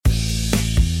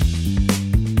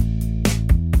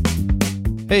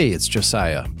Hey, it's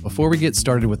Josiah. Before we get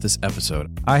started with this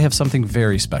episode, I have something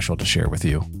very special to share with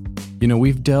you. You know,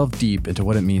 we've delved deep into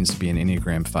what it means to be an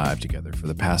Enneagram 5 together for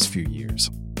the past few years,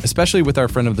 especially with our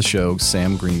friend of the show,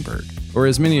 Sam Greenberg, or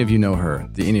as many of you know her,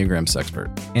 the Enneagram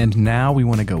Sexpert. And now we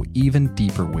want to go even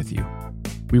deeper with you.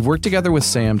 We've worked together with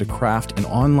Sam to craft an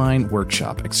online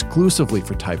workshop exclusively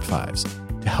for Type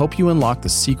 5s to help you unlock the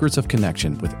secrets of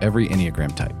connection with every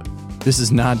Enneagram type. This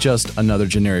is not just another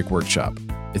generic workshop.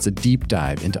 It's a deep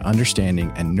dive into understanding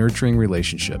and nurturing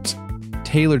relationships,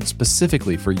 tailored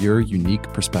specifically for your unique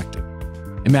perspective.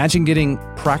 Imagine getting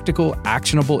practical,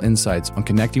 actionable insights on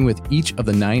connecting with each of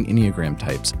the 9 Enneagram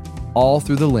types, all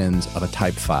through the lens of a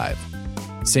Type 5.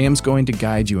 Sam's going to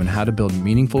guide you on how to build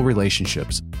meaningful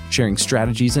relationships, sharing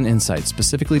strategies and insights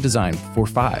specifically designed for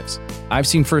 5s. I've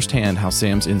seen firsthand how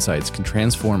Sam's insights can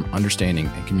transform understanding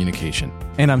and communication,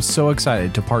 and I'm so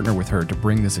excited to partner with her to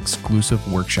bring this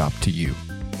exclusive workshop to you.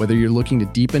 Whether you're looking to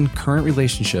deepen current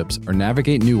relationships or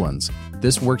navigate new ones,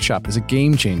 this workshop is a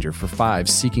game changer for 5s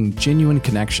seeking genuine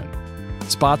connection.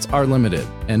 Spots are limited,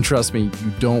 and trust me,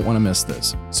 you don't want to miss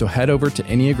this. So head over to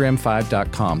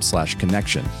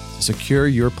Enneagram5.com/connection to secure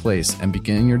your place and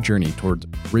begin your journey toward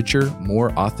richer,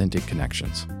 more authentic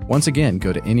connections. Once again,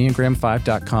 go to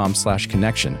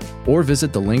Enneagram5.com/connection or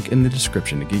visit the link in the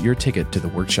description to get your ticket to the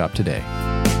workshop today.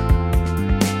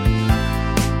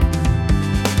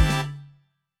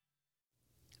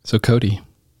 So Cody.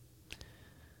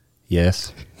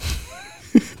 Yes.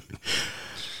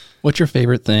 What's your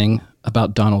favorite thing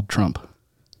about Donald Trump?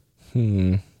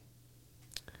 Hang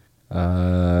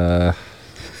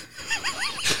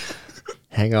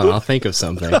on, I'll think of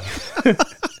something.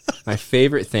 My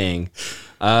favorite thing,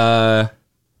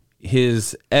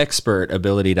 his expert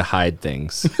ability to hide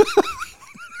things.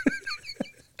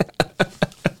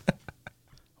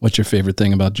 What's your favorite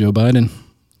thing about Joe Biden?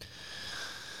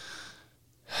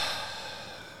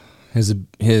 His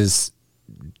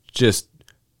just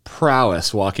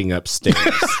prowess walking upstairs.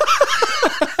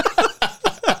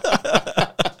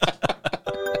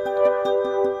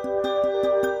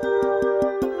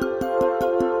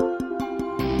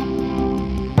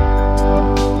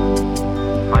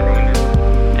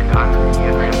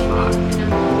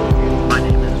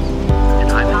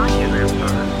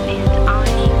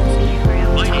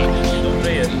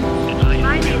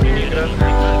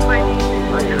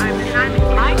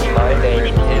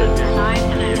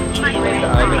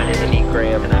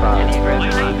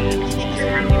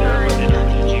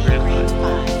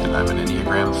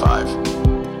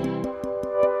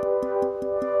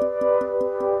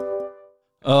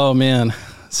 Oh, man.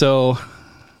 So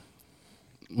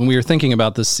when we were thinking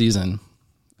about this season,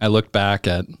 I looked back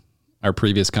at our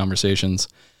previous conversations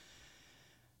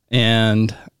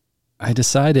and I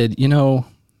decided,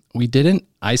 we didn't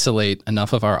isolate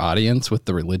enough of our audience with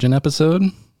the religion episode,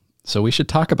 so we should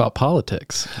talk about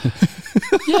politics.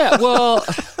 Yeah, well,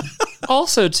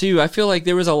 also, too, I feel like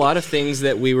there was a lot of things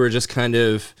that we were just kind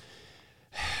of,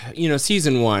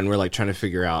 season 1, we're like trying to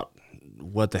figure out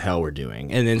what the hell we're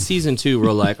doing. And then season 2,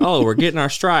 we're like, oh, we're getting our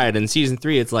stride. And season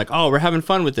 3, it's like, oh, we're having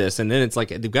fun with this. And then it's like,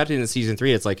 they've got into season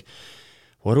 3, it's like,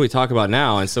 what do we talk about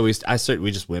now? And so we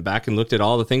just went back and looked at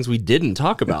all the things we didn't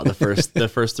talk about the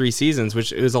first 3 seasons,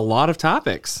 which is a lot of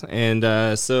topics.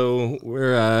 And so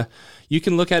we're you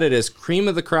can look at it as cream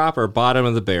of the crop or bottom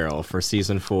of the barrel for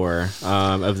season 4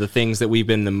 of the things that we've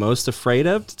been the most afraid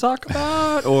of to talk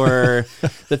about, or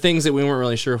the things that we weren't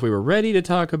really sure if we were ready to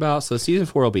talk about. So season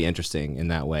 4 will be interesting in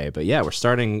that way. But yeah, we're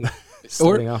starting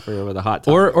off here with a hot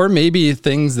topic. Or maybe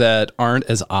things that aren't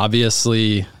as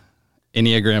obviously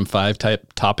Enneagram 5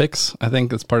 type topics. I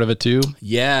think that's part of it too.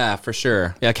 Yeah, for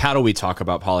sure. Like, how do we talk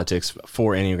about politics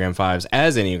for Enneagram 5s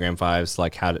as Enneagram 5s?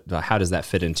 Like, how does that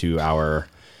fit into our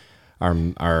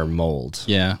mold?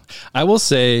 Yeah. I will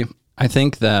say, I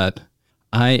think that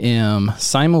I am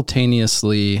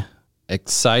simultaneously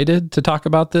excited to talk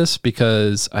about this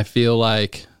because I feel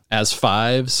like as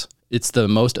 5s, it's the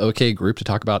most okay group to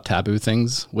talk about taboo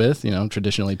things with,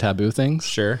 traditionally taboo things.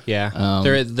 Sure. Yeah.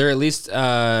 They're at least,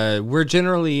 we're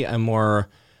generally a more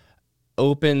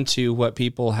open to what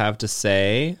people have to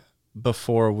say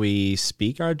before we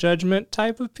speak our judgment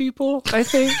type of people, I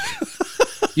think.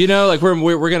 Like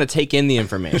we're going to take in the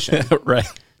information. Right.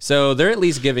 So they're at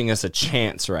least giving us a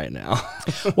chance right now.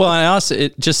 Well, and also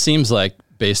it just seems like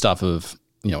based off of,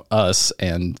 us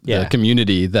and the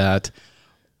community that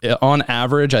on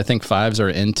average, I think 5s are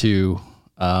into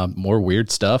more weird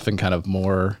stuff and kind of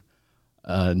more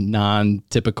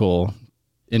non-typical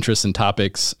interests and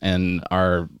topics, and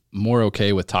are more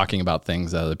okay with talking about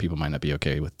things that other people might not be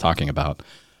okay with talking about,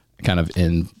 kind of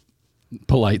in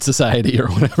polite society or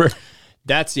whatever.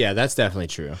 That's definitely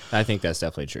true. I think that's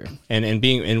definitely true.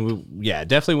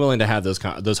 Definitely willing to have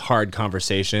those hard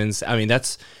conversations. I mean,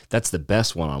 that's the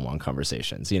best one-on-one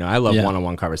conversations. I love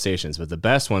one-on-one conversations, but the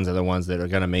best ones are the ones that are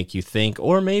going to make you think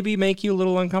or maybe make you a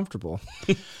little uncomfortable.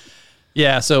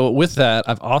 Yeah. So with that,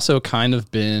 I've also kind of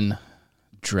been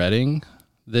dreading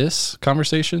this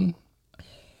conversation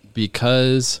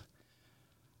because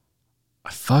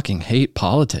I fucking hate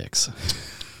politics.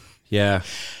 Yeah.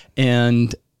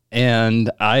 And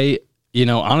I,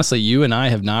 honestly, you and I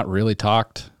have not really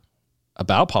talked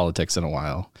about politics in a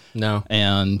while. No.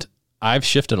 And I've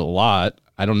shifted a lot.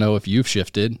 I don't know if you've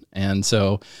shifted. And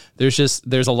so there's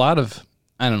a lot of,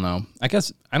 I don't know, I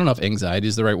guess, I don't know if anxiety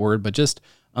is the right word, but just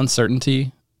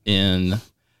uncertainty in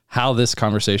how this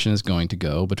conversation is going to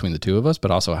go between the two of us,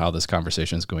 but also how this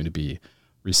conversation is going to be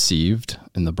received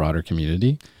in the broader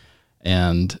community.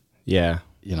 And yeah,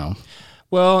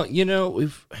 well,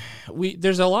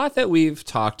 there's a lot that we've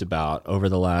talked about over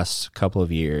the last couple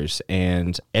of years,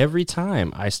 and every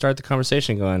time I start the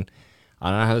conversation going, I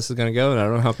don't know how this is going to go, and I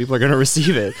don't know how people are going to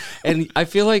receive it. And I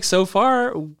feel like so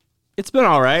far, it's been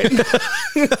all right.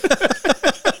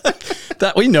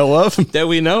 That we know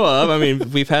of. I mean,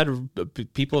 we've had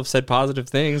people have said positive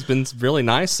things, been really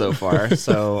nice so far.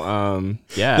 So,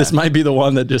 yeah. This might be the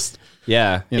one that just...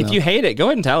 Yeah. If you hate it, go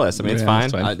ahead and tell us. I mean, it's fine.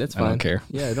 It's fine. I don't care.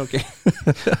 Yeah, I don't care.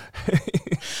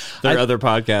 There are other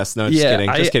podcasts. No, just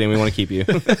kidding. Just kidding. We want to keep you.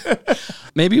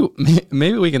 Maybe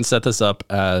we can set this up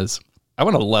as... I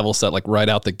want to level set like right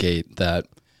out the gate that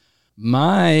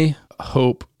my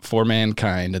hope for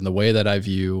mankind and the way that I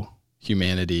view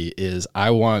humanity is I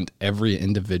want every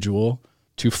individual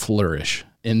to flourish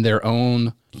in their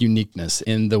own uniqueness,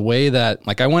 in the way that,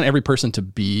 like, I want every person to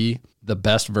be the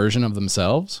best version of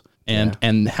themselves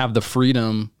and have the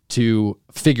freedom to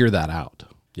figure that out.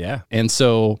 Yeah. And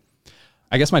so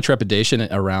I guess my trepidation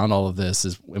around all of this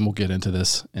is, and we'll get into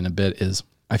this in a bit, is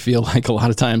I feel like a lot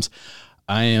of times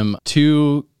I am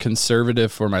too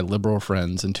conservative for my liberal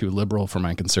friends and too liberal for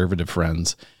my conservative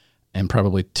friends, and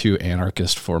probably too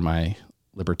anarchist for my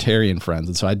libertarian friends.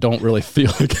 And so I don't really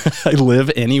feel like I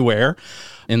live anywhere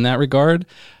in that regard.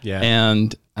 Yeah.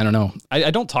 And I don't know.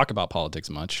 I don't talk about politics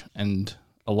much. And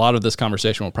a lot of this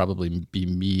conversation will probably be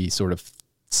me sort of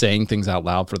saying things out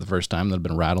loud for the first time that have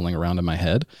been rattling around in my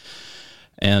head,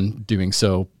 and doing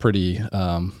so pretty...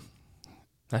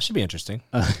 that should be interesting.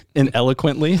 And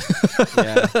eloquently.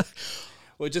 Yeah.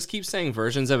 Well, just keep saying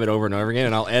versions of it over and over again,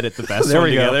 and I'll edit the best one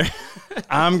together.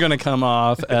 I'm going to come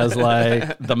off as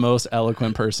like the most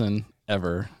eloquent person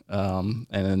ever.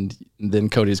 And then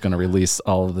Cody's going to release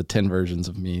all of the 10 versions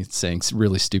of me saying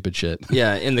really stupid shit.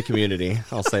 Yeah, in the community.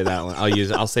 I'll say that one.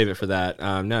 I'll save it for that.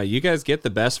 No, you guys get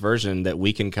the best version that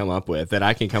we can come up with, that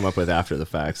I can come up with after the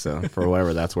fact. So for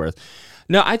whatever that's worth.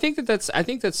 No, I get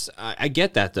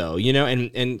that though,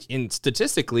 and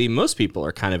statistically, most people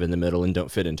are kind of in the middle and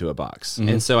don't fit into a box. Mm-hmm.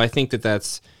 And so I think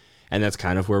that's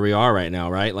kind of where we are right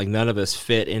now, right? Like none of us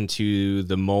fit into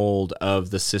the mold of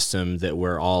the system that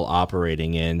we're all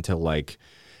operating in to like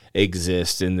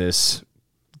exist in this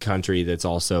country that's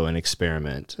also an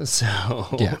experiment.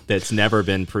 So that's never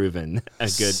been proven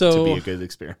to be a good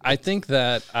experiment. I think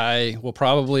that I will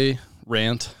probably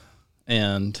rant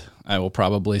and I will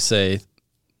probably say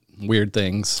weird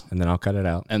things, and then I'll cut it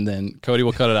out, and then Cody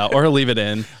will cut it out or he'll leave it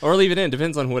in,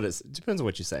 depends on what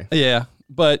you say. Yeah,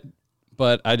 but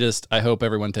I hope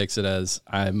everyone takes it as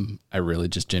I really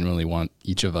just genuinely want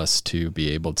each of us to be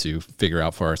able to figure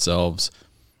out for ourselves,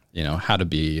 how to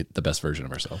be the best version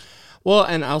of ourselves. Well,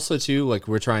 and also too, like,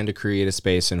 we're trying to create a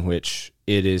space in which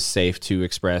it is safe to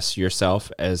express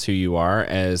yourself as who you are,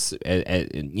 as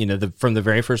from the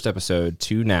very first episode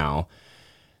to now.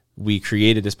 We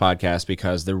created this podcast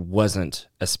because there wasn't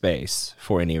a space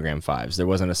for Enneagram 5s. There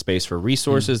wasn't a space for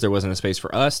resources. There wasn't a space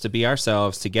for us to be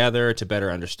ourselves together, to better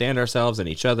understand ourselves and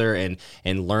each other and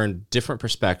learn different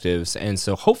perspectives. And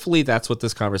so hopefully that's what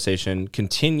this conversation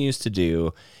continues to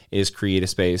do, is create a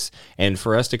space. And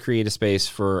for us to create a space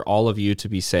for all of you to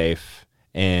be safe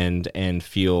and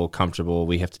feel comfortable,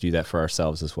 we have to do that for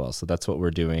ourselves as well. So that's what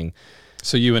we're doing.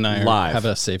 So you and I have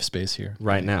a safe space here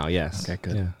right now. Yes. Okay,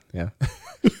 good. Yeah.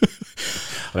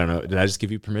 I don't know. Did I just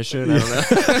give you permission? I don't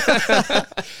know.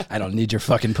 I don't need your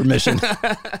fucking permission.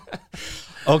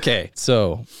 Okay,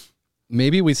 so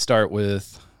maybe we start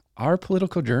with our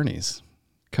political journeys.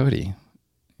 Cody,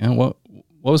 what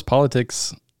was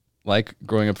politics like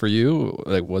growing up for you?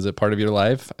 Like, was it part of your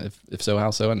life? If so, how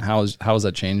so? And how has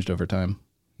that changed over time?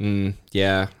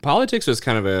 Yeah, politics was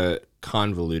kind of a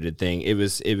convoluted thing. It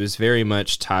was very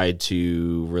much tied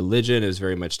to religion. It was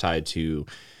very much tied to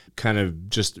kind of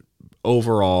just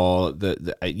overall,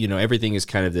 everything is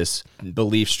kind of this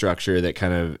belief structure that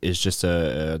kind of is just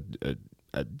a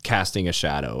casting a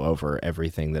shadow over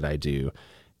everything that I do.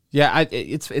 Yeah,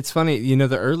 it's funny.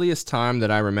 The earliest time that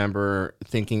I remember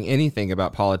thinking anything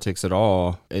about politics at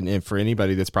all, and for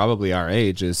anybody that's probably our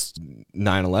age, is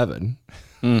 9/11.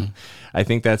 I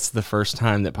think that's the first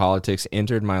time that politics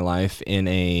entered my life in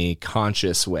a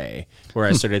conscious way, where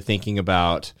I started thinking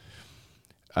about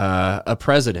a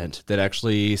president that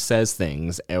actually says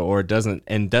things or doesn't,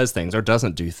 and does things or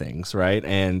doesn't do things, right?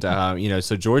 And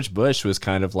so George Bush was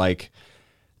kind of like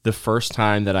the first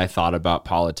time that I thought about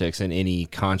politics in any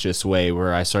conscious way,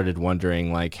 where I started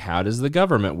wondering, like, how does the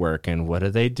government work and what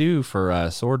do they do for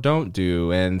us or don't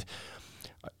do? And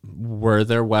were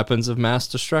there weapons of mass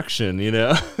destruction,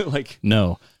 like,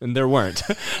 no, and there weren't.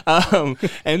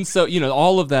 And so,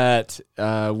 all of that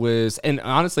was, and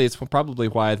honestly, it's probably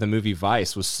why the movie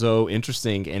Vice was so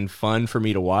interesting and fun for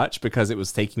me to watch, because it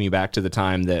was taking me back to the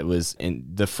time that was in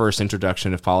the first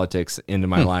introduction of politics into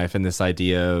my life, and this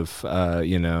idea of,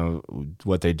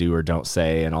 what they do or don't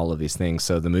say and all of these things.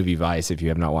 So the movie Vice, if you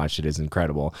have not watched it, is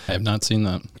incredible. I have not seen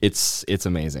that. It's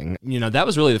amazing. That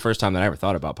was really the first time that I ever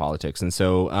thought about politics. And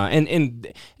so, and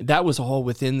that was all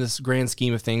within this grand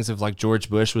scheme of things of, like, George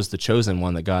Bush was the chosen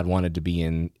one that God wanted to be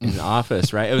in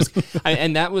office, right? It was,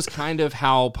 and that was kind of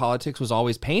how politics was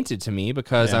always painted to me,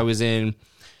 because I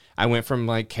went from,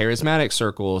 like, charismatic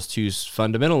circles to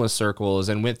fundamentalist circles,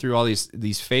 and went through all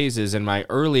these phases in my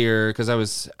earlier, because I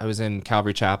was in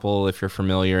Calvary Chapel, if you're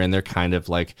familiar, and they're kind of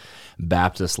like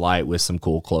Baptist light with some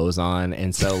cool clothes on,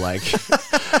 and so, like,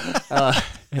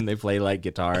 and they play, like,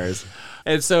 guitars,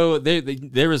 and so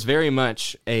there was very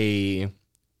much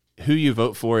who you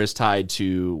vote for is tied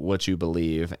to what you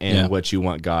believe and what you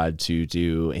want God to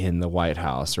do in the White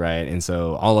House, right? And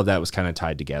so all of that was kind of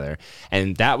tied together.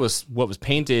 And that was what was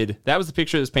painted. That was the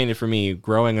picture that was painted for me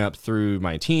growing up through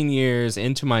my teen years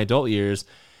into my adult years.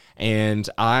 And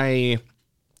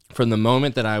from the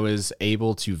moment that I was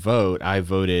able to vote, I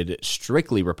voted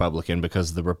strictly Republican,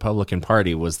 because the Republican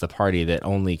Party was the party that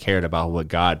only cared about what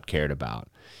God cared about.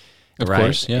 Of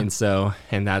course, yeah. And so,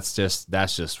 and that's just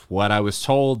what I was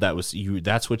told.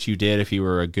 That's what you did if you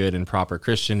were a good and proper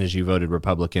Christian, is you voted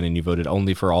Republican, and you voted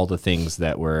only for all the things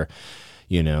that were,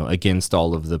 against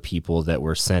all of the people that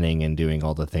were sinning and doing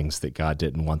all the things that God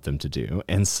didn't want them to do.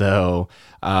 And so,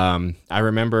 I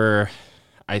remember,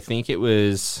 I think it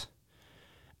was,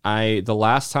 the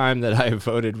last time that I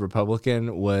voted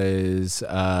Republican was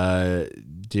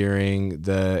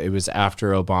it was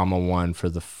after Obama won for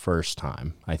the first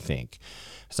time, I think.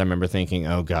 So I remember thinking,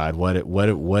 oh God,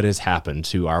 what has happened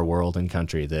to our world and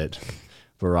country that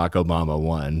Barack Obama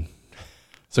won?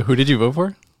 So who did you vote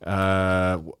for?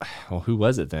 Well, who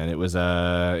was it then? It was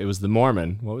the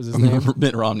Mormon. What was his name?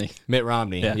 Mitt Romney. Mitt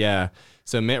Romney. Yeah.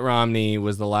 So Mitt Romney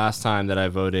was the last time that I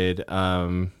voted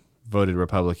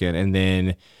Republican, and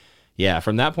then, yeah,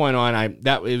 from that point on,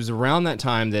 it was around that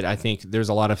time that I think there's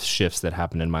a lot of shifts that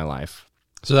happened in my life.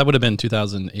 So that would have been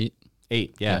 2008.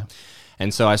 Yeah.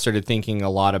 And so I started thinking a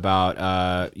lot about,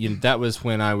 that was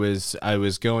when I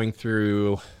was going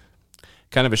through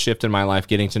kind of a shift in my life,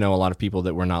 getting to know a lot of people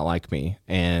that were not like me,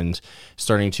 and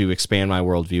starting to expand my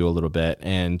worldview a little bit,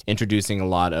 and introducing a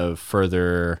lot of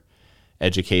further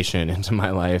education into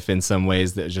my life in some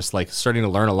ways, that just like starting to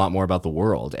learn a lot more about the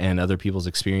world and other people's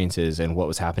experiences and what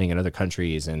was happening in other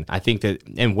countries. And I think that,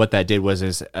 and what that did was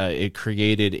it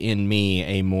created in me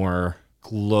a more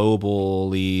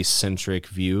globally centric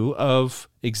view of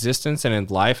existence and in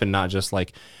life, and not just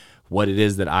like what it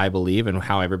is that I believe and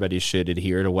how everybody should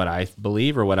adhere to what I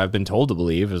believe or what I've been told to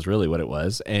believe is really what it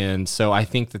was. And so I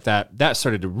think that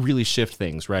started to really shift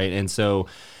things, right? And so,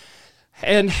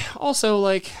 and also,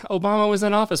 like, Obama was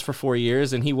in office for 4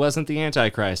 years, and he wasn't the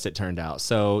Antichrist, it turned out.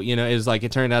 So, it was like,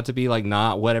 it turned out to be like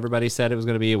not what everybody said it was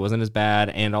going to be. It wasn't as bad.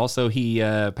 And also, he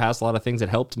passed a lot of things that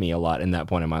helped me a lot in that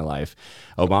point in my life.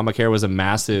 Obamacare was a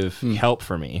massive help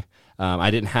for me. I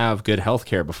didn't have good health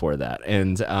care before that.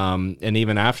 And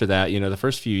even after that, the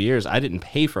first few years, I didn't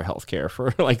pay for health care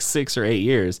for like 6 or 8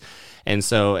 years. And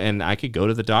so, and I could go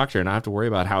to the doctor and not have to worry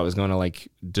about how it was going to like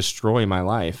destroy my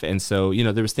life. And so,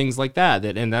 there was things like that,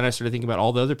 and then I started thinking about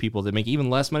all the other people that make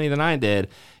even less money than I did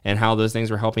and how those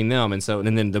things were helping them. And so,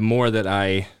 and then the more that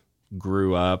I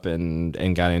grew up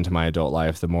and got into my adult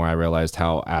life, the more I realized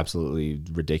how absolutely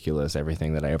ridiculous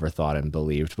everything that I ever thought and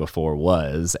believed before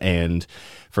was, and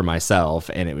for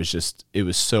myself. And it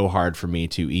was so hard for me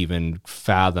to even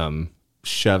fathom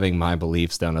shoving my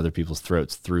beliefs down other people's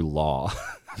throats through law.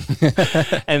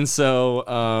 And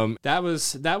so that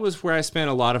was where I spent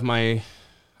a lot of my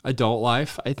adult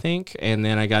life, I think. And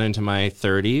then I got into my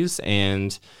 30s,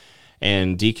 and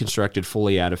and deconstructed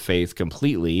fully out of faith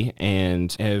completely,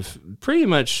 and have pretty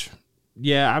much,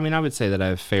 yeah, I mean, I would say that I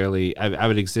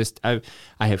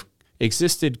have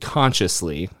existed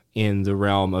consciously in the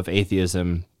realm of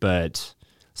atheism, but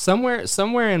somewhere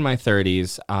in my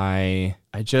 30s, I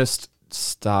just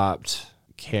stopped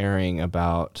caring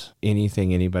about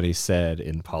anything anybody said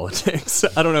in politics.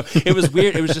 I don't know. It was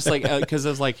weird. It was just like, because I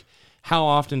was like, how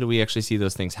often do we actually see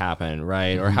those things happen,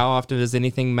 right? Or how often does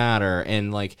anything matter?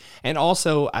 And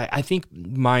also, I think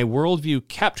my worldview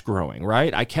kept growing,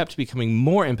 right? I kept becoming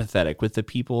more empathetic with the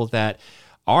people that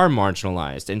are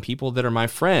marginalized and people that are my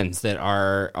friends that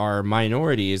are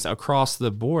minorities across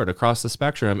the board, across the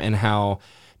spectrum, and how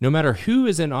no matter who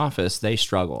is in office, they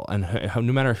struggle, and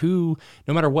no matter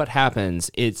what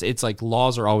happens, it's like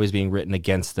laws are always being written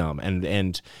against them,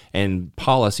 and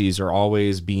policies are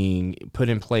always being put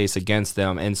in place against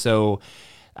them, and so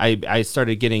I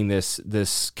started getting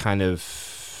this kind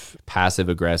of passive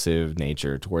aggressive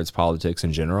nature towards politics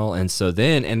in general, and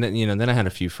then I had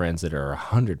a few friends that are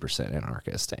 100%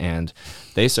 anarchist, and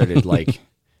they started like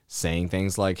saying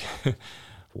things like,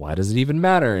 why does it even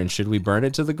matter? And should we burn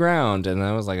it to the ground? And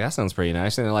I was like, that sounds pretty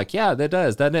nice. And they're like, yeah, that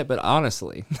does, doesn't it? But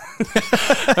honestly.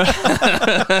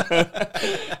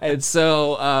 And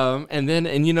so,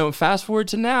 fast forward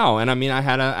to now. And I mean, I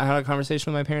had a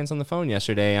conversation with my parents on the phone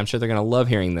yesterday. I'm sure they're going to love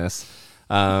hearing this.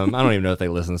 I don't even know if they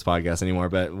listen to this podcast anymore,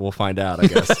 but we'll find out, I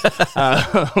guess.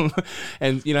 I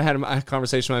had a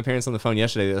conversation with my parents on the phone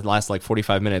yesterday that lasted like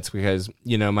 45 minutes because,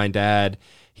 my dad,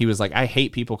 he was like, I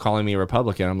hate people calling me a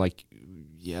Republican. I'm like,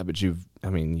 yeah, but you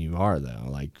are though,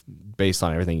 like based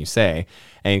on everything you say.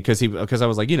 And because I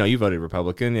was like, you voted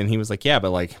Republican, and he was like, yeah, but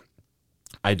like,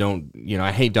 I don't,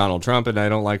 I hate Donald Trump and I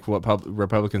don't like what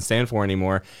Republicans stand for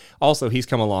anymore. Also, he's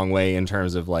come a long way in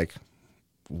terms of like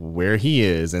where he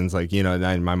is. And it's like,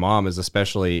 my mom is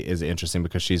interesting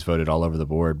because she's voted all over the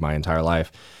board my entire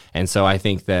life. And so I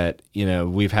think that,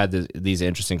 we've had these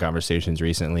interesting conversations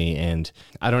recently, and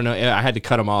I don't know, I had to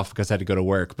cut them off because I had to go to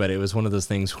work, but it was one of those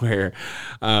things where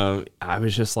I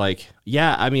was just like,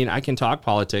 yeah, I mean, I can talk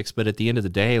politics, but at the end of the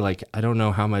day, like, I don't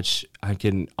know how much I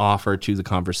can offer to the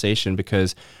conversation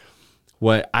because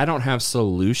I don't have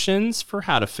solutions for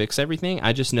how to fix everything.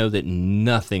 I just know that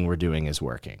nothing we're doing is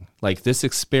working. Like this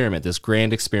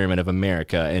grand experiment of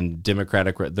America and the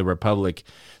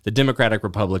Democratic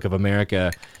Republic of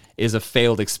America is a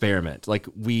failed experiment. Like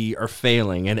we are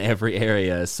failing in every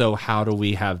area. So how do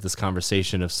we have this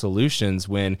conversation of solutions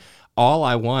when all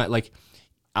I want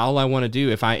to do,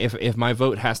 if my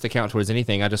vote has to count towards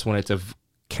anything, I just want it to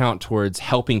count towards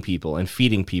helping people and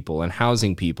feeding people and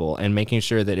housing people and making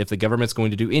sure that if the government's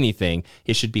going to do anything,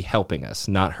 it should be helping us,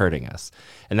 not hurting us.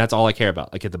 And that's all I care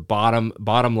about. Like at the bottom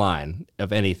line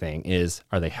of anything is,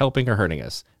 are they helping or hurting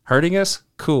us? Hurting us?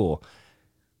 Cool.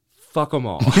 Fuck them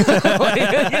all.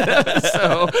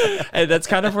 So, and that's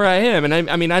kind of where I am. And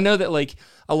I mean, I know that like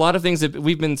a lot of things that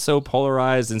we've been so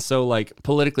polarized and so like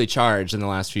politically charged in the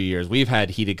last few years. We've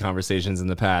had heated conversations in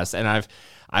the past, and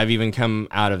I've even come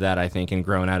out of that, I think, and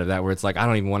grown out of that, where it's like, I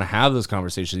don't even want to have those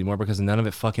conversations anymore because none of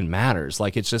it fucking matters.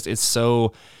 Like,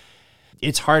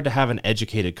 it's hard to have an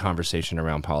educated conversation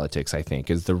around politics, I think,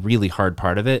 is the really hard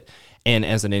part of it. And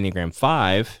as an Enneagram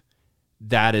 5,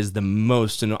 that is the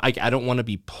most, I don't want to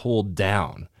be pulled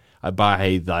down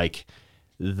by like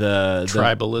the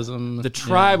tribalism,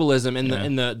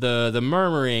 and the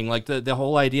murmuring, like the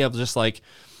whole idea of just like,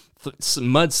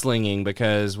 mudslinging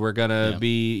because we're gonna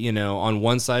be on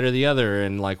one side or the other,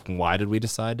 and like, why did we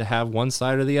decide to have one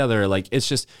side or the other? Like, it's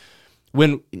just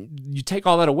when you take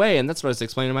all that away, and that's what I was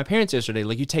explaining to my parents yesterday,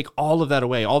 like you take all of that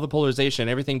away, all the polarization,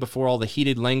 everything before, all the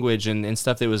heated language and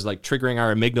stuff that was like triggering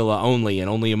our amygdala only and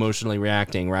only emotionally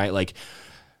reacting, right? Like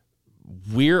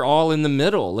we're all in the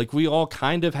middle. Like we all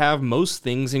kind of have most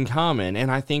things in common. And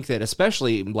I think that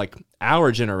especially like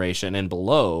our generation and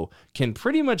below can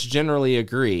pretty much generally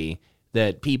agree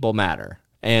that people matter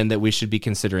and that we should be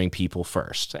considering people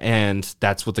first. And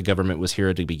that's what the government was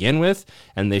here to begin with.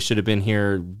 And they should have been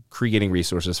here creating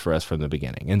resources for us from the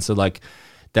beginning. And so like,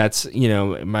 that's,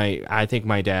 I think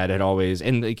my dad had always,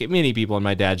 and like many people in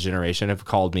my dad's generation have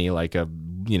called me like a,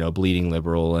 bleeding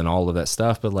liberal and all of that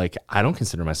stuff. But like, I don't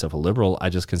consider myself a liberal. I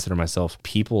just consider myself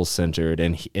people-centered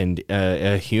and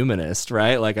a humanist,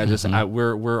 right? Like I just,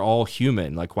 we're all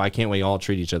human. Like, why can't we all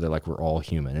treat each other like we're all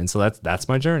human? And so that's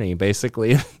my journey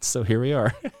basically. So here we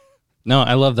are. No,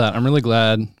 I love that. I'm really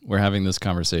glad we're having this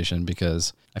conversation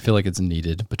because I feel like it's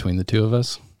needed between the two of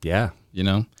us. Yeah.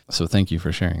 So thank you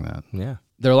for sharing that. Yeah.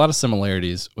 There are a lot of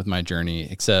similarities with my journey,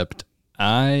 except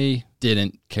I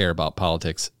didn't care about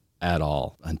politics at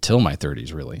all until my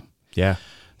 30s, really. Yeah.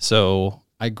 So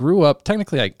I grew up,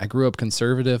 technically I grew up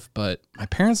conservative, but my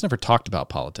parents never talked about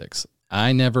politics.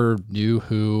 I never knew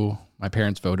who my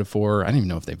parents voted for. I don't even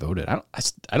know if they voted. I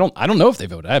don't know if they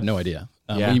voted. I have no idea.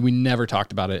 We never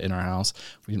talked about it in our house.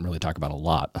 We didn't really talk about a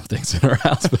lot of things in our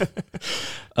house.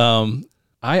 But,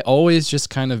 I always just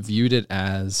kind of viewed it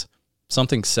as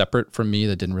something separate from me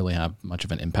that didn't really have much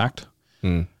of an impact.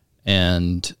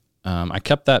 And I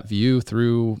kept that view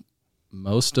through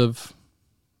most of,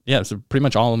 so pretty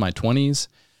much all of my 20s.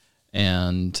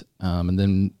 And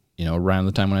then, around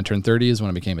the time when I turned 30 is when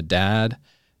I became a dad.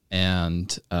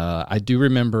 And I do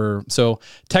remember, so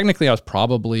technically I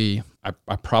probably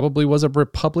was a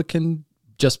Republican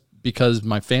just because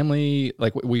my family,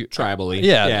 like we tribally.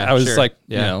 I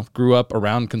was grew up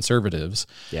around conservatives.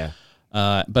 Yeah.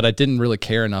 But I didn't really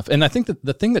care enough. And I think that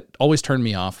the thing that always turned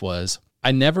me off was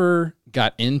I never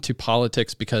got into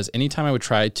politics because anytime I would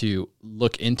try to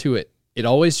look into it, it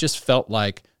always just felt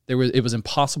like it was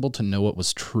impossible to know what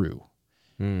was true.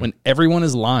 When everyone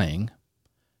is lying,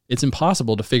 it's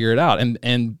impossible to figure it out.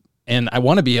 And I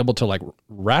want to be able to like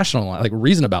rationalize, like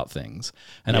reason about things.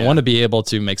 And I want to be able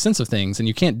to make sense of things. And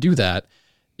you can't do that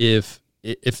if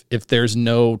there's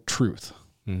no truth.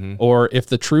 Or if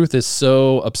the truth is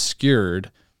so obscured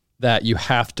that you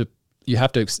have to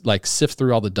like sift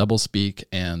through all the doublespeak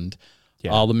and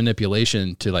all the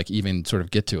manipulation to like even sort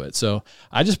of get to it. So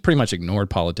I just pretty much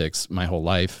ignored politics my whole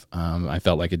life. I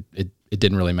felt like it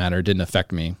didn't really matter. It didn't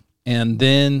affect me. And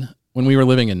then when we were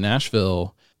living in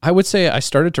Nashville, I would say I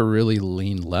started to really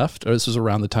lean left. This was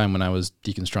around the time when I was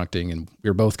deconstructing and we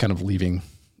were both kind of leaving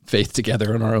faith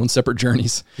together on our own separate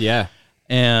journeys. Yeah.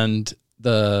 And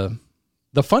the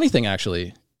funny thing,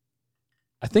 actually,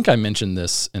 I think I mentioned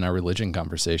this in our religion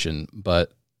conversation,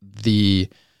 but the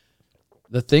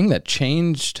thing that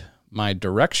changed my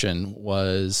direction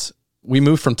was we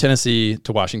moved from Tennessee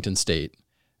to Washington State.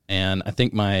 And I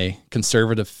think my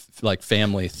conservative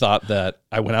family thought that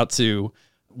I went out to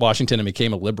Washington and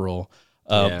became a liberal.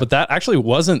 But that actually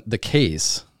wasn't the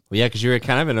case. Well, yeah, because you were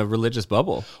kind of in a religious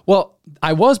bubble. Well,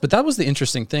 I was, but that was the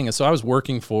interesting thing. And so I was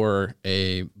working for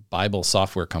a Bible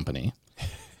software company.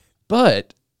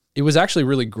 But it was actually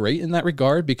really great in that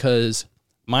regard because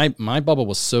my bubble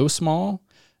was so small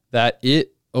that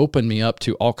it opened me up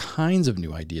to all kinds of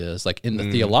new ideas, like in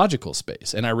the theological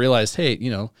space. And I realized, hey,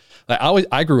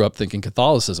 I grew up thinking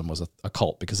Catholicism was a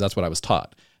cult because that's what I was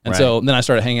taught. And so then I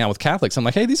started hanging out with Catholics. I'm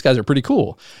like, hey, these guys are pretty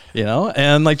cool,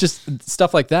 and like just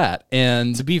stuff like that.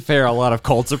 And to be fair, a lot of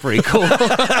cults are pretty cool.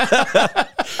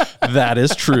 That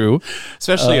is true.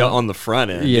 Especially on the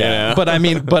front end. Yeah. But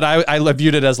I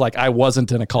viewed it as like I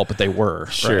wasn't in a cult, but they were.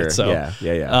 Sure. Right? So,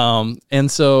 yeah.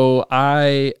 And so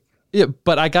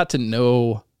but I got to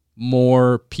know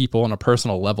more people on a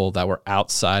personal level that were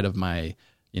outside of my,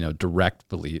 direct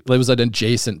belief. It was an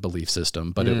adjacent belief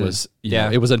system, but it was,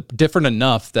 it was different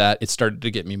enough that it started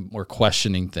to get me more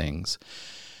questioning things.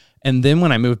 And then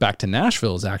when I moved back to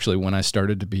Nashville is actually when I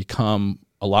started to become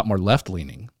a lot more left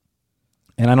leaning.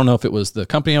 And I don't know if it was the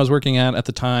company I was working at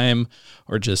the time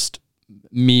or just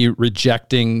me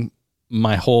rejecting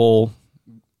my whole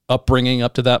upbringing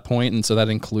up to that point. And so that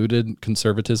included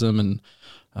conservatism and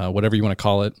whatever you want to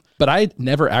call it. But I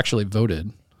never actually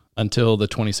voted until the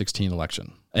 2016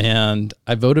 election. And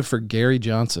I voted for Gary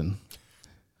Johnson.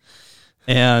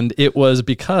 And it was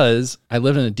because I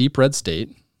lived in a deep red state.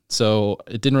 So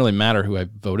it didn't really matter who I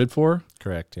voted for.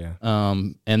 Correct, yeah.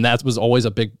 And that was always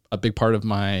a big part of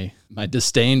my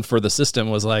disdain for the system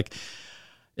was like,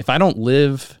 if I don't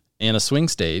live in a swing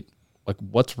state, like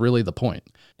what's really the point?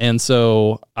 And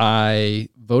so I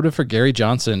voted for Gary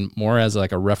Johnson more as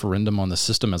like a referendum on the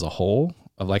system as a whole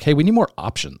of like, hey, we need more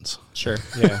options. Sure.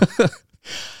 Yeah.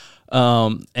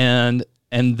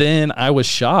 And then I was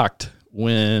shocked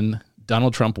when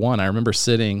Donald Trump won. I remember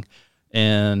sitting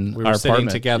in we were our sitting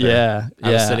apartment together. Yeah.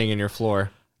 I was sitting in your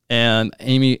floor. And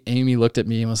Amy looked at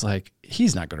me and was like,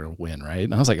 he's not going to win, right?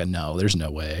 And I was like, no, there's no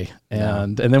way.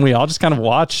 And then we all just kind of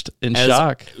watched in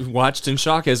shock. Watched in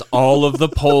shock as all of the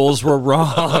polls were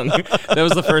wrong. That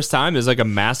was the first time there's like a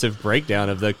massive breakdown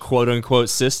of the quote unquote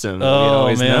system that we'd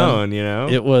always known,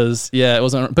 It was, it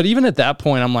wasn't. But even at that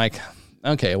point, I'm like,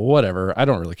 okay, whatever. I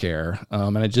don't really care.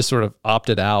 And I just sort of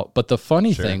opted out. But the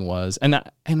funny thing was, and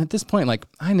at this point, like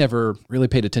I never really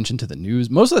paid attention to the news.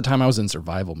 Most of the time I was in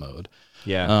survival mode.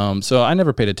 Yeah. So I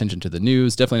never paid attention to the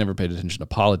news, definitely never paid attention to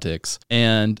politics.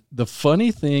 And the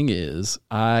funny thing is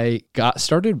I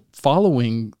started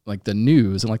following like the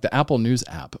news and like the Apple News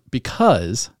app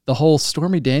because the whole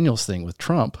Stormy Daniels thing with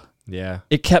Trump Yeah.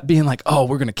 it kept being like, oh,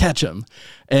 we're going to catch him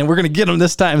and we're going to get him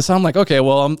this time. So I'm like, okay,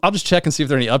 well, I'll just check and see if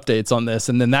there are any updates on this.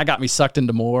 And then that got me sucked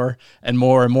into more and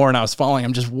more and more. And I was following,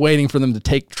 I'm just waiting for them to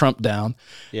take Trump down.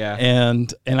 Yeah.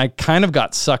 And I kind of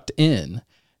got sucked in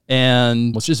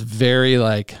and was just very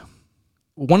like,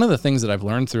 one of the things that I've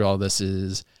learned through all this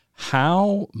is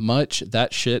how much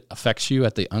that shit affects you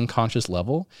at the unconscious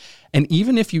level. And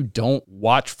even if you don't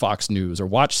watch Fox News or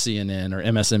watch CNN or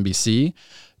MSNBC,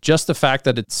 just the fact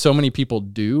that it's so many people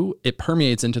do, it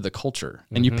permeates into the culture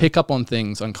and you pick up on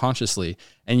things unconsciously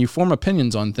and you form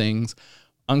opinions on things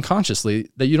unconsciously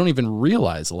that you don't even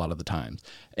realize a lot of the times.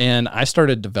 And I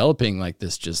started developing like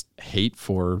this just hate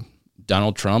for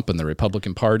Donald Trump and the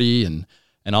Republican Party and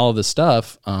all of this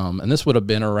stuff. And this would have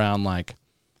been around like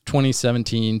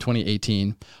 2017,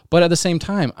 2018. But at the same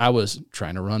time, I was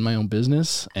trying to run my own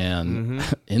business and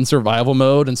in survival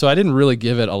mode. And so I didn't really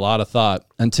give it a lot of thought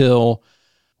until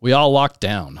we all locked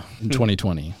down in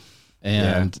 2020.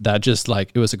 And that just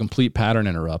like, it was a complete pattern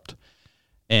interrupt.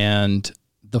 And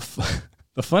the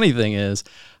funny thing is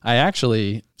I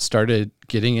actually started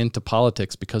getting into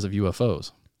politics because of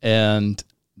UFOs. And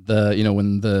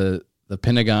when the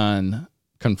Pentagon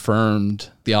confirmed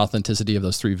the authenticity of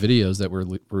those 3 videos that were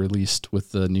released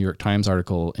with the New York Times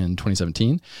article in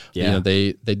 2017. Yeah.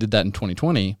 They did that in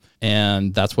 2020,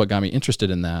 and that's what got me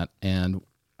interested in that. And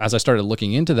as I started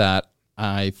looking into that,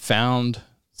 I found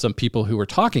some people who were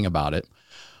talking about it.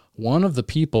 One of the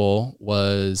people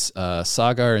was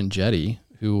Sagar and Jetty,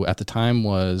 who at the time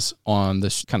was on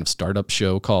this kind of startup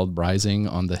show called Rising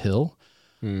on the Hill.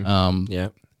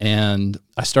 And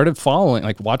I started following,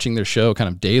 like watching their show kind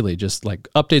of daily, just like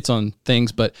updates on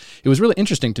things. But it was really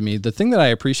interesting to me. The thing that I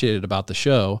appreciated about the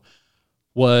show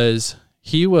was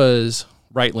he was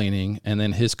right-leaning and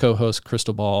then his co-host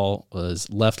Crystal Ball was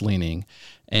left-leaning.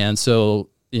 And so,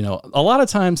 a lot of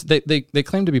times they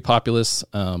claim to be populists.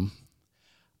 I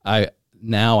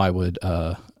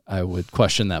would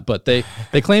question that, but they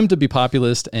claim to be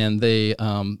populist and they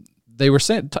were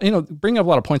saying, bringing up a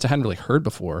lot of points I hadn't really heard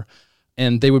before.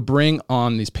 And they would bring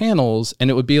on these panels and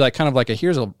it would be like kind of like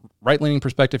here's a right-leaning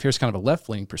perspective, here's kind of a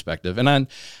left-leaning perspective. And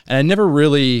I never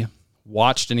really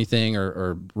watched anything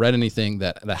or read anything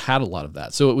that had a lot of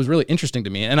that. So it was really interesting to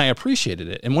me and I appreciated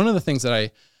it. And one of the things that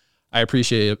I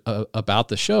appreciated about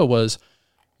the show was,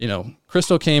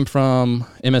 Crystal came from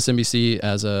MSNBC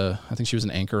I think she was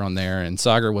an anchor on there, and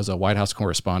Sagar was a White House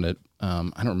correspondent.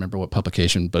 I don't remember what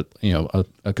publication, but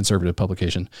a conservative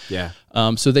publication. Yeah.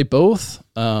 So they both,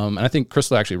 and I think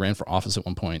Crystal actually ran for office at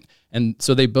one point, and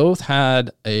so they both had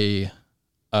a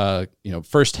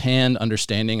firsthand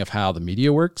understanding of how the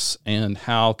media works and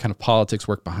how kind of politics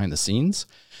work behind the scenes.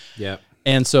 Yeah.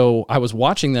 And so I was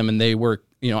watching them, and they were.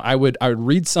 I would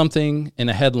read something in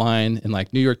a headline in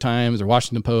like New York Times or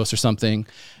Washington Post or something,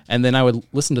 and then I would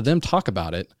listen to them talk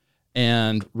about it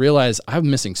and realize I'm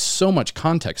missing so much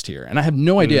context here, and I have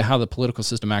no idea how the political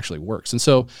system actually works. And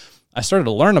so I started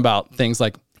to learn about things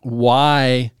like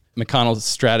why McConnell's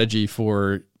strategy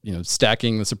for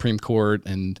stacking the Supreme Court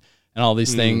and all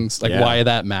these things, like why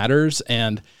that matters,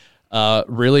 and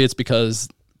really it's because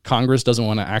Congress doesn't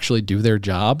want to actually do their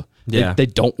job. They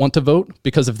don't want to vote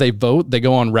because if they vote, they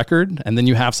go on record and then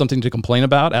you have something to complain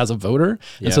about as a voter.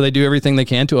 And so they do everything they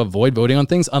can to avoid voting on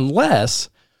things unless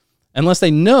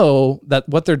they know that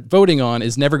what they're voting on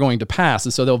is never going to pass.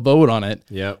 And so they'll vote on it.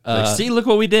 Yeah. See, look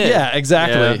what we did. Yeah,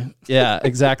 exactly. Yeah,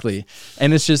 exactly.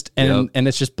 And it's just, and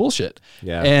it's just bullshit.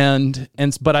 Yeah.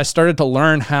 But I started to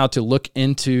learn how to look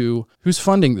into who's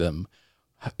funding them.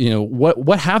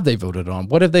 What have they voted on?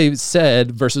 What have they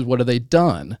said versus what have they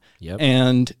done? Yep.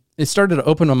 And it started to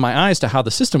open my eyes to how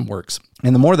the system works.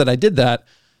 And the more that I did that,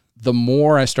 the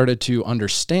more I started to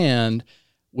understand,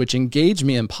 which engaged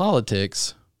me in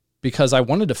politics because I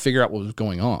wanted to figure out what was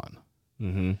going on.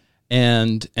 Mm-hmm.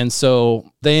 And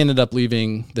so they ended up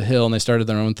leaving the Hill and they started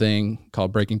their own thing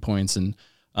called Breaking Points. And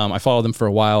I followed them for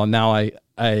a while. And now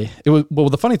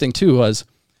the funny thing too was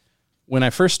when I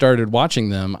first started watching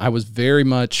them, I was very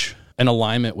much in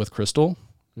alignment with Crystal.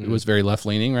 It was very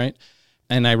left-leaning, right?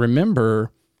 And I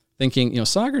remember thinking,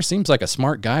 Sagar seems like a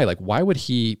smart guy. Like, why would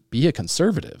he be a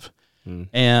conservative?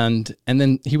 And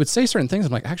then he would say certain things.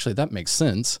 I'm like, actually, that makes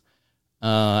sense.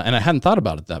 And I hadn't thought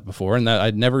about that before. And that I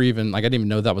didn't even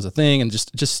know that was a thing. And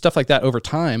just stuff like that over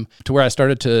time to where I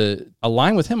started to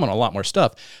align with him on a lot more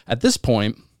stuff. At this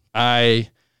point, I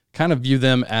kind of view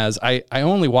them as I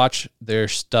only watch their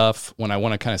stuff when I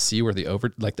want to kind of see where the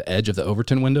edge of the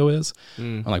Overton window is,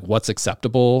 and like what's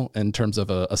acceptable in terms of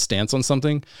a stance on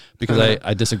something, because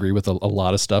I disagree with a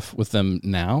lot of stuff with them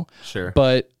now. Sure.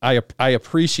 But I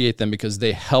appreciate them because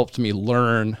they helped me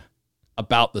learn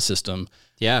about the system,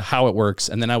 Yeah. how it works.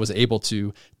 And then I was able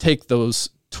to take those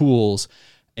tools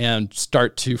and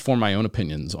start to form my own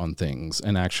opinions on things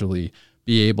and actually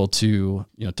be able to,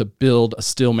 to build a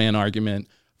still man argument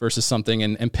versus something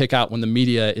and pick out when the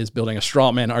media is building a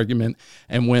straw man argument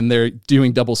and when they're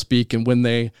doing double speak and when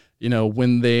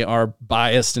they are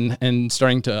biased and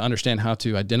starting to understand how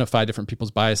to identify different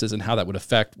people's biases and how that would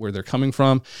affect where they're coming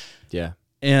from. Yeah.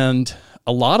 And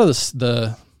a lot of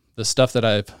the stuff that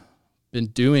I've been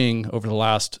doing over the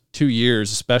last 2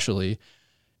 years, especially,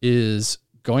 is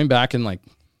going back and like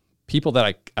people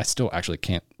that I still actually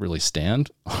can't really stand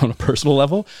on a personal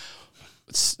level.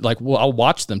 It's like, well, I'll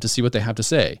watch them to see what they have to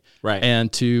say. Right.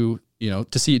 And to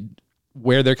see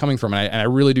where they're coming from. And I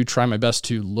really do try my best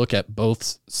to look at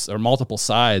both or multiple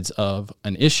sides of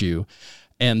an issue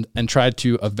and try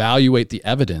to evaluate the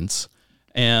evidence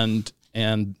and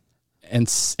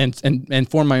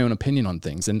form my own opinion on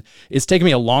things. And it's taken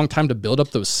me a long time to build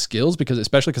up those skills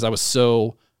especially because I was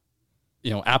so,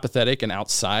 apathetic and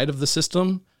outside of the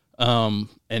system,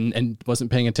 and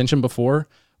wasn't paying attention before.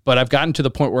 But I've gotten to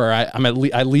the point where I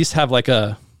at least have like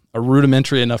a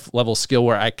rudimentary enough level skill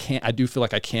where I do feel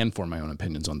like I can form my own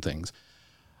opinions on things.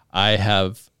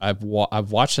 I've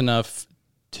watched enough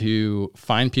to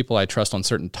find people I trust on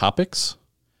certain topics,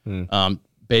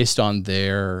 based on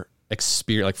their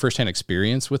experience, like firsthand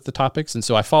experience with the topics. And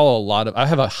so I follow I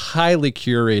have a highly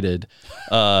curated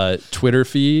Twitter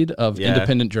feed of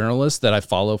independent journalists that I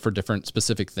follow for different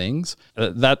specific things.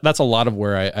 That's a lot of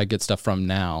where I get stuff from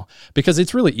now, because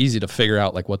it's really easy to figure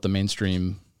out like what the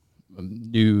mainstream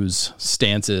news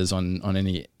stance is on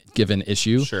any given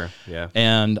issue. Sure. Yeah.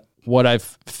 And what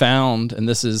I've found, and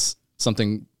this is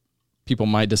something people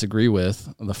might disagree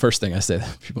with, the first thing I say,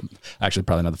 actually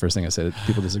probably not the first thing I say that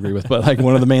people disagree with, but like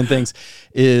one of the main things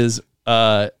is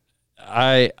I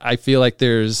feel like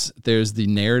there's the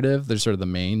narrative, there's sort of the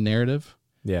main narrative.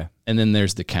 Yeah. And then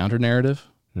there's the counter narrative.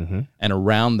 Mm-hmm. And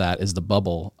around that is the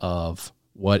bubble of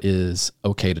what is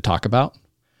okay to talk about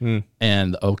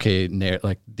and the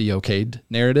okayed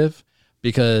narrative.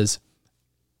 Because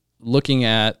looking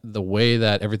at the way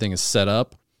that everything is set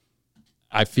up,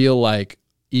 I feel like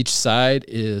each side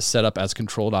is set up as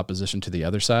controlled opposition to the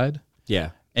other side. Yeah.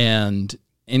 And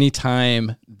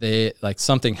anytime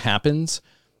something happens,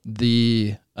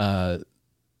 the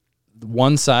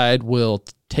one side will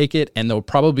take it and there'll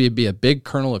probably be a big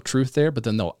kernel of truth there, but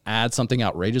then they'll add something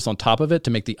outrageous on top of it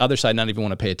to make the other side not even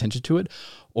want to pay attention to it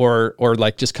or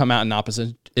like just come out in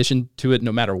opposition to it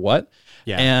no matter what.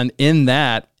 Yeah. And in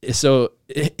that,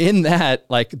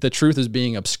 like the truth is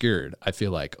being obscured, I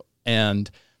feel like.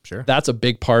 And sure, that's a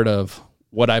big part of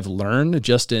what I've learned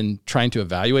just in trying to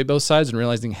evaluate both sides and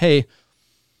realizing, hey,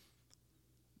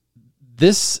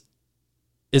 this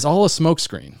is all a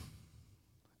smokescreen.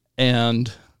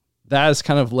 And that has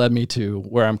kind of led me to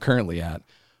where I'm currently at,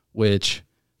 which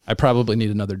I probably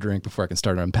need another drink before I can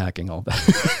start unpacking all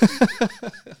that.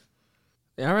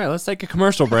 All right, let's take a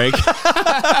commercial break.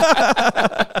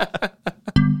 I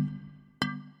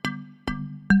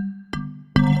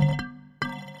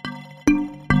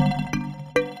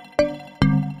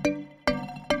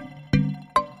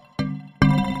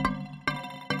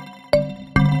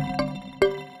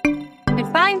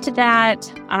find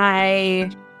that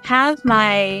I have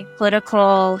my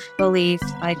political beliefs,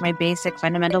 like my basic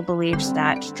fundamental beliefs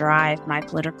that drive my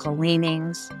political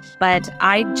leanings, but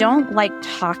I don't like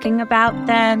talking about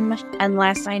them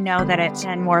unless I know that it's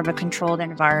in more of a controlled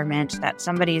environment, that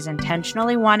somebody is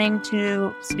intentionally wanting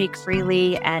to speak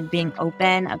freely and being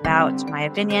open about my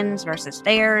opinions versus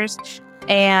theirs.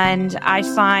 And I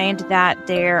find that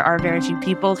there are very few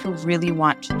people who really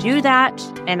want to do that.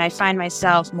 And I find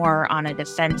myself more on a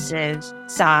defensive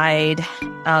side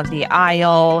of the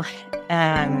aisle.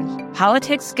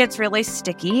 Politics gets really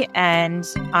sticky,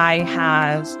 and I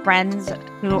have friends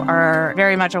who are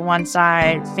very much on one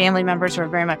side, family members who are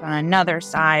very much on another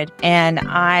side, and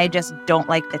I just don't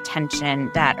like the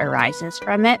tension that arises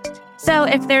from it. So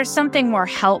if there's something more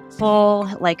helpful,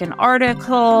 like an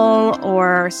article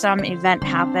or some event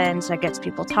happens that gets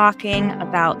people talking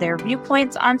about their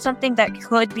viewpoints on something that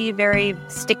could be very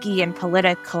sticky and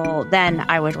political, then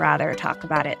I would rather talk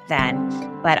about it then.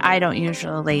 But I don't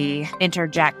usually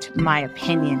interject my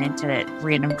opinion into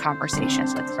random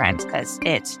conversations with friends because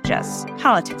it's just,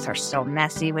 politics are so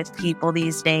messy with people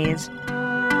these days.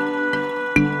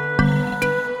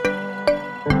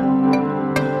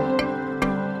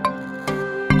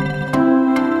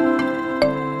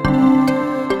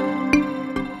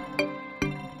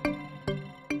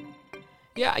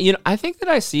 Yeah, I think that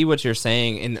I see what you're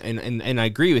saying, and I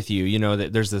agree with you.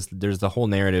 That there's the whole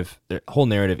narrative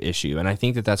issue, and I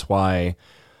think that that's why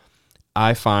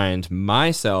I find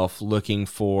myself looking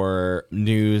for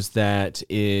news that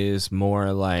is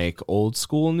more like old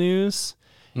school news.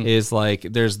 Is like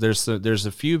there's a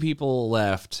few people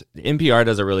left. NPR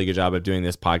does a really good job of doing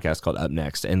this podcast called Up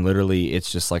Next, and literally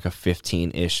it's just like a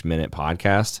 15-ish minute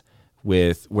podcast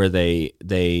where they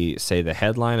say the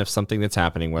headline of something that's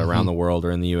happening around the world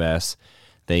or in the U.S.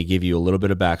 They give you a little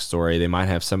bit of backstory. They might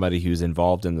have somebody who's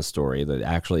involved in the story that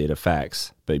actually it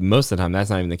affects, but most of the time that's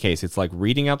not even the case. It's like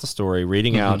reading out the story,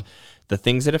 reading out the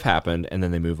things that have happened, and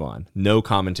then they move on. No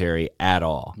commentary at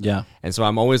all. Yeah. And so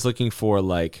I'm always looking for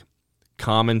like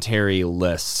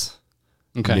commentary-less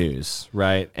news,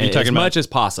 right? And You're talking as much as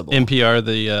possible. NPR,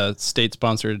 the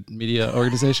state-sponsored media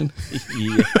organization?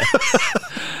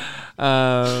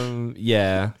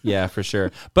 Yeah, for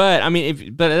sure. But I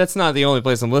mean, but that's not the only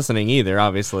place I'm listening either.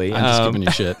 Obviously, I'm just giving you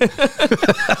shit.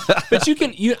 But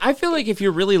I feel like if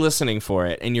you're really listening for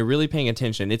it and you're really paying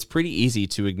attention, it's pretty easy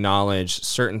to acknowledge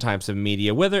certain types of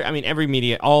media. Every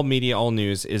media, all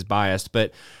news is biased,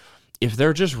 but if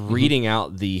they're just reading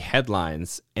out the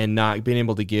headlines and not being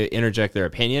able to interject their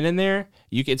opinion in there,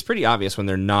 it's pretty obvious when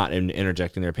they're not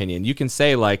interjecting their opinion. You can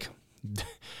say like,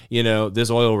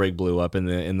 this oil rig blew up in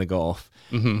the Gulf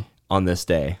on this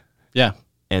day. Yeah.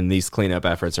 And these cleanup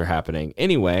efforts are happening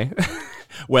anyway.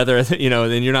 Whether,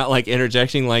 then you're not like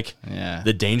interjecting like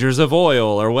the dangers of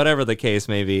oil or whatever the case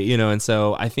may be, and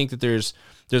so I think that there's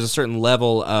a certain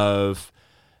level of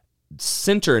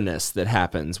centerness that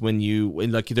happens when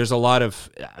there's a lot of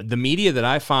the media that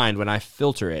I find when I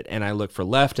filter it and I look for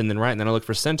left and then right and then I look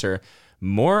for center.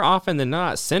 More often than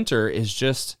not, center is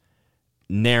just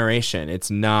narration.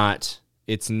 There's no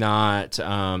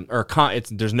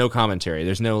commentary.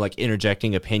 There's no like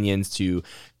interjecting opinions to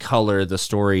color the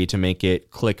story to make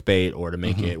it clickbait or to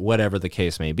make it whatever the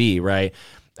case may be, right?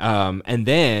 And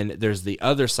then there's the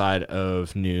other side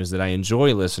of news that I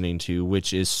enjoy listening to,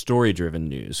 which is story-driven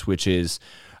news, which is,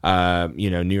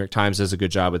 New York Times does a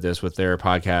good job with this with their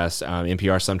podcast.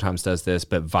 NPR sometimes does this,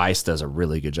 but Vice does a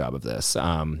really good job of this.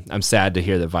 I'm sad to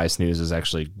hear that Vice News is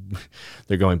actually,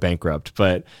 they're going bankrupt,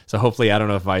 but so hopefully, I don't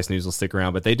know if Vice News will stick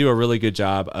around, but they do a really good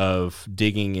job of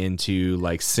digging into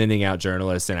like sending out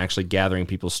journalists and actually gathering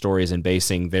people's stories and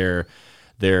basing their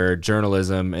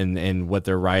journalism and what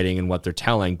they're writing and what they're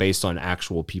telling based on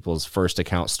actual people's first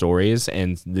account stories.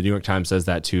 And the New York Times does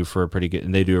that too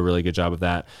and they do a really good job of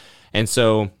that. And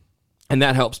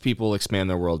that helps people expand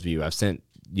their worldview. I've sent,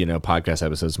 podcast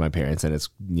episodes to my parents and it's,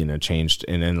 changed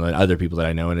and other people that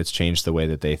I know, and it's changed the way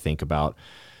that they think about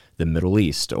the Middle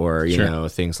East or,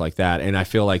 things like that. And I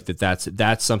feel like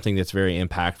that's something that's very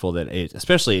impactful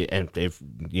especially, and if,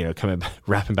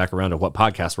 wrapping back around to what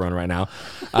podcast we're on right now,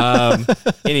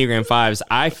 Enneagram 5s,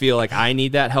 I feel like I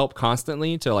need that help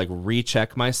constantly to like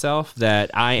recheck myself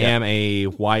that I am a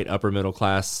white upper middle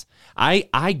class.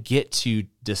 I get to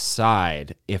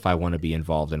decide if I want to be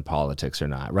involved in politics or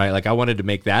not, right? Like I wanted to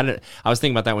make that. I was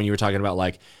thinking about that when you were talking about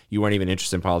like you weren't even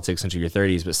interested in politics until your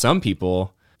 30s, but some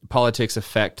people, politics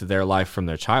affect their life from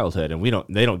their childhood, and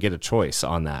they don't get a choice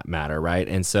on that matter, right?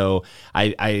 And so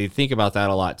I think about that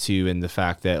a lot too, in the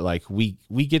fact that like we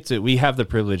have the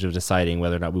privilege of deciding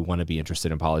whether or not we want to be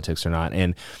interested in politics or not,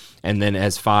 and then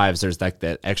as 5s, there's like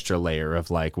that extra layer of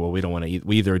like, well, we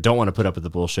either don't want to put up with the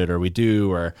bullshit or we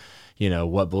do, or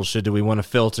what bullshit do we want to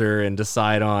filter and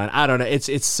decide on? I don't know.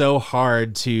 It's so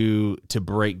hard to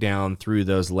break down through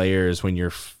those layers when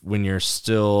you're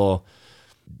still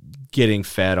getting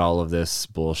fed all of this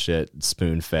bullshit,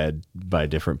 spoon-fed by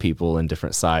different people and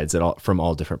different sides from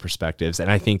all different perspectives.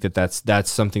 And I think that's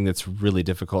something that's really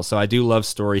difficult. So I do love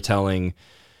storytelling.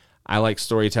 I like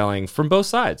storytelling from both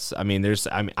sides. I mean,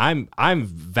 I'm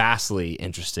vastly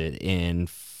interested in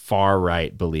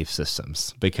far-right belief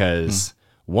systems because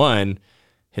one,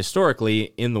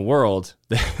 historically in the world,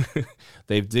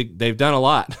 they've done a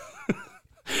lot.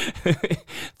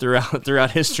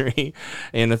 throughout history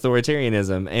and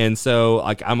authoritarianism, and so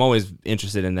like I'm always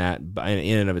interested in that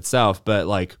in and of itself, but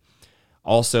like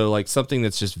also like something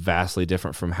that's just vastly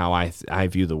different from how I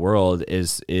view the world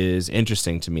is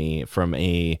interesting to me from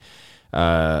an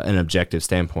objective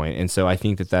standpoint. And so I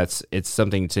think it's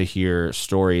something to hear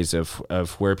stories of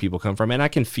where people come from, and I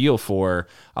can feel for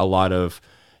a lot of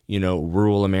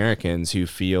rural Americans who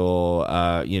feel,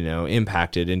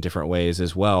 impacted in different ways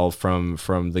as well from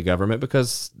the government,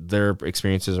 because their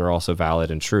experiences are also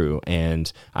valid and true.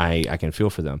 And I can feel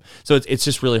for them. So it's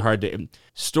just really hard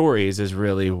stories is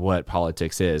really what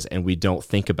politics is. And we don't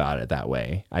think about it that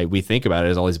way. We think about it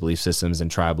as all these belief systems and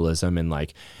tribalism and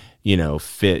like,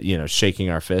 shaking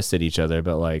our fist at each other.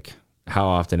 But like, how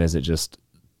often is it just,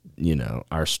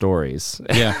 our stories?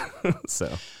 Yeah.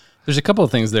 So. There's a couple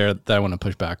of things there that I want to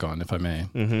push back on, if I may.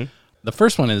 Mm-hmm. The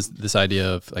first one is this idea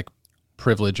of like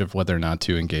privilege of whether or not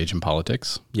to engage in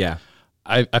politics. Yeah.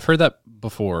 I've heard that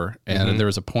before, and there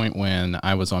was a point when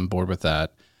I was on board with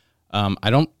that. I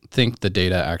don't think the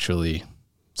data actually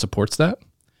supports that.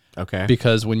 Okay.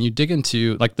 Because when you dig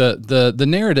into like the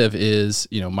narrative is,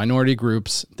 minority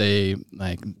groups, they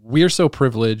like we are so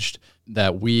privileged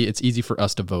that it's easy for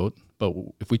us to vote, but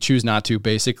if we choose not to,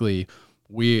 basically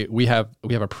we have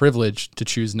a privilege to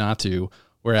choose not to,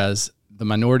 whereas the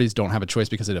minorities don't have a choice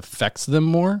because it affects them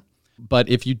more. But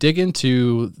if you dig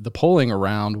into the polling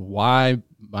around why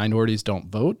minorities don't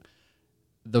vote,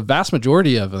 the vast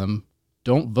majority of them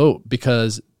don't vote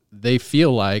because they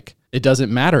feel like it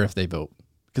doesn't matter if they vote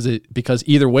because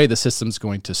either way the system's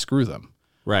going to screw them.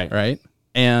 Right.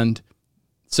 And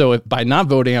so by not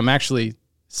voting, I'm actually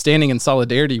standing in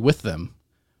solidarity with them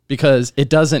because it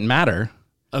doesn't matter.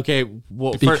 Okay.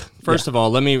 Well, first of all,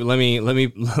 let me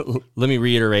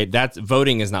reiterate that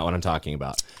voting is not what I'm talking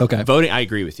about. Okay. Voting, I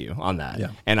agree with you on that.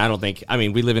 Yeah. And I don't think,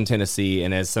 we live in Tennessee,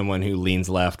 and as someone who leans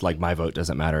left, like my vote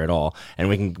doesn't matter at all. And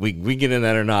we get in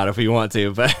that or not if we want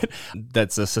to, but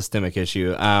that's a systemic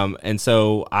issue. And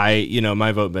so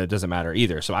my vote doesn't matter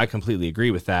either. So I completely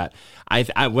agree with that.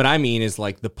 What I mean is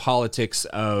like the politics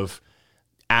of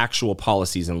actual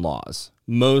policies and laws.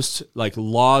 Most like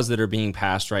laws that are being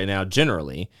passed right now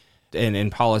generally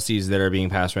and policies that are being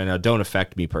passed right now don't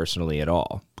affect me personally at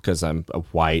all because I'm a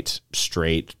white,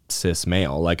 straight, cis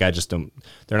male. Like I just don't,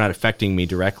 they're not affecting me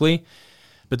directly,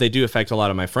 but they do affect a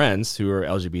lot of my friends who are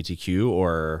LGBTQ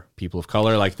or people of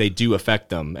color. Like they do affect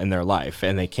them in their life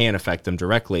and they can affect them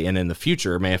directly and in the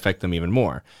future may affect them even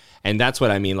more. And that's what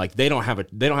I mean. Like they don't have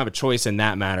a choice in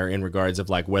that matter in regards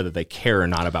of like whether they care or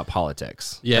not about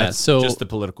politics. Yeah. That's so just the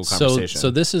political conversation.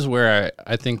 So this is where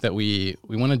I think that we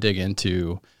want to dig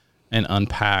into and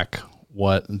unpack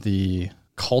what the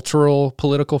cultural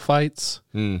political fights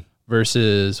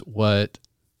versus what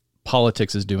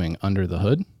politics is doing under the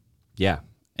hood. Yeah.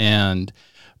 And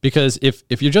because if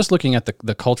you're just looking at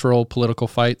the cultural political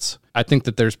fights, I think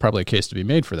that there's probably a case to be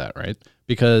made for that, right?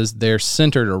 Because they're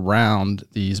centered around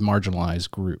these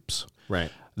marginalized groups.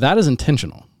 Right. That is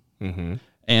intentional. Mm-hmm.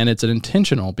 And it's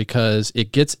intentional because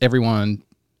it gets everyone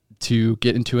to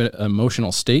get into an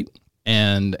emotional state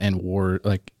and war,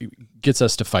 like gets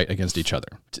us to fight against each other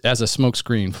as a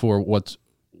smokescreen for what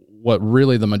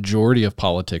really the majority of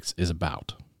politics is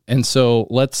about. And so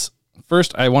there's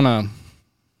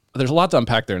a lot to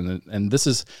unpack there, and this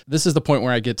is the point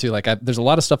where I get to there's a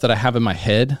lot of stuff that I have in my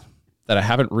head that I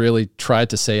haven't really tried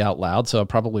to say out loud, so I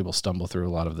probably will stumble through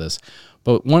a lot of this.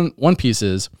 But one piece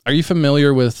is, are you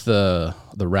familiar with the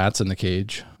rats in the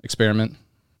cage experiment?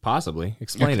 Possibly.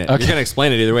 Explain it. Okay. You're going to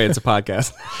explain it either way. It's a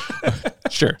podcast.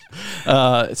 Sure.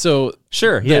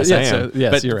 Sure. Yes, I am. So,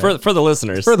 yes, but you're right. For the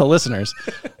listeners. For the listeners,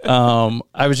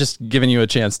 I was just giving you a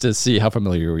chance to see how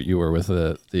familiar you were with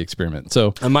the experiment.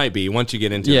 So I might be once you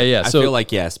get into it. Yeah. I feel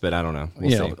like yes, but I don't know.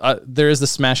 We'll see. There is the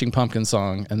Smashing Pumpkins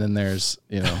song, and then there's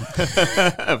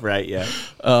right. Yeah.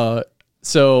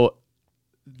 So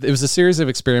it was a series of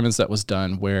experiments that was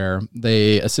done where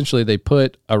they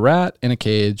put a rat in a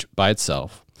cage by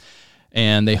itself.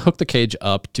 And they hooked the cage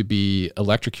up to be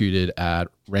electrocuted at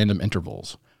random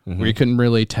intervals where you couldn't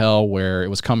really tell where it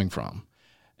was coming from.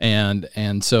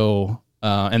 And so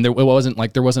there wasn't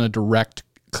a direct,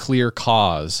 clear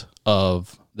cause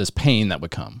of this pain that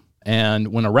would come. And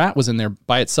when a rat was in there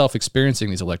by itself experiencing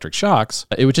these electric shocks,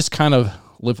 it would just kind of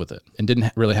live with it and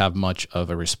didn't really have much of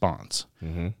a response.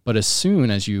 Mm-hmm. But as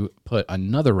soon as you put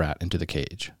another rat into the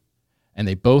cage, and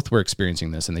they both were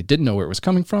experiencing this, and they didn't know where it was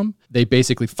coming from, they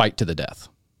basically fight to the death.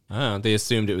 Oh, they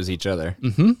assumed it was each other.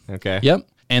 Mm-hmm. Okay. Yep.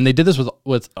 And they did this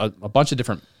with a bunch of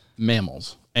different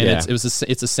mammals, and it's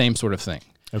the same sort of thing.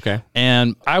 Okay.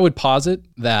 And I would posit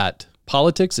that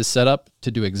politics is set up to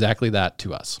do exactly that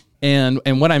to us. And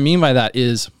what I mean by that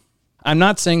is, I'm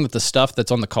not saying that the stuff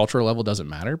that's on the cultural level doesn't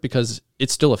matter, because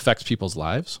it still affects people's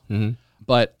lives. Mm-hmm.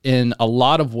 But in a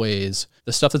lot of ways,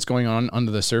 the stuff that's going on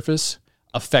under the surface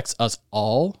affects us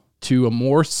all to a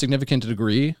more significant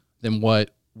degree than what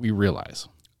we realize.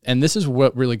 And this is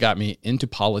what really got me into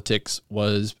politics.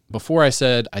 Was before I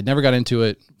said I never got into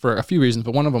it for a few reasons,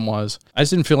 but one of them was I just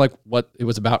didn't feel like what it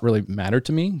was about really mattered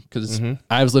to me, because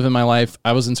I was living my life.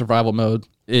 I was in survival mode.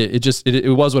 It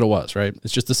was what it was, right?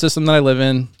 It's just the system that I live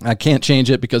in. I can't change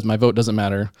it because my vote doesn't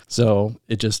matter. So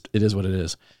it is what it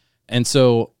is. And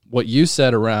so what you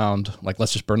said around, like,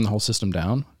 let's just burn the whole system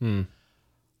down,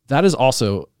 that is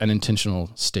also an intentional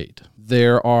state.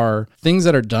 There are things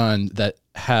that are done that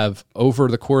have, over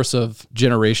the course of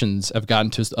generations, have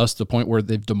gotten to us to the point where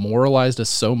they've demoralized us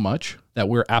so much that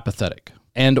we're apathetic.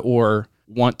 and or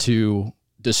want to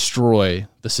destroy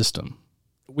the system.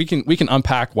 We can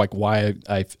unpack like why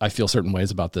I feel certain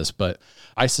ways about this, but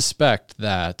I suspect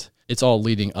that it's all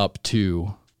leading up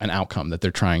to an outcome that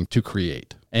they're trying to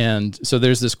create. And so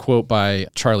there's this quote by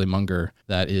Charlie Munger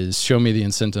that is, show me the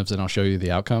incentives and I'll show you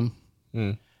the outcome.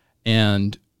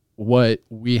 And what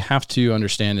we have to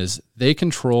understand is they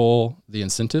control the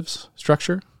incentives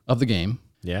structure of the game.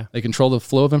 Yeah. They control the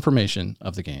flow of information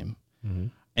of the game.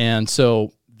 And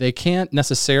so they can't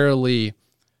necessarily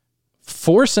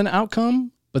force an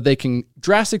outcome, but they can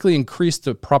drastically increase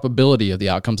the probability of the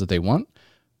outcomes that they want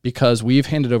because we've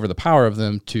handed over the power of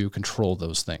them to control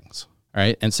those things. All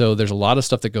right. And so there's a lot of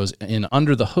stuff that goes in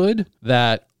under the hood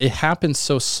that it happens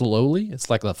so slowly. It's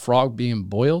like a frog being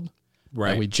boiled.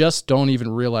 Right. And we just don't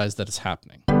even realize that it's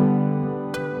happening.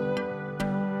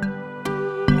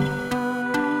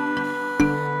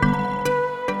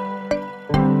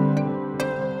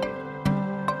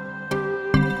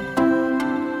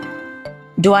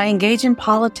 Do I engage in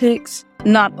politics?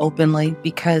 Not openly,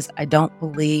 because I don't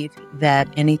believe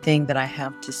that anything that I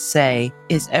have to say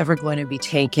is ever going to be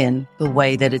taken the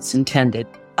way that it's intended.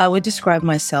 I would describe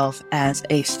myself as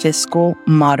a fiscal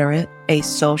moderate, a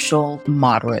social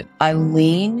moderate. I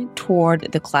lean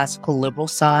toward the classical liberal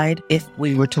side if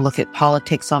we were to look at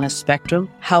politics on a spectrum.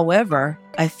 However,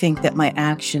 I think that my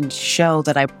actions show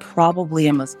that I probably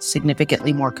am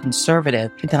significantly more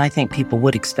conservative than I think people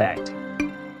would expect.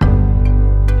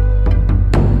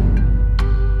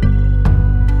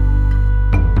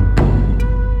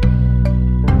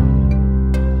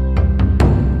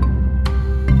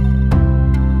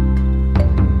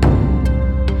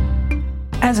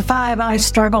 As a 5, I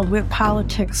struggled with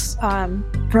politics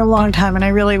for a long time, and I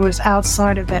really was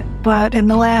outside of it. But in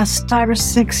the last 5 or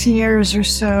 6 years or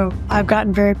so, I've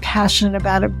gotten very passionate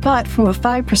about it. But from a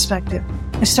 5 perspective,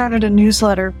 I started a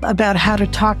newsletter about how to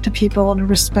talk to people in a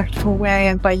respectful way,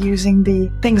 and by using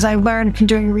the things I learned from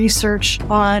doing research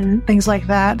on things like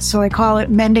that. So I call it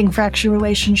Mending Fractured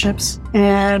Relationships,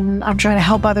 and I'm trying to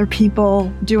help other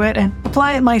people do it and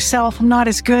apply it myself. I'm not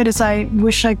as good as I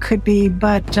wish I could be,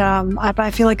 but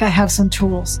I feel like I have some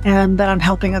tools and that I'm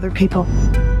helping other people.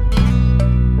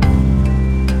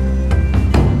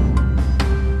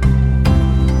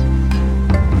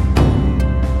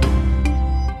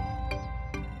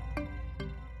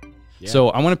 So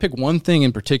I want to pick one thing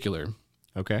in particular.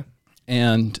 Okay.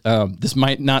 And this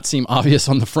might not seem obvious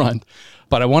on the front,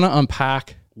 but I want to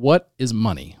unpack what is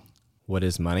money? What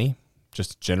is money?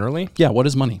 Just generally? Yeah, what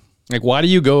is money? Like, why do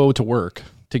you go to work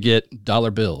to get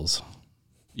dollar bills,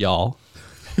 y'all?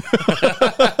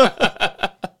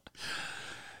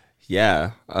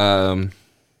 Yeah.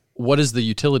 What is the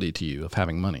utility to you of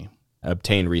having money?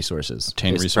 Obtain resources.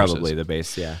 Obtain is resources. Probably the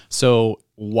base, yeah. So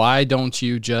why don't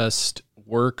you just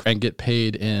work and get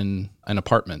paid in an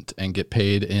apartment and get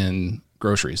paid in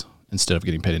groceries instead of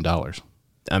getting paid in dollars?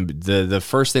 The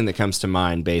first thing that comes to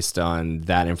mind based on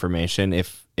that information,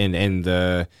 if in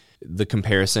the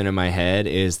comparison in my head,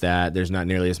 is that there's not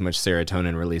nearly as much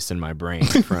serotonin released in my brain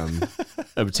from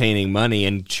obtaining money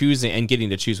and choosing and getting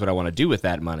to choose what I want to do with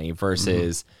that money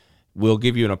versus we'll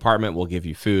give you an apartment, we'll give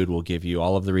you food, we'll give you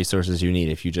all of the resources you need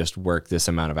if you just work this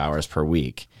amount of hours per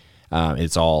week.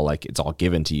 It's all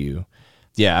given to you.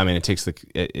 Yeah, I mean,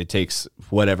 it takes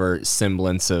whatever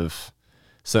semblance of,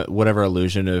 so whatever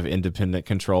illusion of independent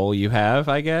control you have,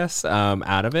 I guess,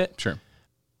 out of it. Sure.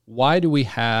 Why do we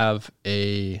have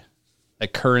a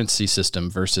currency system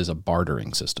versus a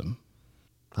bartering system?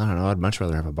 I don't know. I'd much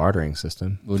rather have a bartering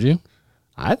system. Would you?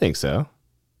 I think so.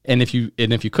 And if you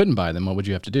couldn't buy them, what would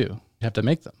you have to do? You have to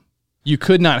make them. You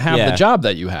could not have the job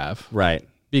that you have. Right.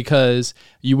 Because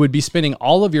you would be spending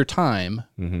all of your time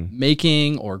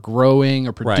making or growing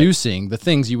or producing the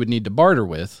things you would need to barter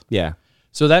with. Yeah.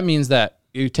 So that means that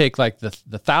you take like the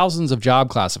thousands of job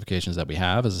classifications that we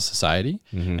have as a society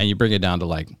and you bring it down to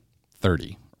like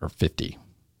 30 or 50.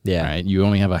 Yeah. Right. You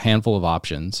only have a handful of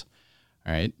options.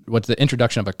 All right. What the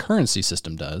introduction of a currency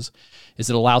system does is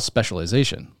it allows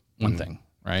specialization. One thing.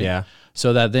 Right. Yeah.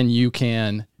 So that then you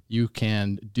can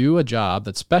do a job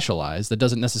that's specialized that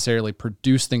doesn't necessarily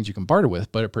produce things you can barter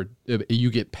with, but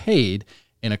you get paid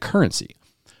in a currency.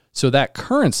 So that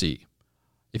currency,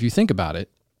 if you think about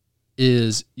it,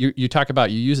 is you talk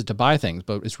about you use it to buy things,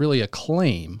 but it's really a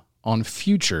claim on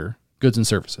future goods and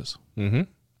services. Mm-hmm.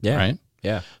 Yeah. Right?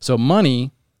 Yeah. So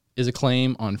money is a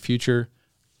claim on future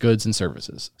goods and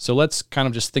services. So let's kind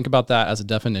of just think about that as a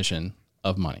definition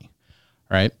of money,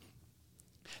 right?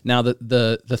 Now,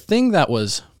 the thing that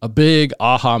was a big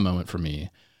aha moment for me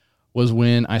was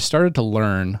when I started to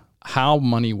learn how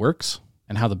money works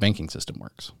and how the banking system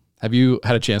works. Have you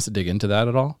had a chance to dig into that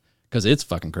at all? because it's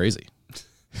fucking crazy.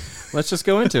 Let's just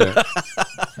go into it.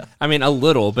 I mean, a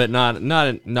little, but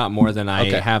not more than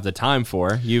I have the time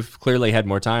for. You've clearly had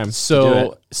more time.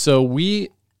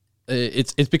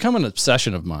 It's become an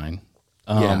obsession of mine.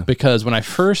 Because when I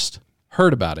first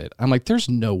heard about it, I'm like, there's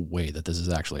no way that this is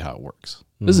actually how it works.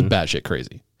 This is batshit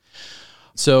crazy.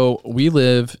 So we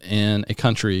live in a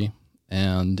country,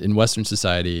 and in Western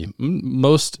society,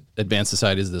 most advanced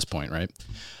societies at this point, right?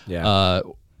 Yeah.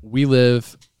 We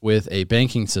live with a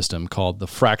banking system called the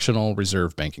fractional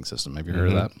reserve banking system. Have you heard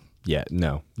of that? Yeah,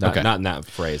 no. Not in that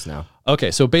phrase, no.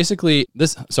 Okay, so basically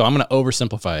so I'm going to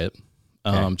oversimplify it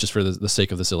just for the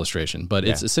sake of this illustration, but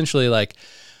it's essentially like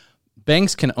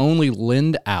banks can only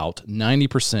lend out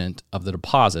 90% of the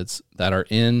deposits that are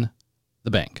in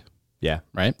the bank. Yeah.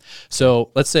 Right? So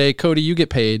let's say, Cody, you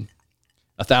get paid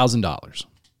 $1,000.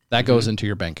 That goes into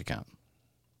your bank account.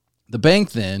 The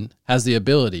bank then has the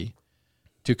ability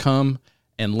to come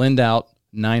and lend out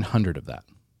 900 of that,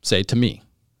 say to me,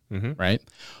 right?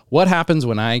 What happens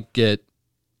when I get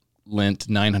lent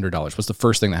 $900? What's the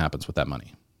first thing that happens with that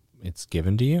money? It's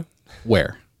given to you?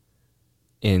 Where?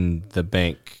 In the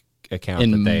bank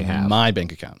account that they have. In my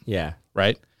bank account. Yeah.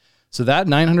 Right? So that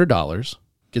 $900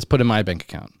 gets put in my bank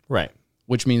account. Right.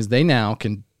 Which means they now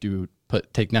can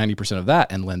take 90% of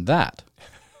that and lend that.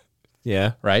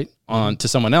 Yeah. Right? On to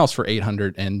someone else for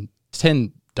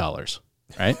 $810.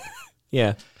 Right?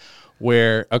 Yeah.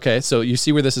 So you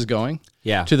see where this is going?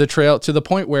 Yeah. To the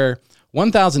point where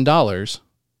 $1,000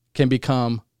 can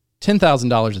become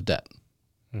 $10,000 of debt,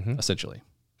 essentially.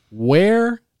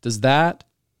 Where does that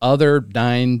other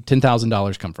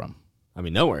 $10,000 come from? I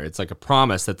mean, nowhere. It's like a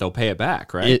promise that they'll pay it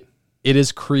back, right? It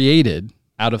is created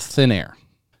out of thin air.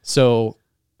 So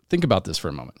think about this for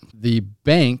a moment. The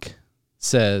bank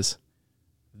says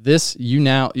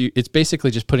it's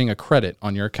basically just putting a credit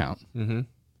on your account.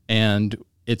 And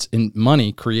it's in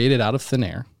money created out of thin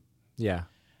air. Yeah.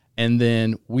 And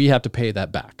then we have to pay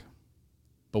that back.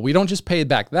 But we don't just pay it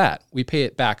back we pay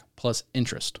it back plus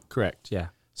interest. Correct. Yeah.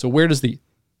 So where does the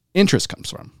interest comes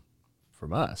from?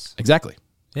 From us. Exactly.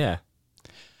 Yeah.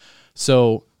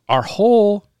 So our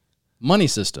whole money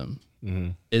system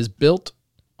is built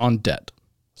on debt.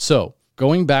 So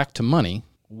going back to money,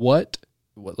 do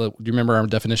you remember our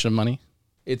definition of money?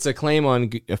 It's a claim on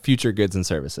future goods and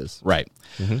services. Right.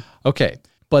 Okay.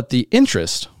 But the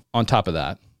interest on top of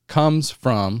that comes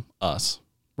from us.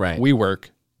 Right. We work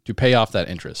to pay off that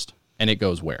interest. And it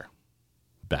goes where?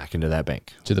 Back into that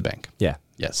bank. To the bank. Yeah.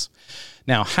 Yes.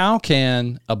 Now, how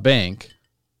can a bank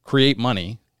create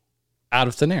money out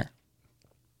of thin air?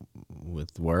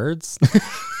 With words?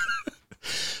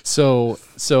 So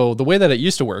the way that it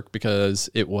used to work,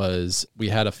 because we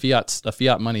had a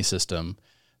fiat money system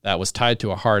that was tied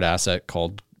to a hard asset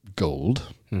called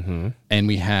gold, and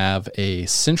we have a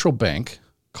central bank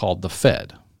called the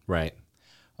Fed. Right.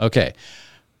 Okay.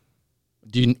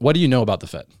 What do you know about the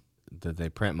Fed? That they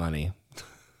print money.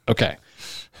 Okay.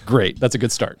 Great. That's a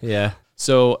good start. Yeah.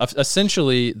 So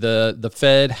essentially, the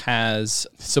Fed has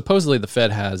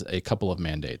a couple of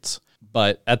mandates.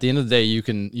 But at the end of the day, you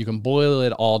can boil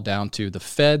it all down to the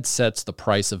Fed sets the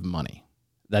price of money.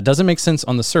 That doesn't make sense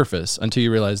on the surface until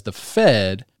you realize the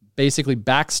Fed basically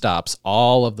backstops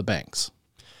all of the banks.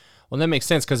 Well, that makes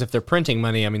sense because if they're printing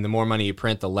money, I mean, the more money you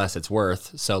print, the less it's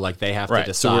worth. So like they have to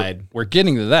decide. So we're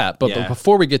getting to that. But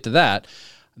before we get to that,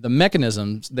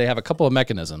 they have a couple of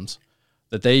mechanisms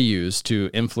that they use to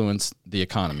influence the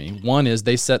economy. One is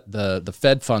they set the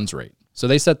Fed funds rate. So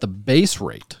they set the base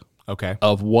rate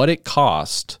of what it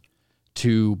costs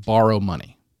to borrow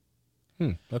money.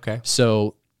 Okay.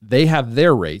 So they have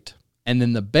their rate, and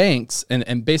then the banks,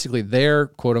 and basically they're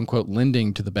quote unquote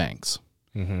lending to the banks.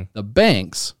 The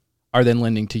banks are then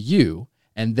lending to you,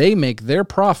 and they make their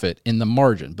profit in the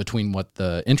margin between what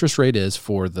the interest rate is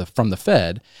from the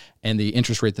Fed and the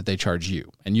interest rate that they charge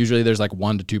you. And usually there's like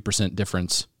 1% to 2%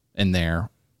 difference in there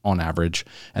on average,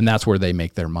 and that's where they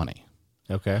make their money.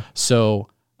 Okay. So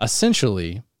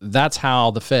essentially, that's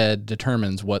how the Fed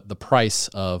determines what the price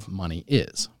of money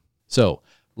is. So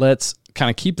let's kind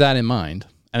of keep that in mind.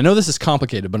 And I know this is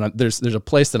complicated, but there's a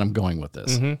place that I'm going with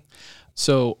this.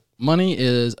 So money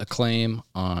is a claim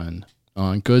on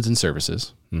goods and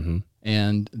services,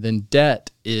 and then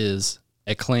debt is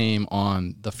a claim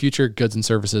on the future goods and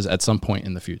services at some point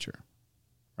in the future,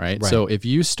 right? So if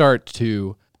you start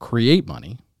to create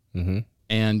money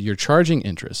and you're charging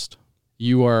interest,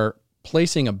 you are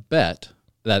placing a bet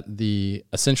that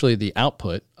essentially the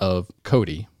output of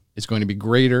Cody is going to be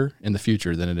greater in the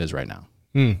future than it is right now.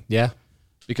 Yeah.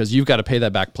 Because you've got to pay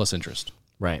that back plus interest.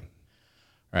 Right.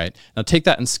 Right. Now take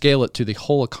that and scale it to the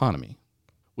whole economy,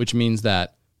 which means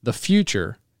that the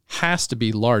future has to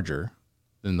be larger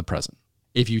than the present.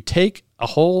 If you take a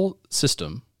whole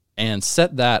system and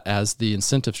set that as the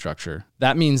incentive structure,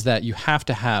 that means that you have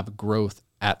to have growth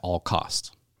at all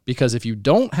costs. Because if you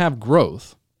don't have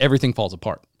growth, everything falls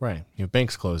apart. Right. Your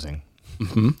bank's closing.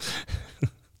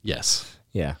 Yes.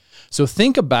 Yeah. So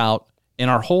think about, in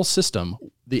our whole system,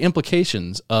 the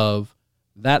implications of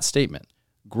that statement.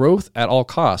 Growth at all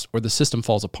costs, or the system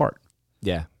falls apart.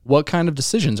 Yeah. What kind of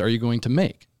decisions are you going to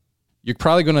make? You're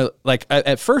probably going to, like,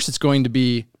 at first it's going to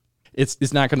be,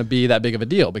 it's not going to be that big of a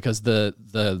deal because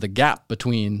the gap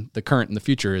between the current and the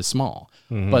future is small.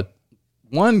 But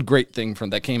one great thing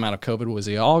that came out of COVID was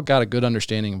they all got a good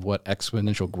understanding of what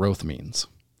exponential growth means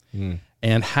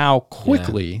and how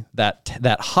quickly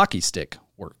that hockey stick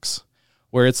works,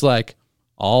 where it's like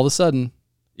all of a sudden,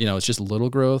 it's just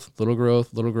little growth, little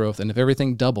growth, little growth. And if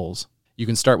everything doubles, you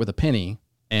can start with a penny,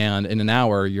 and in an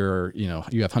hour,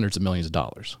 you have hundreds of millions of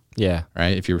dollars. Yeah.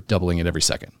 Right. If you're doubling it every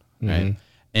second. Right.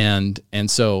 And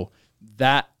so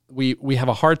that we have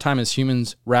a hard time as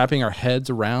humans wrapping our heads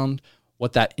around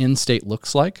what that end state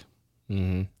looks like,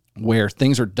 where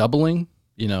things are doubling,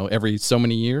 every so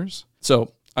many years.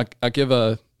 So I'll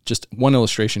give just one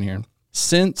illustration here.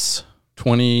 Since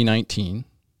 2019,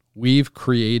 we've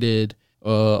created a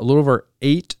little over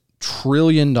 $8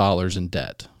 trillion in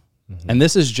debt. And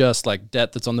this is just like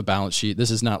debt that's on the balance sheet.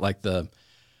 This is not like the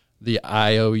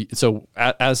IOU. So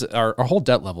as our whole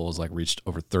debt level is like reached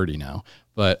over 30 now,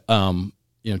 but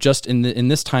just in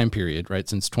this time period, right,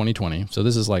 since 2020. So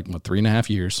this is like 3.5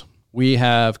 years. We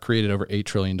have created over $8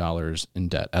 trillion in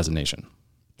debt as a nation.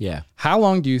 Yeah. How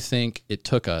long do you think it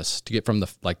took us to get from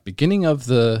the beginning of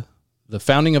the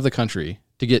founding of the country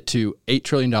to get to $8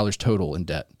 trillion total in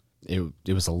debt?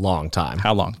 It was a long time.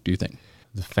 How long do you think?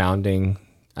 The founding,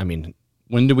 I mean,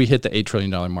 when did we hit the $8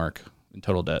 trillion mark in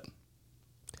total debt?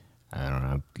 I don't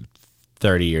know,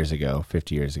 30 years ago,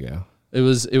 50 years ago. It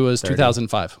was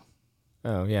 2005.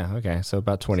 Oh yeah, okay. So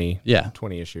about 20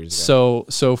 20-ish years ago.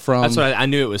 So from That's what I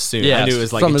knew it was soon. Yeah, I knew it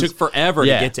was like it took forever to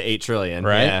get to 8 trillion,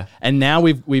 right? Yeah. And now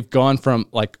we've gone from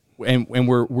and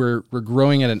we're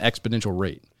growing at an exponential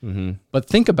rate. But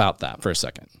think about that for a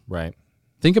second. Right.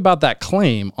 Think about that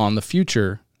claim on the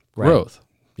future growth.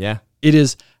 Yeah. It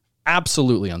is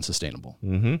absolutely unsustainable.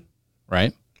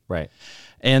 Right? Right.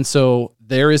 And so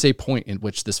there is a point in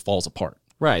which this falls apart.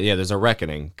 Right. Yeah. There's a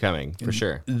reckoning coming for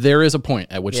sure. There is a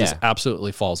point at which this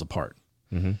absolutely falls apart.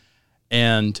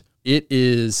 And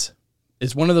it's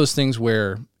one of those things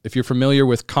where if you're familiar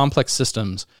with complex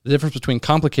systems, the difference between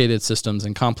complicated systems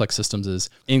and complex systems is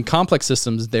in complex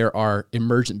systems, there are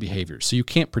emergent behaviors. So you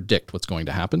can't predict what's going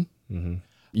to happen.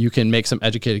 You can make some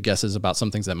educated guesses about some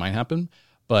things that might happen.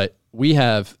 But we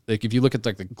have, if you look at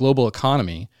the global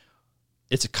economy,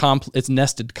 it's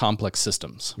nested complex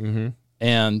systems.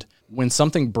 And when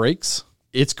something breaks,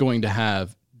 it's going to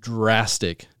have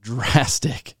drastic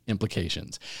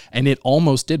implications. And it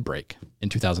almost did break in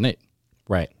 2008.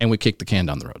 Right. And we kicked the can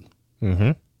down the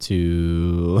road.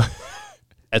 To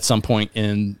at some point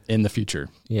in the future.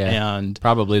 Yeah. And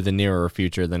probably the nearer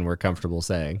future than we're comfortable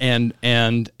saying. And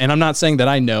I'm not saying that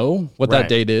I know what that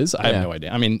date is. I have no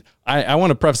idea. I mean, I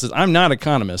want to preface this. I'm not an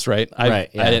economist, right?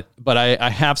 But I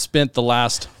have spent the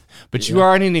last... But you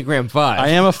are an Enneagram 5. I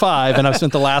am a 5, and I've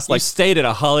spent the last you stayed at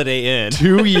a Holiday Inn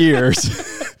 2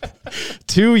 years.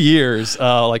 2 years,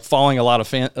 following a lot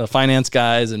of finance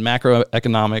guys and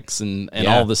macroeconomics and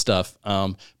all this stuff,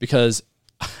 because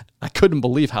I couldn't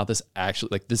believe how this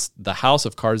actually the house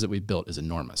of cards that we built is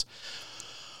enormous.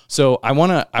 So I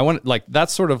want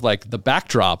that's sort of like the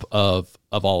backdrop of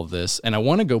all of this, and I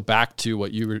want to go back to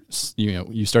what you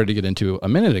started to get into a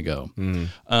minute ago.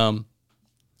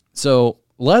 So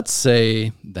let's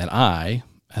say that I,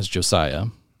 as Josiah,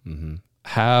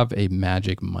 have a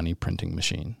magic money printing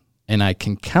machine, and I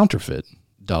can counterfeit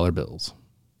dollar bills,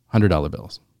 $100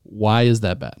 bills. Why is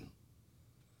that bad?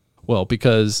 Well,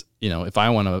 because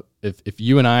if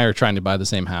you and I are trying to buy the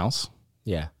same house,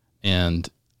 and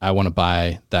I want to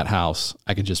buy that house,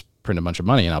 I can just print a bunch of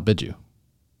money and I'll bid you.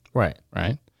 Right.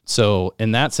 So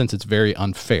in that sense, it's very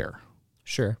unfair.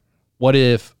 Sure. What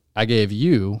if I gave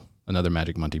you another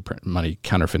magic money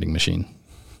counterfeiting machine?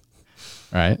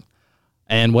 Right.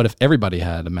 And what if everybody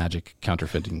had a magic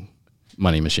counterfeiting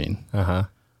money machine?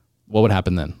 What would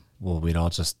happen then? Well, we'd all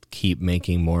just keep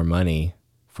making more money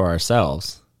for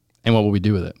ourselves. And what would we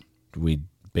do with it? We'd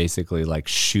basically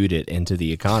shoot it into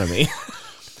the economy.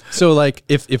 So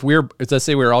if let's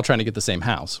say we're all trying to get the same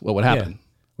house, what would happen?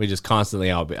 We just constantly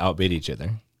outbid each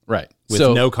other. Right. With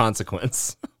no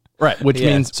consequence. Right. Which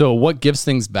means, so what gives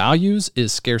things values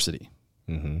is scarcity.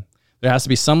 There has to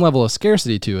be some level of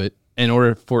scarcity to it in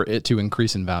order for it to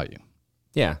increase in value.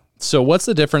 Yeah. So what's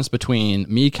the difference between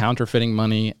me counterfeiting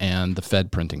money and the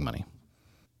Fed printing money?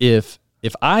 If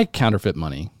I counterfeit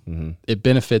money, it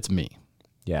benefits me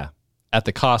Yeah. at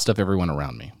the cost of everyone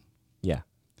around me. Yeah.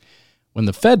 When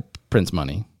the Fed prints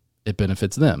money, it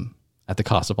benefits them at the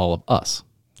cost of all of us.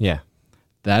 Yeah.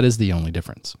 That is the only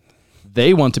difference.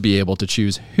 They want to be able to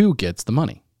choose who gets the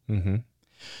money.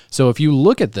 So if you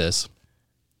look at this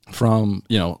from,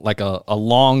 like a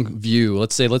long view,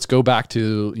 let's go back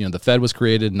to, the Fed was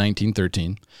created in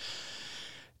 1913.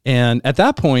 And at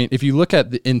that point, if you look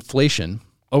at the inflation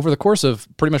over the course of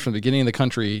pretty much from the beginning of the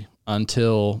country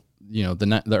until,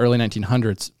 the early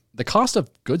 1900s, the cost of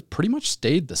goods pretty much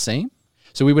stayed the same.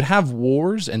 So we would have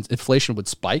wars and inflation would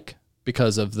spike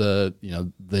because of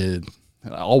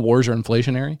all wars are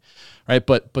inflationary, right?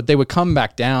 But they would come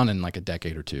back down in like a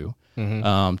decade or two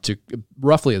to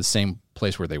roughly the same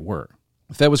place where they were.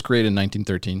 If that was created in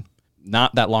 1913,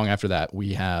 not that long after that,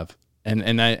 we have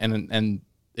and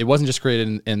it wasn't just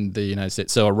created in the United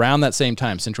States. So around that same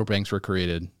time, central banks were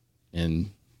created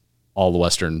in all the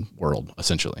Western world,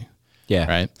 essentially. Yeah.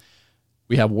 Right.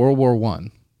 We have World War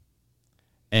I,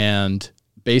 and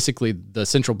basically the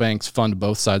central banks fund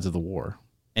both sides of the war.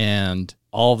 And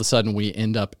all of a sudden we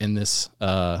end up in this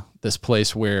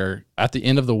place where at the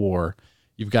end of the war,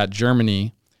 you've got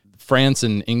Germany, France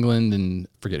and England, and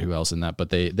forget who else in that, but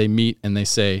they meet and they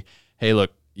say, hey,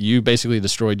 look, you basically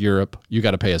destroyed Europe. You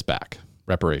got to pay us back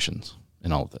reparations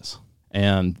in all of this.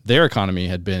 And their economy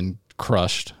had been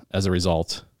crushed as a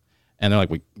result. And they're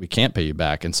like, we can't pay you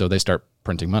back. And so they start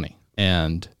printing money,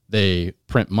 and they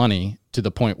print money to the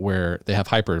point where they have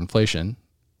hyperinflation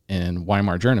in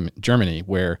Weimar, Germany,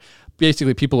 where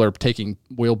basically people are taking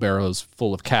wheelbarrows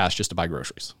full of cash just to buy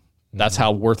groceries. That's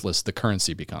how worthless the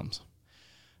currency becomes.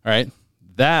 All right.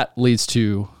 That leads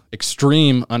to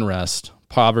extreme unrest,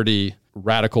 poverty,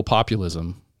 radical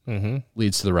populism,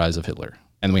 leads to the rise of Hitler.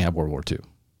 And we have World War II.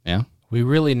 Yeah. We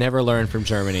really never learned from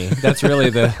Germany. That's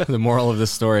really the moral of this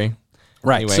story.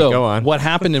 Right. Anyway, so go on. What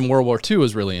happened in World War II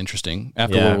was really interesting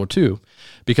after World War II,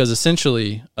 because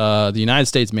essentially the United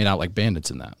States made out like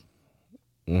bandits in that.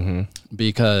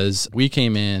 Because we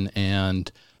came in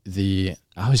and I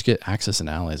always get Axis and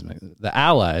Allies. The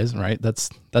Allies, right?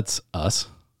 That's us,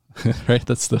 right?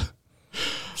 That's the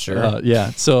Sure.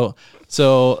 yeah. So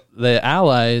the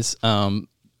Allies,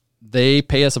 they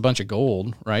pay us a bunch of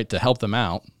gold, right, to help them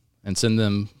out and send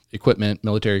them equipment,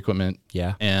 military equipment.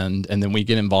 Yeah. And then we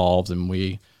get involved and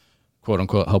we, quote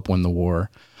unquote, help win the war.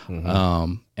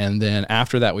 And then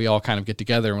after that, we all kind of get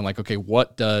together and we're like, okay,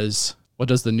 what does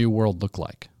the new world look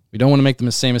like? We don't want to make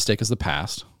the same mistake as the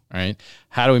past, right?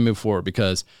 How do we move forward?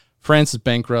 Because France is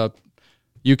bankrupt,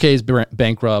 UK is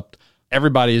bankrupt,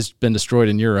 everybody has been destroyed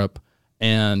in Europe,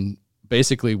 and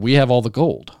basically we have all the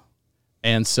gold.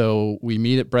 And so we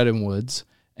meet at Bretton Woods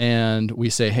and we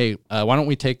say, hey, why don't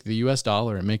we take the US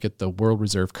dollar and make it the world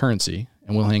reserve currency,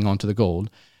 and we'll hang on to the gold.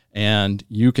 And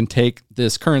you can take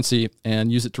this currency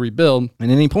and use it to rebuild.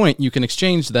 And at any point, you can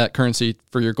exchange that currency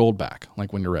for your gold back,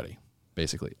 like when you're ready,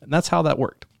 basically. And that's how that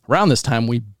worked. Around this time,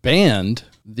 we banned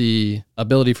the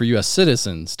ability for U.S.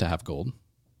 citizens to have gold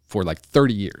for like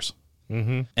 30 years.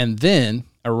 And then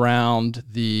around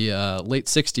the late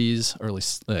 60s,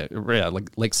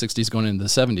 late 60s going into the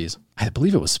 70s, I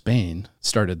believe it was Spain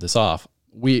started this off.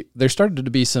 There started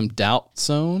to be some doubt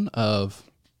zone of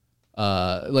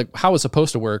like how it was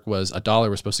supposed to work was a dollar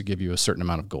was supposed to give you a certain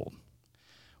amount of gold,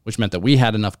 which meant that we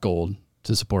had enough gold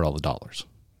to support all the dollars.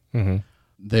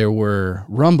 There were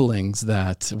rumblings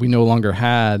that we no longer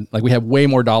had, like we had way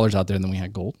more dollars out there than we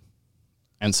had gold.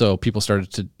 And so people started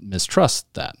to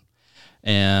mistrust that.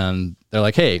 And they're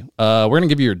like, hey, we're going to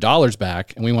give you your dollars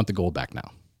back and we want the gold back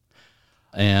now.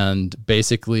 And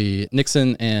basically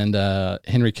Nixon and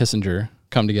Henry Kissinger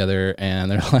come together and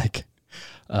they're like,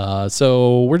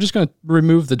 so we're just going to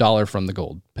remove the dollar from the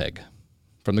gold peg,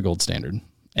 from the gold standard.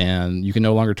 And you can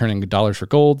no longer turn in dollars for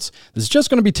golds. This is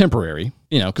just going to be temporary,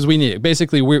 because we need it.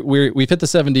 Basically, we've hit the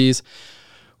 70s.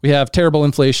 We have terrible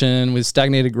inflation with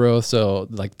stagnated growth. So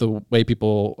like the way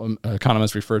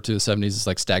economists refer to the 70s is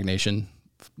like stagnation,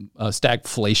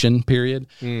 stagflation period,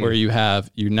 where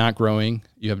you're not growing.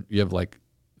 You have like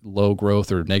low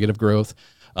growth or negative growth,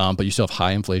 but you still have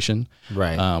high inflation.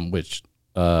 Right. Which,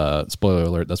 spoiler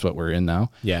alert, that's what we're in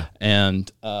now. Yeah.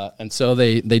 And so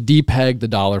they depeg the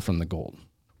dollar from the gold,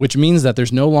 which means that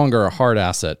there's no longer a hard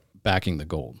asset backing the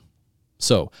gold.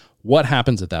 So what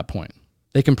happens at that point?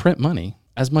 They can print money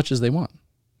as much as they want,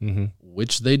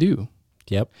 which they do.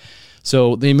 Yep.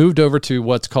 So they moved over to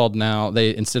what's called now,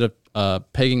 instead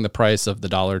of pegging the price of the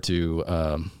dollar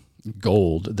to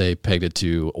gold, they pegged it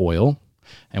to oil.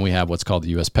 And we have what's called the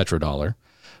U.S. petrodollar,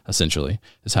 essentially,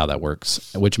 is how that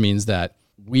works, which means that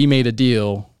we made a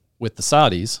deal with the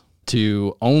Saudis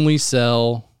to only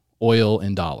sell oil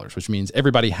in dollars, which means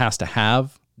everybody has to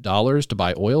have dollars to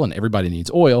buy oil, and everybody needs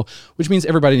oil, which means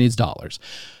everybody needs dollars.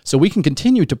 So we can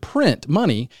continue to print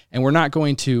money, and we're not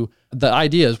going to, the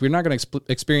idea is we're not going to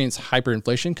experience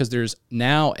hyperinflation because there's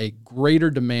now a greater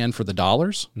demand for the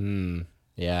dollars.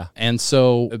 Yeah. And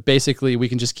so basically we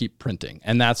can just keep printing,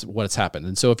 and that's what's happened.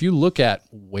 And so if you look at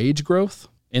wage growth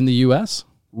in the US,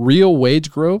 real wage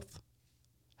growth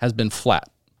has been flat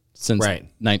since the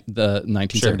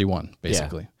 1971,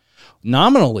 basically. Yeah.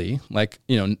 Nominally, like,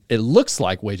 you know, it looks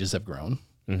like wages have grown,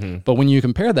 but when you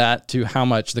compare that to how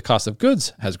much the cost of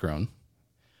goods has grown,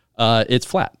 it's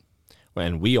flat.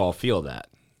 And we all feel that.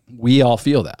 We all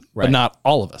feel that, but not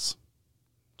all of us.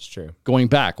 It's true. Going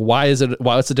back, what's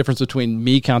the difference between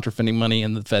me counterfeiting money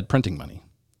and the Fed printing money?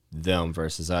 Them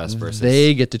versus us versus...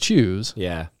 They get to choose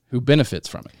who benefits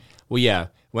from it. Well, yeah.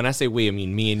 When I say we, I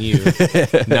mean me and you,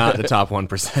 not the top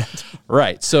 1%.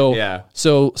 Right. So,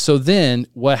 so then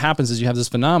what happens is you have this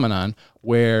phenomenon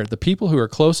where the people who are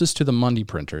closest to the money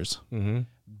printers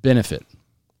benefit.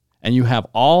 And you have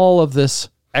all of this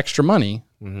extra money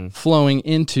flowing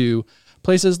into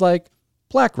places like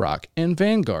BlackRock and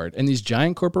Vanguard and these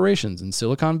giant corporations in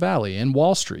Silicon Valley and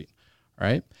Wall Street,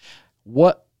 right?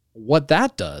 What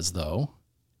that does, though,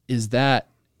 is that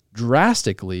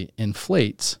drastically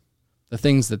inflates the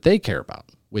things that they care about,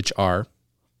 which are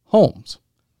homes,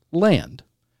 land,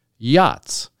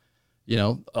 yachts, you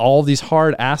know, all these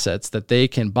hard assets that they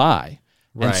can buy.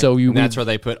 Right. And so that's where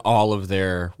they put all of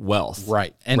their wealth.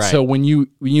 Right. And so when you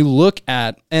look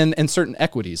at and certain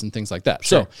equities and things like that.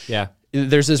 Sure. So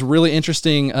there's this really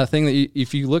interesting thing that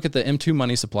if you look at the M2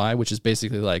 money supply, which is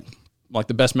basically like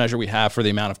the best measure we have for the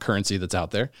amount of currency that's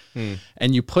out there,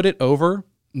 and you put it over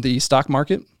the stock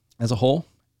market as a whole,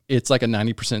 it's like a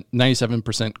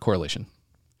 97% correlation.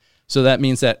 So that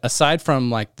means that aside from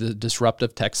like the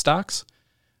disruptive tech stocks,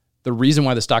 the reason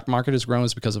why the stock market has grown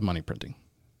is because of money printing.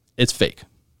 It's fake,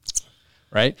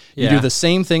 right? You do the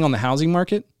same thing on the housing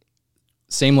market,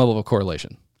 same level of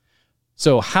correlation.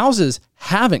 So houses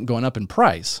haven't gone up in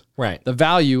price. Right. The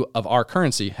value of our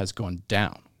currency has gone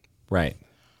down. Right.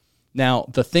 Now,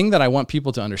 the thing that I want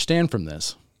people to understand from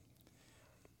this,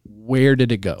 where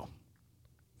did it go?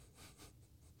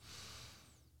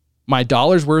 My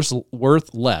dollar's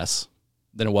worth less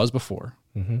than it was before.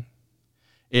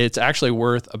 It's actually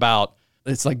worth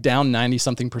it's like down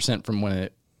 90-something% from when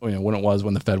it was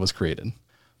when the Fed was created.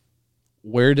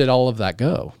 Where did all of that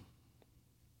go?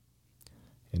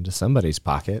 Into somebody's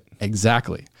pocket.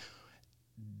 Exactly.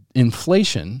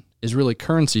 Inflation is really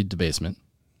currency debasement.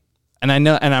 And I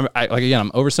know, and I'm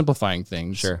oversimplifying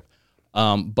things. Sure.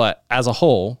 But as a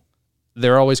whole,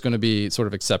 there are always going to be sort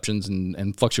of exceptions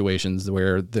and fluctuations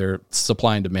where their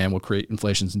supply and demand will create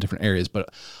inflations in different areas.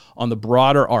 But on the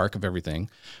broader arc of everything,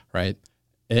 right,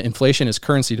 inflation is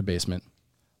currency debasement.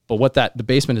 But what that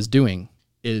debasement is doing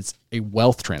is a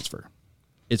wealth transfer.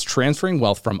 It's transferring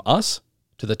wealth from us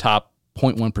to the top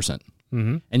 0.1%.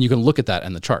 And you can look at that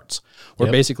in the charts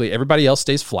where basically everybody else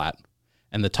stays flat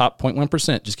and the top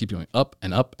 0.1% just keep going up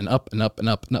and up and up and up and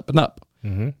up and up and up.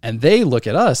 And they look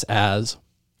at us as,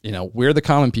 you know, we're the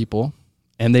common people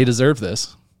and they deserve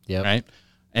this. Right.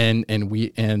 And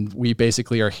we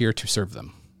basically are here to serve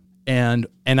them. And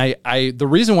I the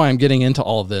reason why I'm getting into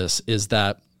all of this is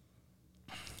that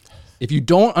if you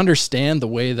don't understand the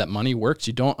way that money works,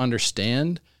 you don't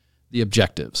understand the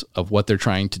objectives of what they're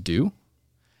trying to do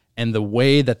and the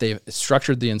way that they've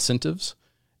structured the incentives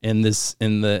in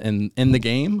the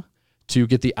game to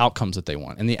get the outcomes that they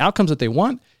want. And the outcomes that they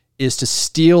want is to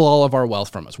steal all of our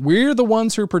wealth from us. We're the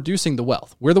ones who are producing the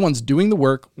wealth. We're the ones doing the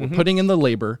work. We're putting in the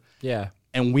labor. Yeah.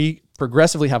 And we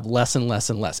progressively have less and less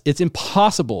and less. It's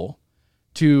impossible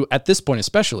to, at this point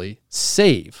especially,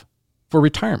 save for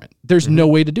retirement. There's no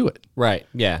way to do it. Right.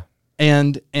 Yeah.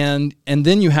 And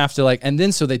then you have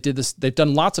to so they did this, they've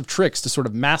done lots of tricks to sort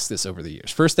of mask this over the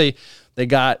years. First they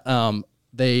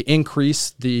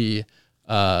increased the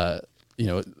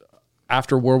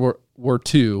after World War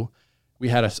II, we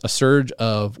had a surge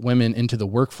of women into the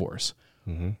workforce,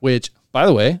 which, by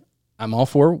the way, I'm all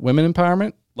for women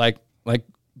empowerment, like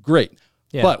great.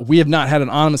 Yeah. But we have not had an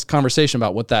honest conversation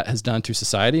about what that has done to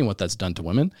society and what that's done to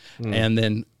women. And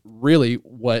then really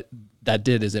what that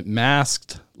did is it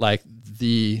masked like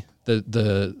the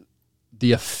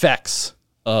effects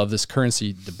of this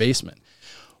currency debasement,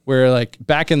 where like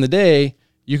back in the day,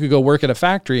 you could go work at a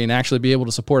factory and actually be able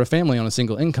to support a family on a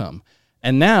single income.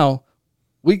 And now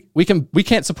we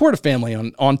can't support a family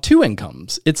on two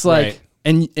incomes. It's like,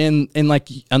 and like,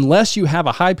 unless you have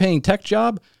a high paying tech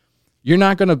job, You're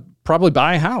not going to probably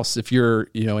buy a house if you're,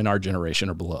 in our generation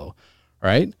or below,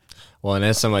 right? Well, and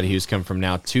as somebody who's come from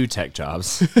now 2 tech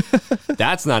jobs,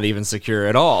 that's not even secure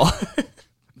at all.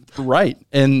 Right.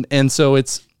 And so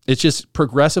it's just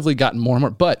progressively gotten more and more.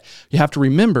 But you have to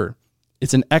remember,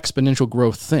 it's an exponential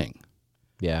growth thing.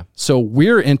 Yeah. So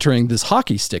we're entering this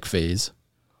hockey stick phase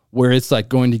where it's like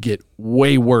going to get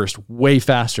way worse, way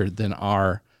faster than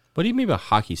our. What do you mean by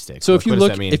hockey stick? So What does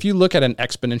that mean? if you look at an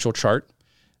exponential chart,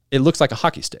 it looks like a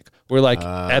hockey stick. We're like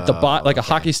at the bottom, like a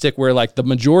hockey stick where like the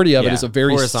majority of it is a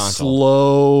very horizontal.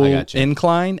 slow I got you.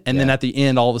 incline. And then at the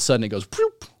end, all of a sudden it goes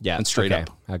and straight okay. up.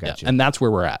 I got you. And that's where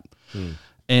we're at.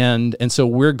 And so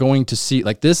we're going to see,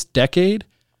 like, this decade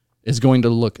is going to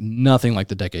look nothing like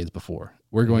the decades before.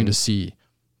 We're going to see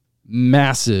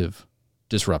massive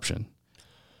disruption,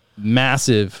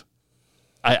 massive.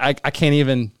 I can't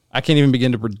even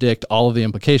begin to predict all of the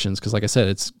implications because, like I said,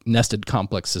 it's nested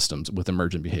complex systems with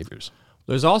emergent behaviors.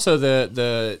 There's also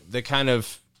the kind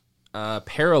of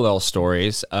parallel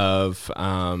stories of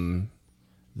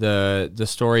the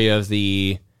story of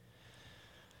the.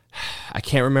 I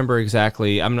can't remember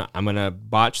exactly. I'm gonna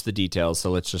botch the details,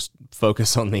 so let's just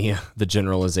focus on the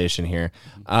generalization here.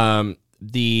 Back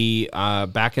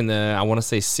in the, I want to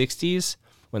say 60s,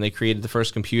 when they created the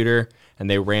first computer and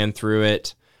they ran through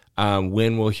it.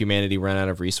 When will humanity run out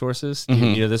of resources? Do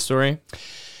you know this story?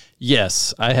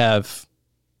 Yes, I have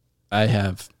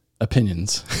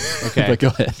opinions. Okay, but go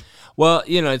ahead. Well,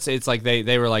 it's like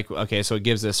they were like, okay, so it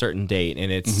gives a certain date, and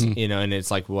it's and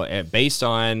it's like, well, based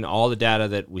on all the data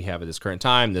that we have at this current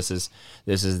time, this is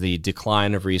the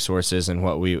decline of resources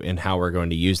and how we're going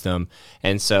to use them,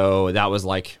 and so that was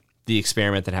like the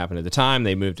experiment that happened at the time.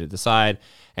 They moved it to the side,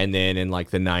 and then in like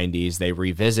the 90s, they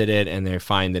revisit it, and they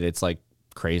find that it's like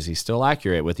crazy still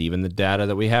accurate with even the data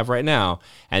that we have right now,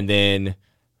 and then.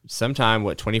 Sometime,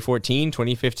 2014,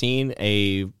 2015,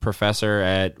 a professor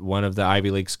at one of the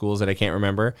Ivy League schools that I can't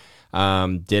remember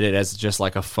did it as just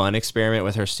like a fun experiment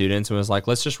with her students and was like,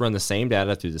 let's just run the same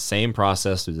data through the same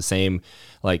process, through the same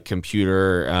like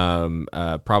computer,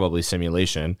 probably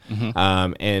simulation,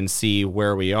 and see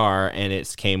where we are. And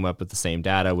it came up with the same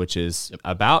data, which is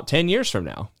about 10 years from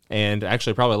now, and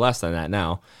actually probably less than that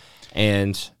now.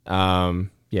 And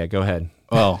yeah, go ahead.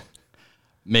 Well.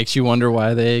 Makes you wonder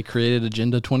why they created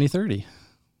Agenda 2030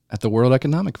 at the World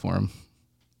Economic Forum.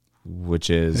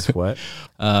 Which is what?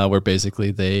 Where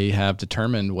basically they have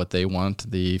determined what they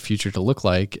want the future to look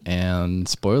like. And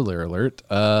spoiler alert,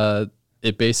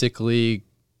 it basically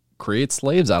creates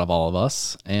slaves out of all of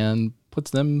us and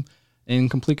puts them in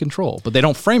complete control. But they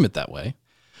don't frame it that way.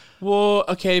 Well,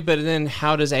 okay, but then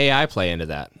how does AI play into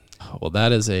that? Well,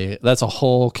 that's a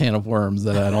whole can of worms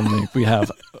that I don't think we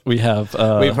have. We've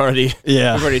already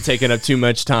taken up too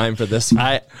much time for this.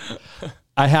 I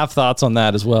have thoughts on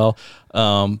that as well,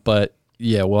 but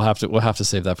yeah, we'll have to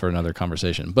save that for another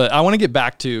conversation. But I want to get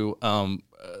back to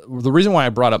the reason why I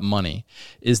brought up money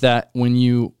is that when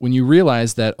you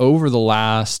realize that over the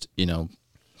last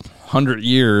 100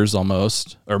 years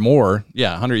almost or more,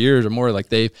 100 years or more, like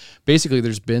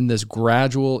there's been this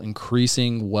gradual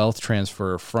increasing wealth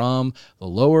transfer from the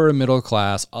lower and middle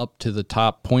class up to the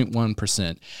top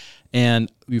 0.1%.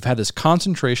 And we've had this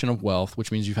concentration of wealth,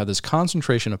 which means you've had this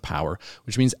concentration of power,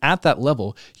 which means at that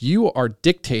level, you are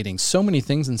dictating so many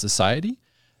things in society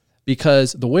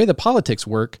because the way the politics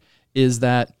work is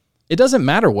that it doesn't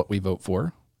matter what we vote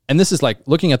for. And this is like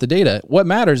looking at the data. What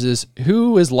matters is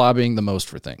who is lobbying the most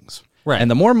for things. Right. And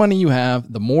the more money you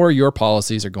have, the more your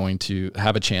policies are going to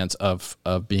have a chance of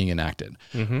being enacted.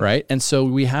 Right. And so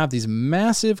we have these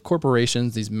massive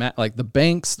corporations, like the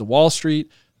banks, the Wall Street,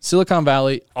 Silicon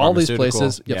Valley, all these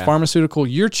places, pharmaceutical.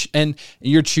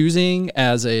 You're choosing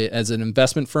as an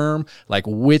investment firm, like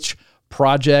which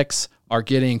projects are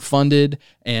getting funded,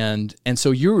 and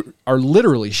so you are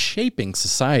literally shaping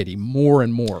society more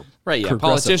and more. Right. Yeah.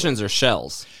 Politicians are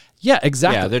shells. Yeah,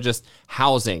 exactly. Yeah, they're just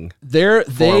housing. They are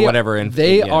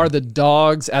the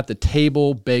dogs at the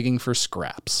table begging for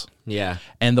scraps. Yeah.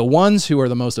 And the ones who are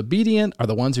the most obedient are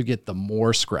the ones who get the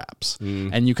more scraps.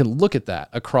 And you can look at that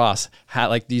across how,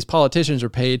 like, these politicians are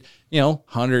paid,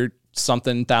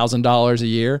 $100,000 a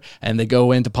year, and they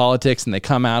go into politics and they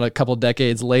come out a couple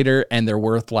decades later and they're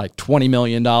worth like $20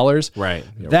 million. Right.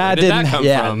 That didn't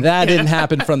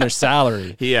happen from their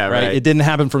salary. Yeah. Right. It didn't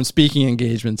happen from speaking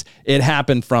engagements. It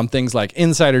happened from things like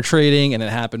insider trading, and it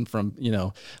happened from,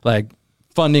 like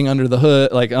funding under the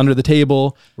hood, like under the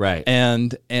table. Right.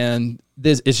 And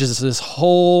this it's just this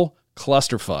whole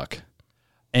clusterfuck.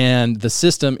 And the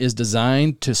system is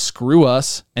designed to screw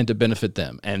us and to benefit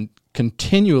them and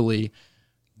continually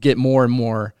get more and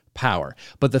more power.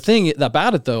 But the thing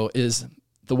about it, though, is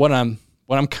what I'm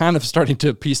kind of starting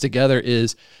to piece together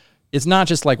is it's not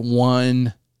just like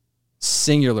one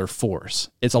singular force.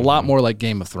 It's a lot more like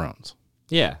Game of Thrones.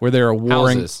 Yeah. Where there are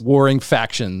Houses. warring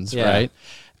factions, right?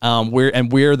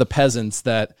 We're the peasants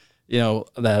that,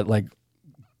 that like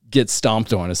get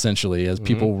stomped on essentially as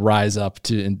people rise up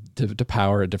to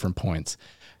power at different points.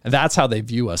 And that's how they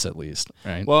view us, at least,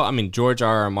 right? Well, I mean, George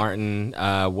R.R. Martin,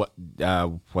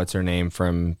 what's her name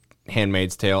from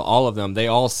Handmaid's Tale, all of them, they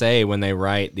all say when they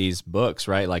write these books,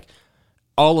 right? Like,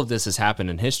 all of this has happened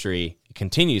in history. It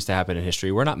continues to happen in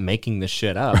history. We're not making this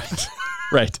shit up.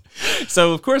 Right.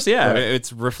 So, of course,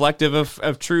 it's reflective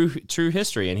of true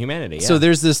history and humanity. Yeah. So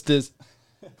there's this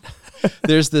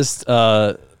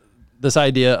this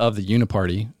idea of the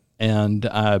uniparty, and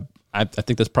I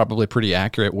think that's probably pretty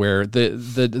accurate. Where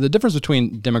the difference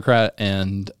between Democrat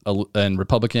and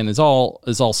Republican is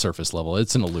all surface level.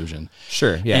 It's an illusion.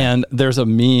 Sure. Yeah. And there's a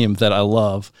meme that I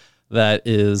love that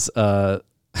is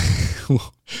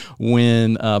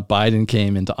when Biden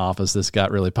came into office. This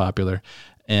got really popular,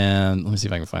 and let me see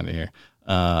if I can find it here.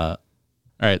 All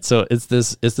right, so it's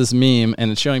this meme,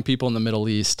 and it's showing people in the Middle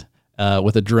East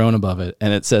with a drone above it,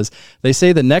 and it says, "They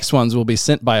say the next ones will be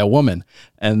sent by a woman,"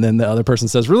 and then the other person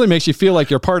says, "Really makes you feel like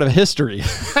you're part of history,"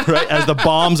 right? As the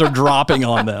bombs are dropping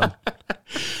on them,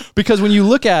 because when you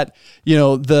look at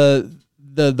the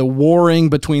warring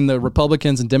between the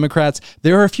Republicans and Democrats,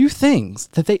 there are a few things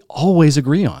that they always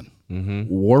agree on: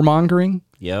 warmongering,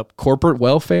 corporate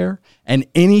welfare, and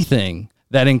anything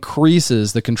that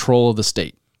increases the control of the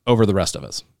state over the rest of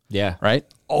us. Yeah. Right?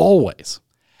 Always.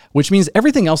 Which means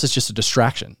everything else is just a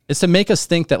distraction. It's to make us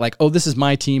think that like, oh, this is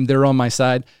my team, they're on my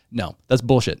side. No, that's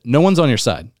bullshit. No one's on your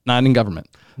side, not in government.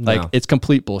 Like, it's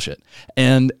complete bullshit.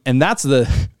 And that's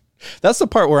the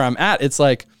part where I'm at. It's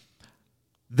like,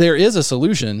 there is a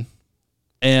solution,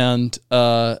 and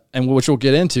which we'll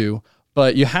get into,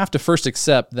 but you have to first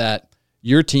accept that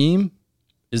your team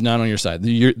is not on your side.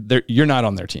 You're not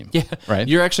on their team. Yeah. Right.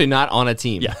 You're actually not on a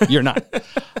team. Yeah. You're not.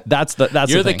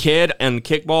 You're the kid in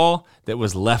kickball that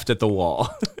was left at the wall.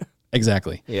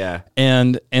 Exactly. Yeah.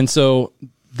 And so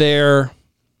I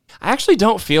actually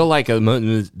don't feel like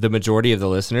the majority of the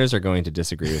listeners are going to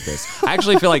disagree with this. I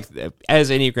actually feel like as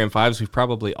Enneagram 5s, we've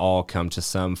probably all come to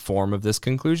some form of this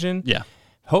conclusion. Yeah.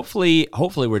 Hopefully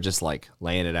we're just like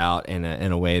laying it out in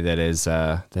a way that is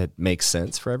that makes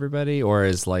sense for everybody, or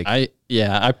is like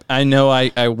I know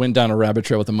I went down a rabbit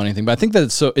trail with the money thing, but I think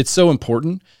that it's so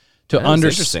important to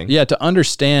understand. Yeah, to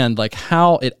understand like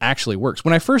how it actually works.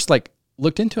 When I first like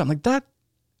looked into it, I'm like,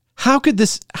 how could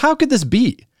this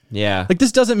be? Yeah. Like,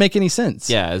 this doesn't make any sense.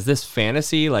 Yeah. Is this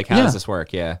fantasy? Like, how does this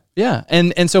work? Yeah. Yeah.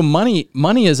 And so money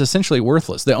is essentially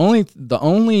worthless. The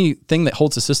only thing that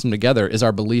holds the system together is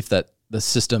our belief that the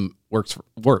system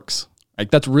works.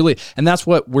 Like, that's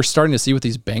what we're starting to see with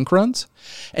these bank runs.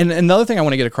 And another thing I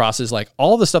want to get across is like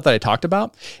all the stuff that I talked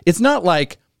about, it's not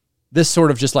like this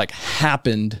sort of just like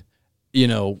happened,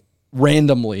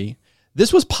 randomly.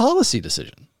 This was policy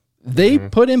decision. They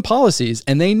put in policies,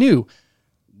 and they knew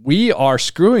we are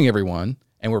screwing everyone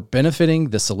and we're benefiting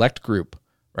the select group,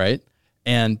 right?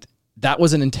 And that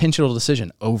was an intentional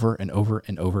decision over and over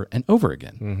and over and over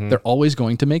again. They're always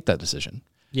going to make that decision.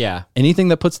 Yeah. Anything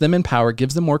that puts them in power,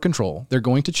 gives them more control, they're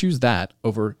going to choose that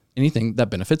over anything that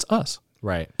benefits us.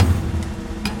 Right.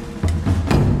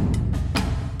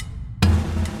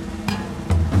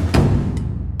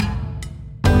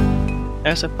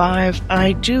 As a 5,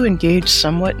 I do engage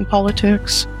somewhat in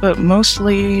politics, but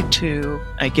mostly to,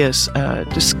 I guess,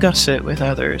 discuss it with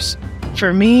others.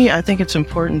 For me, I think it's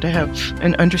important to have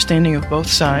an understanding of both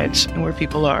sides and where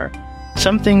people are.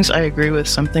 Some things I agree with,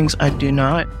 some things I do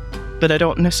not, but I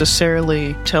don't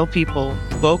necessarily tell people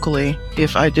vocally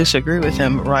if I disagree with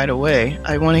them right away.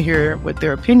 I want to hear what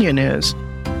their opinion is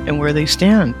and where they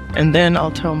stand. And then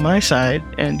I'll tell my side,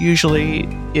 and usually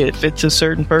if it's a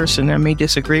certain person, I may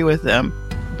disagree with them.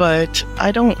 But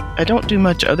I don't do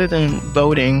much other than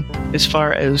voting as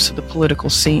far as the political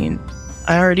scene.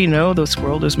 I already know this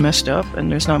world is messed up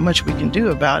and there's not much we can do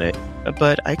about it,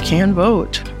 but I can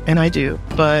vote, and I do.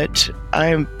 But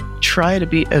I try to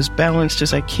be as balanced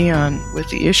as I can with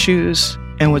the issues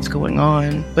and what's going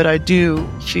on. But I do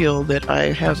feel that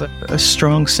I have a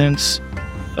strong sense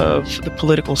of the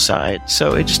political side.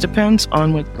 So it just depends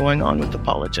on what's going on with the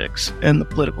politics and the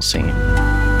political scene.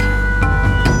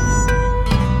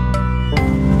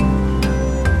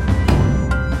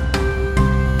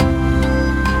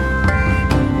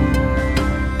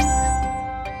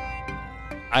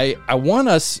 I want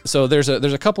us, so there's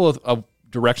a couple of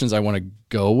directions I want to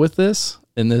go with this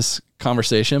in this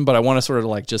conversation, but I want to sort of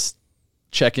like just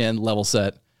check in, level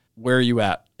set. Where are you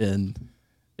at in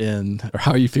or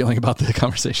how are you feeling about the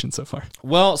conversation so far?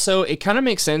 Well, so it kind of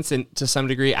makes sense to some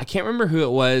degree. I can't remember who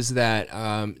it was that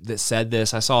that said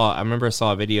this. I remember I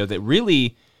saw a video that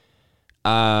really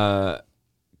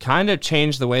kind of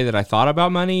changed the way that I thought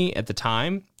about money at the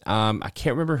time. I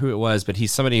can't remember who it was, but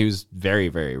he's somebody who's very,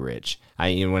 very rich.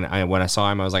 When I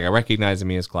saw him, I was like, I recognize him.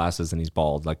 He has glasses and he's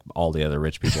bald, like all the other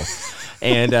rich people.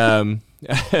 And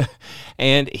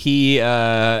and he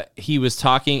was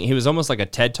talking. He was almost like a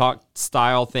TED Talk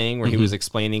style thing where he was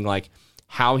explaining like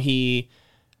how he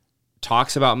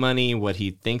talks about money, what he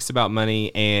thinks about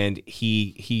money, and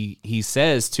he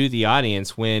says to the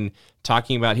audience when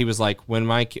talking about, he was like, when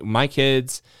my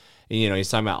kids, he's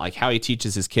talking about like how he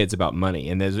teaches his kids about money.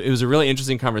 And it was a really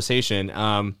interesting conversation.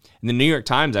 And the New York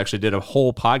Times actually did a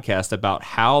whole podcast about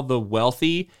how the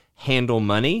wealthy handle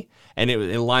money. And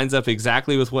it lines up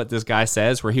exactly with what this guy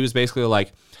says, where he was basically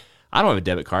like, I don't have a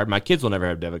debit card. My kids will never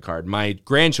have a debit card. My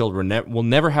grandchildren will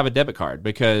never have a debit card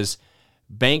because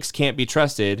banks can't be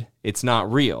trusted. It's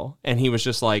not real. And he was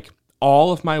just like,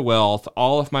 all of my wealth,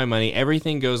 all of my money,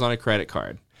 everything goes on a credit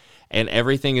card. And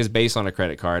everything is based on a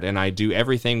credit card. And I do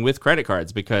everything with credit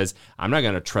cards because I'm not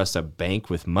going to trust a bank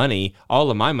with money.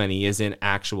 All of my money is in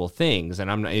actual things.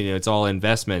 And I'm not, it's all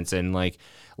investments and like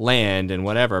land and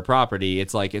whatever property.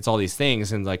 It's like, it's all these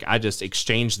things. And like, I just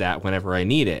exchange that whenever I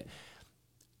need it.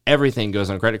 Everything goes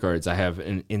on credit cards. I have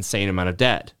an insane amount of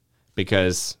debt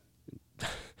because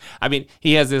I mean,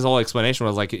 he has this whole explanation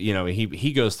where like,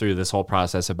 he goes through this whole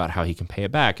process about how he can pay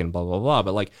it back and blah, blah, blah.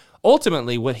 But like,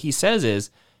 ultimately what he says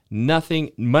is,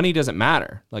 money doesn't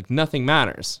matter. Like nothing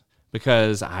matters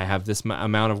because I have this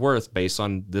amount of worth based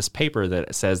on this paper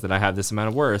that says that I have this amount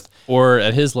of worth. Or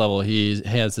at his level, he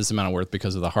has this amount of worth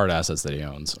because of the hard assets that he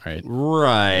owns, right?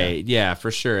 Right. Yeah,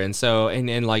 for sure. And so, and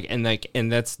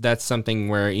that's something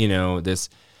where, this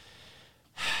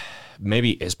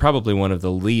maybe is probably one of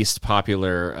the least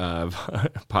popular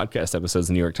podcast episodes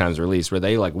the New York Times released, where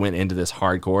they like went into this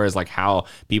hardcore as like how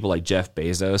people like Jeff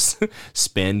Bezos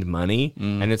spend money.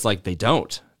 And it's like, they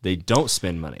don't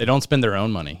spend money. They don't spend their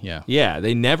own money. Yeah. Yeah.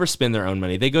 They never spend their own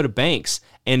money. They go to banks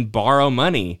and borrow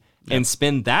money and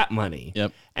spend that money.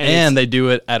 Yep. And they do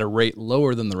it at a rate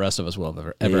lower than the rest of us will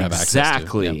ever have access to.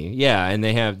 Exactly. Yep. Yeah. And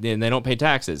they don't pay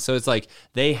taxes. So it's like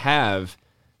they have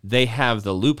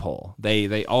the loophole.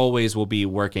 They always will be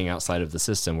working outside of the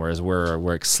system, whereas we're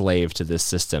enslaved to this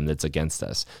system that's against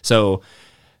us. So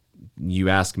you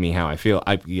ask me how I feel.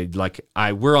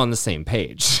 We're on the same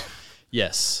page.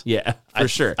 Yes. Yeah, for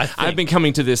sure. I've been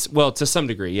coming to this, well, to some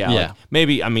degree, yeah. Yeah. Like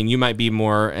maybe, I mean, you might be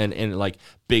more in like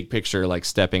big picture, like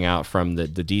stepping out from the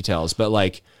details, but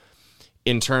like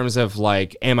in terms of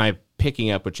like, am I picking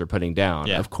up what you're putting down?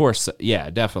 Yeah. Of course, yeah,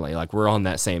 definitely. Like we're on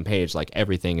that same page. Like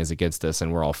everything is against us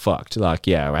and we're all fucked. Like,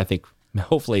 yeah, I think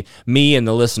hopefully me and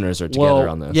the listeners are together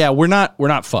on this. Yeah, we're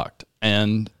not fucked.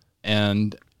 And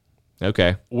okay,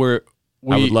 I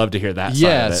would love to hear that. Yeah.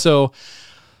 Side of it.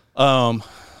 So,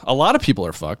 a lot of people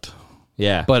are fucked.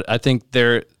 Yeah. But I think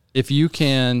there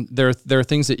are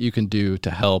things that you can do to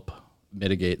help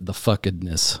mitigate the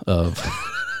fuckedness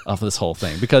of this whole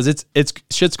thing, because it's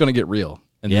shit's going to get real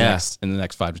in the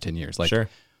next 5 to 10 years. Like, sure.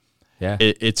 Yeah.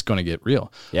 It's going to get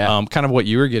real. Yeah. Kind of what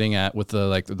you were getting at with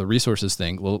the resources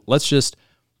thing. Well, let's just,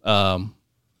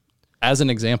 as an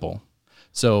example.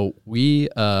 So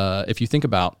if you think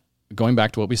about going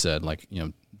back to what we said, like,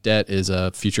 debt is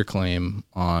a future claim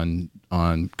on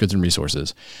goods and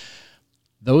resources.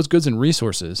 Those goods and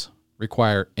resources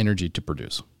require energy to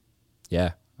produce.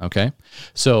 Yeah. Okay.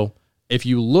 So if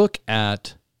you look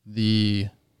at the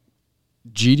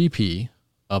GDP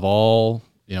of all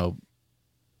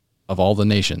the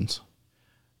nations,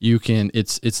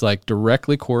 it's like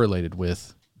directly correlated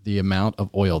with the amount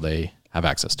of oil they have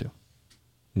access to.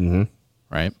 Mm-hmm.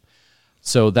 Right.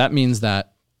 So that means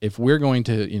that if we're going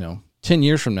to, 10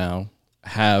 years from now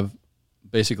have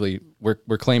basically,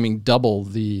 we're claiming double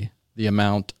the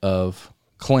amount of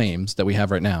claims that we have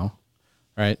right now.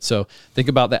 Right. So think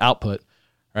about the output,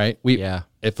 right?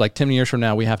 If like 10 years from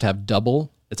now, we have to have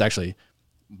double, it's actually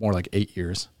more like 8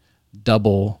 years,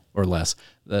 double or less,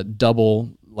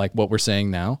 double like what we're saying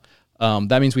now.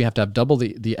 That means we have to have double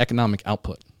the economic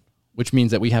output, which means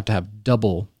that we have to have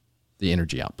double the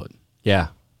energy output. Yeah.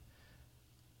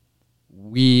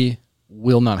 We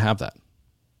will not have that.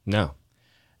 No.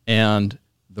 And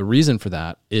the reason for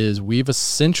that is we've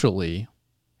essentially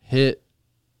hit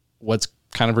what's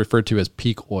kind of referred to as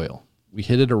peak oil. We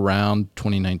hit it around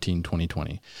 2019,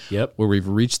 2020. Yep. Where we've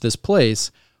reached this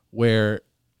place where,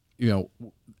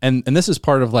 and this is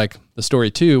part of like the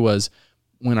story too, was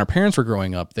when our parents were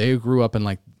growing up, they grew up in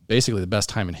like basically the best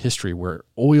time in history where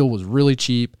oil was really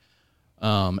cheap.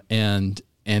 And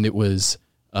and it was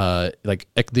the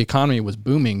economy was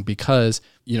booming because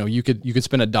you could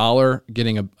spend $1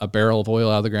 getting a barrel of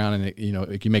oil out of the ground, and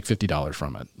you make $50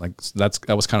 from it. Like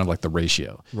that was kind of like the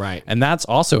ratio, right? And that's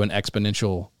also an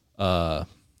exponential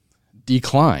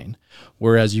decline.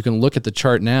 Whereas you can look at the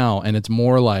chart now, and it's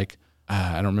more like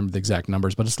I don't remember the exact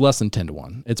numbers, but it's less than 10 to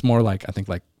 1. It's more like I think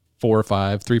like 4 or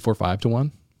 5, 3, 4, 5 to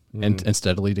 1, and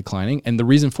steadily declining. And the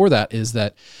reason for that is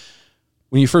that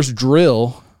when you first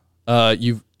drill,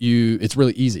 it's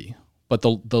really easy. But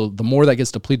the more that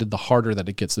gets depleted, the harder that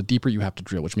it gets, the deeper you have to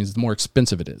drill, which means the more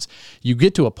expensive it is. You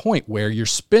get to a point where you're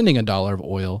spending $1 of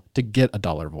oil to get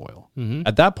 $1 of oil. Mm-hmm.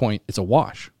 At that point, it's a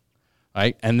wash,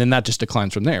 right? And then that just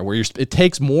declines from there, where it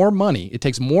takes more money, it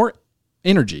takes more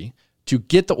energy to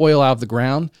get the oil out of the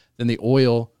ground than the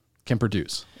oil can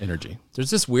produce energy.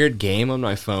 There's this weird game on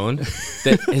my phone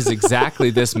that is exactly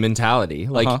this mentality.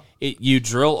 Like you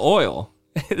drill oil.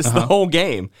 It's the whole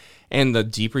game. And the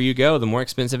deeper you go, the more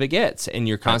expensive it gets. And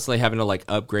you're constantly having to like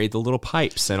upgrade the little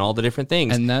pipes and all the different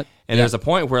things. And there's a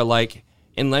point where like,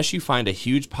 unless you find a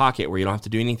huge pocket where you don't have to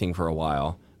do anything for a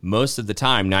while, most of the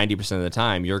time, 90% of the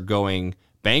time, you're going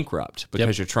bankrupt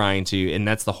because you're trying to, and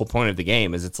that's the whole point of the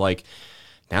game is it's like,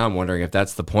 now I'm wondering if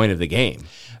that's the point of the game.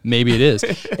 Maybe it is.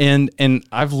 and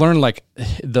I've learned like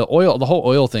the whole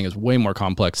oil thing is way more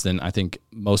complex than I think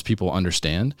most people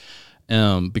understand.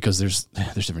 Because there's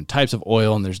different types of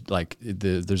oil, and there's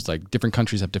different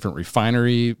countries have different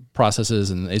refinery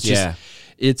processes, and it's just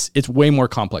it's way more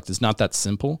complex. It's not that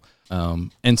simple.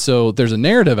 And so there's a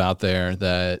narrative out there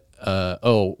that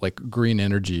like green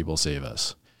energy will save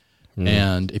us.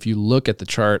 And if you look at the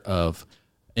chart of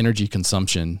energy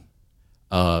consumption,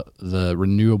 the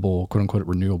renewable, quote unquote,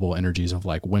 renewable energies of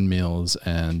like windmills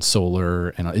and solar,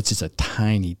 and it's just a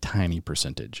tiny, tiny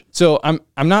percentage. So I'm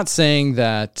not saying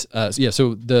that,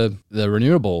 so the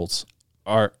renewables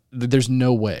there's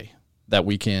no way that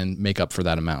we can make up for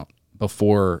that amount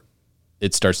before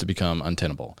it starts to become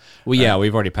untenable. Well, yeah,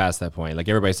 we've already passed that point. Like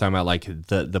everybody's talking about like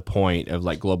the point of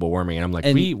like global warming, and I'm like,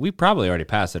 we probably already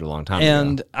passed it a long time ago.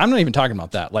 And I'm not even talking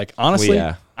about that. Like honestly,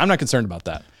 I'm not concerned about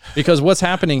that because what's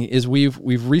happening is we've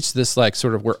reached this like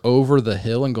sort of we're over the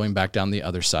hill and going back down the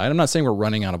other side. I'm not saying we're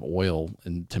running out of oil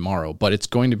tomorrow, but it's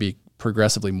going to be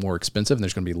progressively more expensive and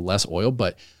there's going to be less oil.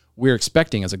 But we're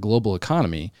expecting as a global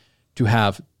economy to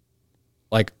have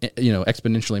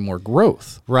exponentially more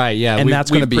growth. Right, yeah. And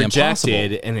that's going to be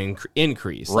projected impossible. An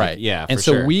increase. Right. Like, yeah, and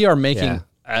so we are making,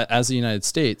 as the United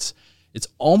States, it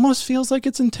almost feels like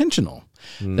it's intentional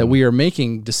that we are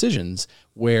making decisions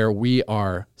where we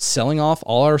are selling off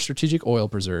all our strategic oil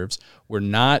preserves. We're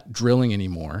not drilling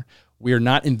anymore. We are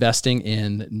not investing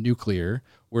in nuclear.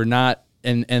 We're not,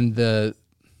 and the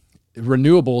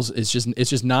renewables it's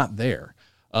just not there.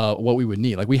 What we would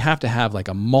need. Like we have to have like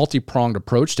a multi-pronged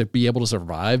approach to be able to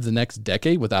survive the next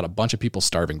decade without a bunch of people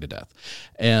starving to death.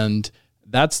 And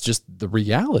that's just the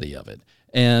reality of it.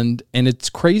 And it's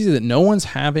crazy that no one's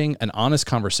having an honest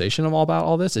conversation about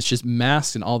all this. It's just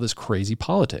masked in all this crazy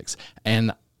politics.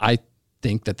 And I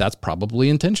think that that's probably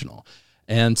intentional.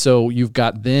 And so you've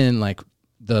got then like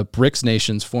the BRICS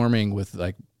nations forming with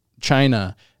like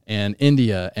China and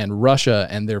India and Russia,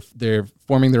 and they're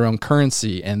forming their own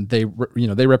currency, and they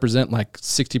represent like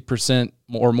 60%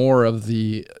 or more of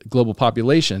the global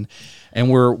population, and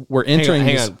we're entering.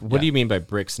 Hang on. What do you mean by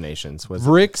BRICS nations?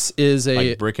 BRICS is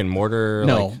like brick and mortar.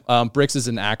 No, BRICS is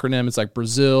an acronym. It's like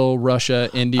Brazil, Russia,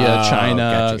 India,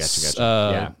 China,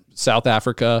 gotcha. South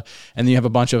Africa, and then you have a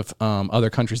bunch of other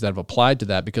countries that have applied to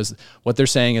that because what they're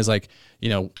saying is like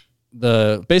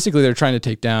basically they're trying to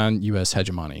take down U.S.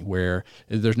 hegemony, where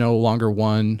there's no longer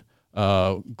one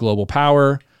global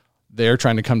power. They're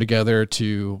trying to come together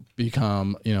to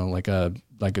become, like a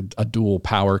dual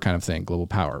power kind of thing, global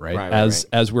power, right?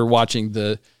 As we're watching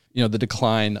the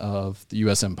decline of the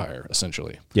U.S. empire,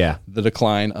 essentially. Yeah. The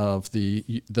decline of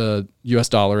the U.S.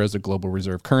 dollar as a global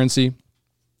reserve currency.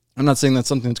 I'm not saying that's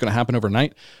something that's going to happen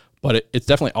overnight, but it's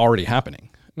definitely already happening.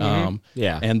 And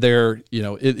they're,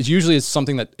 it usually is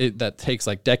something that takes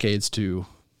like decades to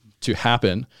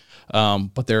happen.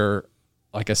 But they're,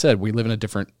 like I said, we live in a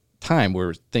different time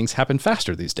where things happen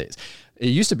faster these days. It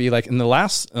used to be like in the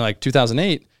last,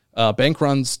 2008, bank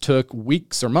runs took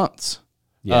weeks or months.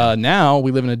 Yeah. Now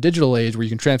we live in a digital age where you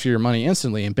can transfer your money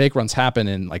instantly and bank runs happen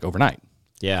in like overnight.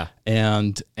 Yeah.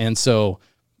 And so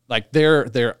like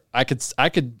I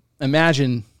could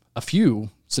imagine a few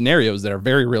scenarios that are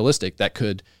very realistic that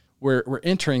we're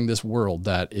entering this world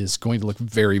that is going to look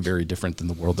very, very different than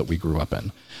the world that we grew up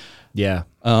in. Yeah.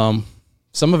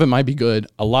 Some of it might be good.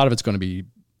 A lot of it's going to be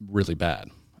really bad.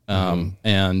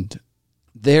 And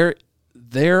there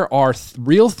are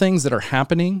real things that are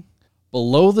happening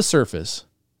below the surface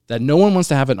that no one wants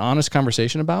to have an honest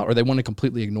conversation about, or they want to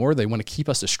completely ignore, they want to keep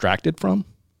us distracted from,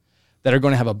 that are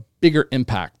going to have a bigger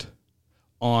impact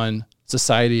on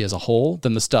society as a whole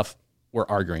than the stuff we're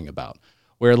arguing about.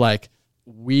 Where like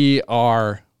we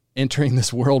are entering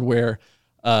this world where,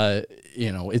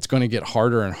 it's going to get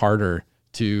harder and harder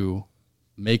to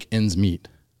make ends meet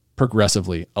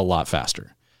progressively a lot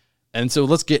faster. And so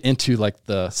let's get into like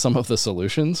some of the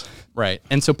solutions. Right.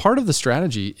 And so part of the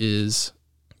strategy is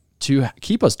to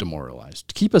keep us demoralized,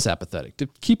 to keep us apathetic, to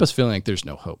keep us feeling like there's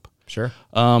no hope. Sure.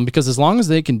 Because as long as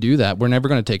they can do that, we're never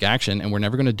going to take action, and we're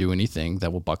never going to do anything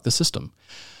that will buck the system.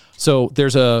 So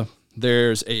there's a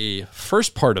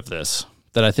first part of this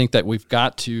that I think that we've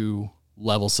got to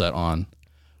level set on,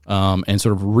 and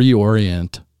sort of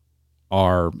reorient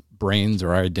our brains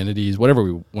or our identities, whatever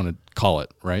we want to call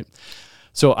it. Right.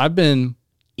 So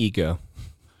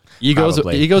Ego's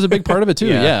a big part of it too.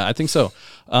 Yeah. Yeah, I think so.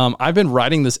 I've been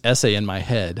writing this essay in my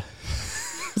head.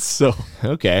 So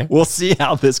Okay. we'll see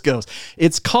how this goes.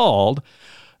 It's called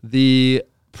The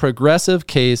Progressive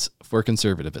Case for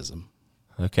Conservatism.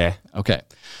 Okay. Okay.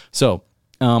 So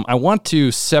I want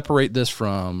to separate this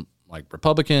from like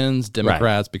Republicans,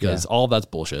 Democrats, because all that's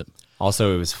bullshit.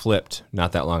 Also, it was flipped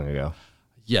not that long ago.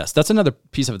 Yes, that's another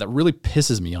piece of it that really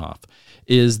pisses me off,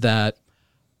 is that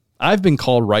I've been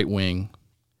called right wing,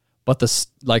 but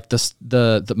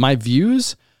my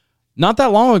views not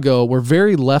that long ago were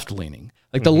very left leaning.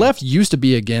 Like the left used to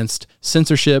be against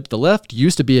censorship. The left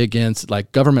used to be against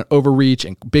like government overreach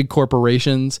and big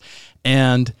corporations.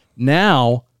 And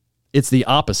now it's the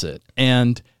opposite.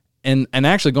 And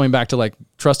actually going back to like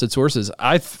trusted sources,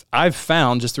 I've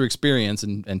found just through experience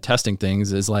and testing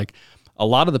things is like a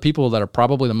lot of the people that are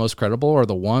probably the most credible are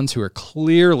the ones who are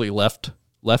clearly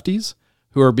lefties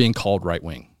who are being called right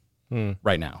wing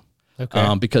right now.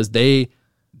 Okay. Because they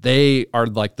are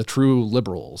like the true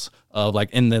liberals of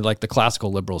like in the like the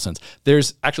classical liberal sense.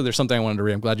 There's something I wanted to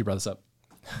read. I'm glad you brought this up.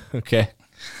 Okay.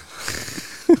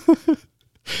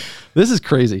 This is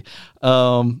crazy.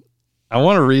 I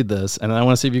want to read this, and I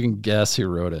want to see if you can guess who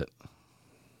wrote it.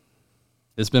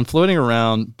 It's been floating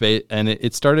around, and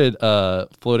it started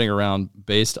floating around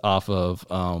based off of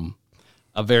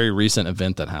a very recent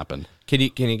event that happened. Can you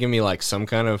give me like some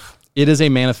kind of? It is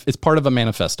it's part of a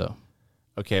manifesto.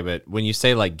 Okay, but when you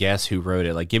say like guess who wrote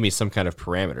it, like give me some kind of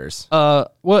parameters.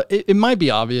 Well, it might be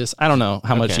obvious. I don't know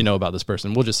how much you know about this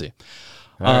person. We'll just see.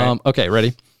 Right. Okay,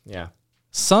 ready? Yeah.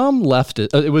 Some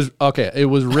leftist. It was okay. It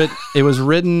was written. It was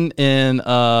written in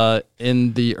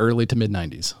the early to mid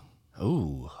 90s.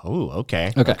 Oh,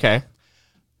 okay. Okay.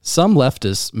 Some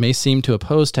leftists may seem to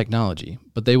oppose technology,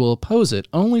 but they will oppose it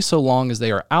only so long as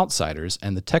they are outsiders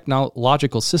and the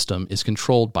technological system is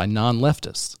controlled by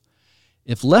non-leftists.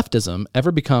 If leftism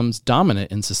ever becomes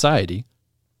dominant in society,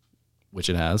 which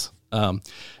it has,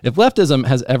 if leftism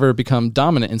has ever become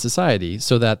dominant in society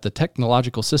so that the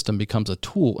technological system becomes a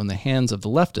tool in the hands of the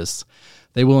leftists,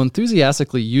 they will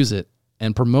enthusiastically use it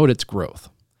and promote its growth.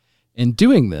 In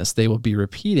doing this, they will be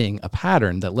repeating a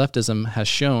pattern that leftism has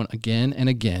shown again and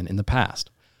again in the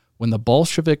past. When the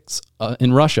Bolsheviks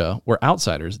in Russia were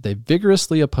outsiders, they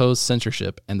vigorously opposed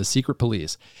censorship and the secret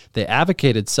police. They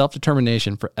advocated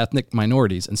self-determination for ethnic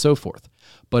minorities and so forth.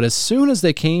 But as soon as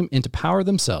they came into power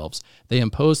themselves, they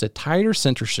imposed a tighter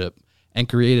censorship and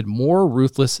created more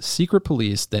ruthless secret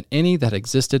police than any that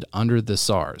existed under the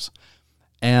Tsars.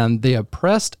 And they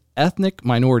oppressed ethnic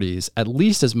minorities at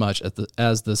least as much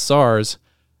as the Tsars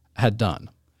had done.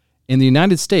 In the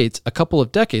United States, a couple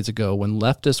of decades ago, when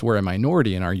leftists were a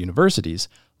minority in our universities,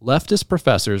 leftist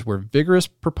professors were vigorous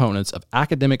proponents of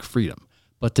academic freedom.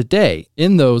 But today,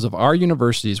 in those of our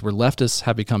universities where leftists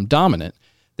have become dominant,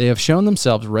 they have shown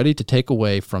themselves ready to take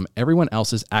away from everyone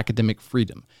else's academic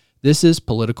freedom. This is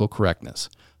political correctness.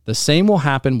 The same will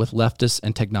happen with leftists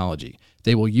and technology.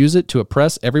 They will use it to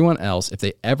oppress everyone else if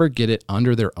they ever get it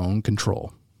under their own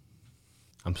control.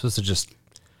 I'm supposed to just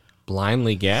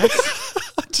blindly guess?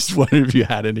 I just wondered if you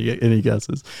had any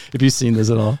guesses. If you've seen this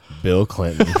at all. Bill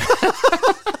Clinton.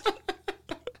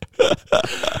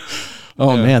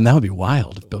 Oh, man, that would be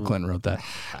wild if Bill Clinton wrote that.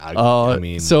 I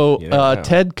mean,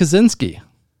 Ted Kaczynski.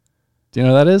 Do you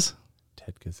know who that is?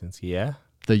 Ted Kaczynski, yeah.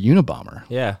 The Unabomber.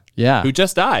 Yeah. Yeah. Who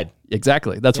just died.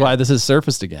 Exactly. That's why this has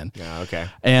surfaced again. Yeah, okay.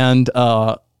 And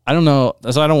I don't know,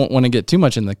 so I don't want to get too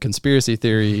much in the conspiracy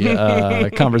theory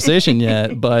conversation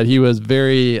yet, but he was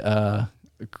very,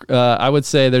 I would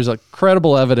say there's a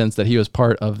credible evidence that he was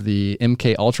part of the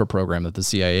MK Ultra program that the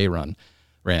CIA ran.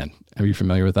 Are you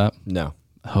familiar with that? No.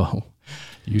 Oh,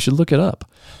 you should look it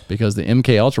up because the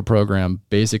MK Ultra program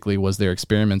basically was their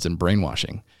experiments in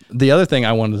brainwashing. the other thing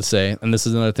I wanted to say, and this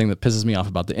is another thing that pisses me off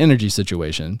about the energy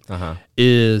situation,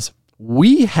 is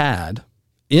we had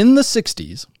in the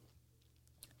 60s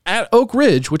at Oak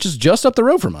Ridge, which is just up the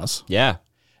road from us,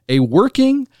 a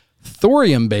working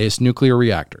thorium-based nuclear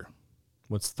reactor.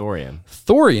 What's thorium?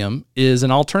 Thorium is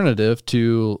an alternative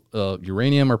to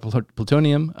uranium or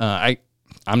plutonium.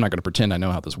 I'm not going to pretend I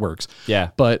know how this works. Yeah.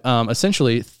 But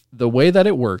essentially, the way that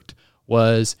it worked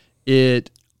was they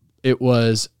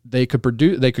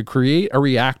could create a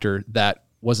reactor that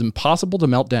was impossible to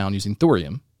melt down using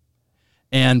thorium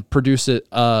and produce it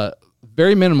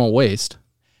very minimal waste.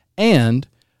 And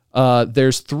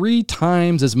there's 3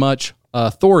 times as much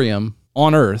thorium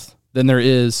on Earth than there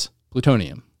is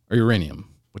plutonium or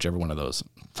uranium, whichever one of those.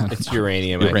 It's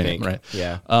uranium, I think. Right?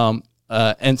 Yeah.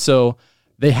 And so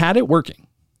they had it working,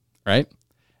 right?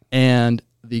 And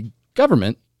the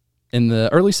government in the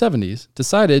early 70s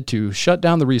decided to shut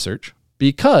down the research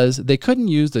because they couldn't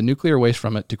use the nuclear waste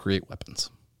from it to create weapons.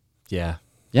 Yeah.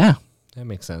 Yeah. That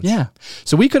makes sense. Yeah.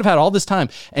 So we could have had all this time,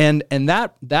 and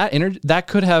that energy that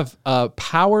could have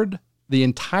powered the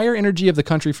entire energy of the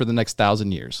country for the next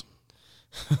 1,000 years.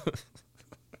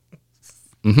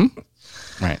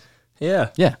 Right. Yeah.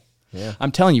 Yeah.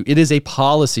 I'm telling you, it is a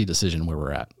policy decision where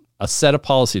we're at. A set of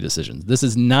policy decisions. This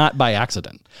is not by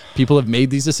accident. People have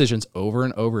made these decisions over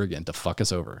and over again to fuck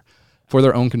us over for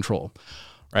their own control.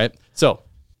 Right? So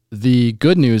the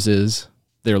good news is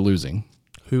they're losing.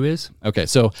 Who is? Okay,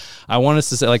 so I want us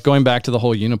to say, like, going back to the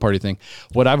whole Uniparty thing,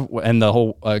 and the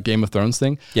whole Game of Thrones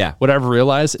thing. Yeah. What I've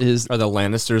realized is, Are the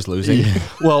Lannisters losing?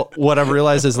 well, what I've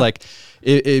realized is, like,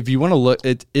 if you want to look,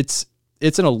 it's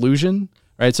an illusion,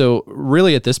 right? So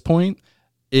really, at this point,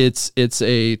 it's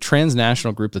a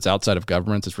transnational group that's outside of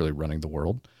governments that's really running the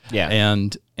world. Yeah.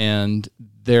 And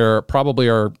there probably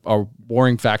are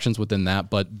warring factions within that,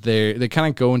 but they kind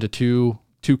of go into two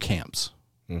camps.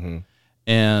 Mm-hmm.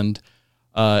 And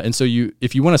so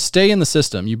if you want to stay in the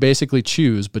system, you basically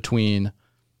choose between,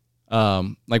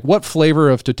 like, what flavor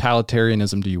of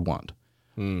totalitarianism do you want?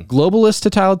 Globalist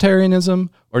totalitarianism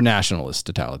or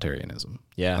nationalist totalitarianism?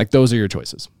 Yeah. Like, those are your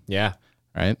choices. Yeah.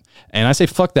 Right. And I say,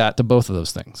 fuck that to both of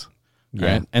those things.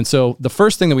 Yeah. Right. And so the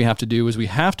first thing that we have to do is we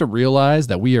have to realize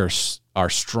that we are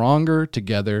stronger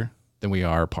together than we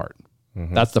are apart.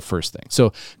 Mm-hmm. That's the first thing.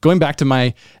 So going back to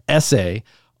my essay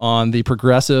on the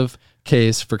progressive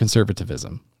case for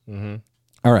conservatism. Mm-hmm.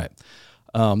 All right.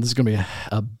 This is going to be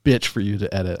a bitch for you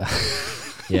to edit.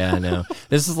 Yeah, I know.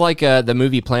 This is like the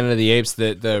movie Planet of the Apes,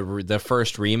 the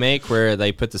first remake where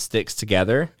they put the sticks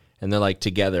together and they're like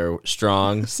together,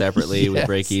 strong, separately, would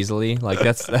break easily. Like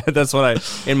that's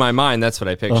what in my mind, that's what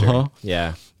I picture. Uh-huh.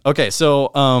 Yeah. Okay,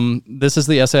 so this is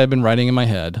the essay I've been writing in my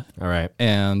head. All right.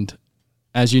 And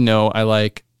as you know, I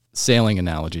like sailing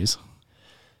analogies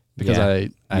because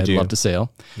I love to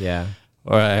sail. Yeah.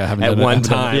 Or I haven't At done one it.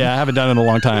 time. Yeah, I haven't done it in a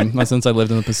long time. Not since I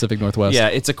lived in the Pacific Northwest. Yeah,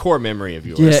 it's a core memory of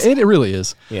yours. Yeah, it really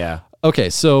is. Yeah. Okay,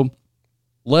 so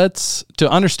to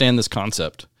understand this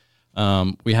concept,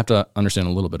 we have to understand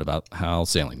a little bit about how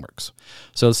sailing works.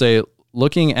 So say,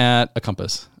 looking at a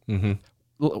compass,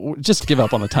 just give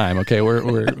up on the time, okay?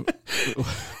 We'll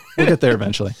get there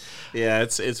eventually. Yeah,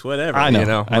 it's whatever. I know. You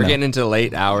know? We're getting into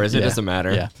late hours. It doesn't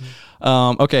matter. Yeah.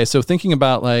 Okay, so thinking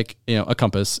about, like, a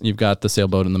compass, you've got the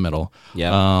sailboat in the middle.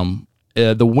 Yeah.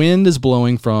 The wind is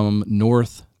blowing from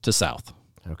north to south.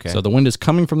 Okay. So the wind is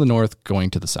coming from the north, going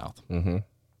to the south. Mm-hmm.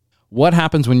 What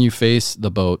happens when you face the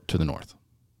boat to the north?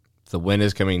 The wind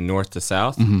is coming north to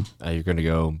south. Mm-hmm. You're going to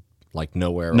go like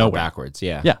nowhere or backwards.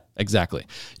 Yeah. Yeah, exactly.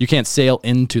 You can't sail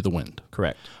into the wind.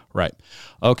 Correct. Right.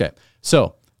 Okay.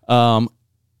 So,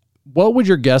 what would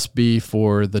your guess be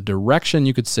for the direction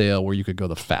you could sail where you could go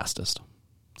the fastest?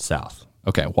 South.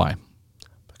 Okay. Why?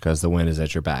 Because the wind is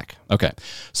at your back. Okay.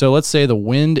 So let's say the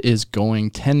wind is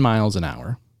going 10 miles an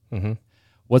hour. Mm-hmm.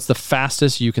 What's the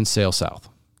fastest you can sail south?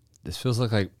 This feels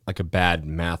like a bad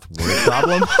math word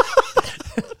problem.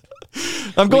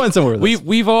 I'm going somewhere with this.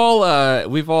 We've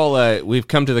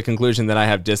come to the conclusion that I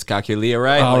have dyscalculia,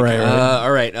 right? All right.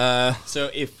 All right. So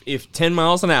if 10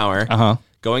 miles an hour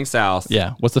going south.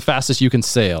 Yeah. What's the fastest you can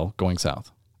sail going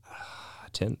south?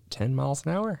 10 miles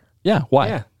an hour? Yeah. Why?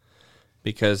 Yeah.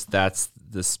 Because that's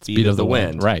the speed of the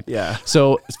wind. Right. Yeah.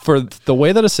 So for the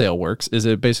way that a sail works is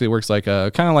it basically works like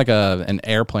an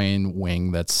airplane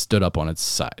wing that's stood up on its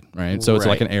side, right? So it's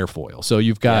like an airfoil. So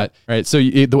you've got, right. So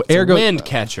the air goes wind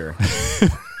catcher.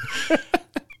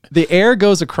 The air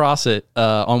goes across it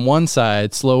on one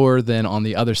side slower than on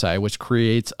the other side, which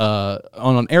creates on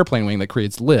an airplane wing that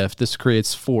creates lift. This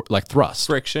creates thrust,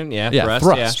 friction. Thrust,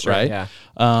 yeah, sure, right? Yeah.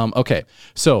 Okay.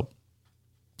 So,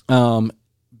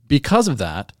 because of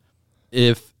that,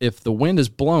 if the wind is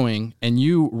blowing and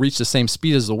you reach the same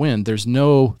speed as the wind, there's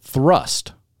no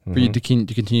thrust for you to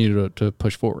continue to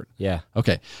push forward. Yeah.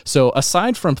 Okay. So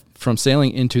aside from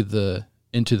sailing into the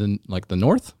like the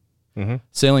north,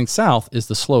 sailing south is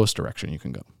the slowest direction you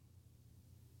can go.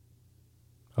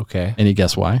 Okay. Any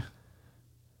guess why?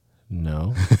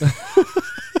 No.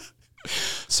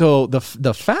 So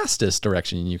the fastest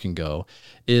direction you can go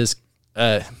is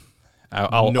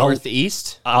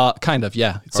Northeast? Kind of,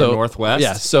 yeah. Or northwest?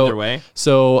 Yeah. So either way.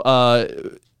 So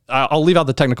I'll leave out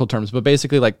the technical terms, but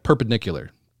basically like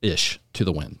perpendicular-ish to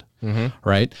the wind,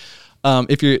 right?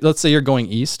 If let's say you're going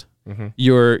east,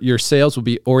 your sails will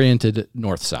be oriented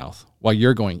north-south while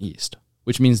you're going east,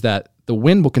 which means that the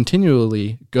wind will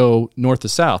continually go north to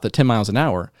south at 10 miles an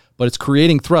hour, but it's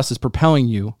creating thrust, it's propelling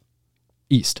you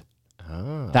east.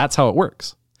 That's how it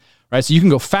works, right? So you can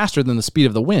go faster than the speed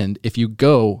of the wind if you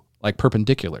go like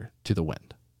perpendicular to the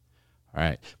wind, all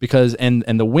right? Because and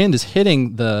the wind is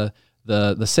hitting the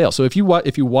sail. So if you watch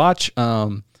Which sailboats,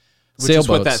 is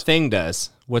what that thing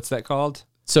does. What's that called?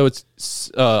 so it's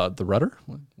the rudder.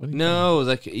 What do you No,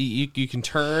 like you can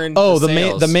turn.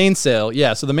 the main sail.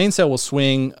 Yeah, so the main sail will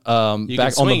swing back on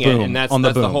the swing it, boom. and that's on the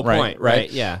the boom, whole point, right?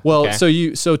 Yeah. Well,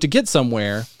 Okay. so to get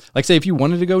somewhere, like say if you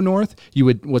wanted to go north, you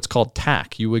would what's called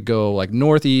tack. You would go like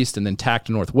northeast and then tack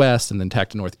to northwest and then tack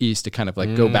to northeast to kind of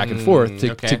like go back and forth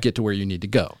to get to where you need to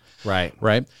go. Right.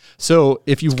 Right. So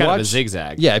if you watch kind of a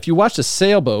zigzag. Yeah, if you watch the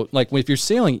sailboat, like if you're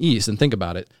sailing east and think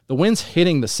about it, the wind's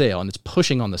hitting the sail and it's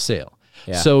pushing on the sail.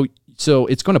 Yeah. So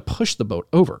it's going to push the boat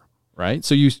over, right?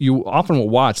 So you often will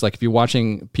watch, like if you're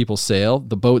watching people sail,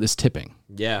 the boat is tipping.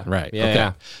 Yeah. Right. Yeah. Okay.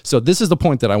 Yeah. So this is the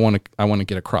point that I want to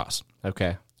get across.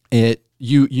 Okay.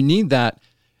 You need that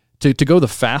to go the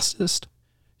fastest.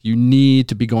 You need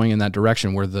to be going in that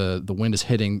direction where the wind is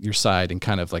hitting your side and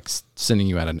kind of like sending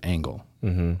you at an angle,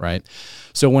 right?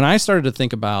 So when I started to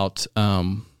think about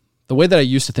the way that I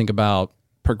used to think about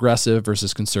progressive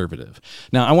versus conservative.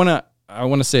 Now I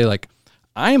want to say like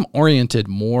I am oriented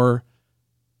more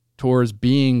towards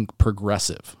being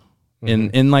progressive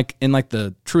in like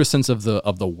the truest sense of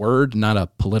the word, not a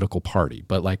political party,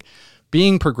 but like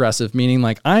being progressive, meaning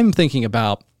like I'm thinking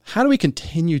about how do we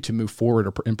continue to move forward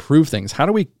or improve things? How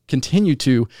do we continue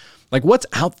to like what's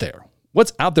out there?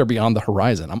 What's out there beyond the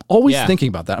horizon? I'm always thinking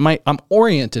about that. I'm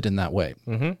oriented in that way.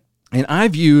 And I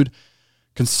viewed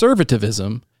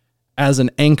conservatism as an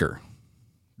anchor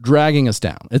dragging us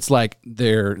down. It's like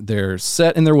they're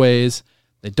set in their ways.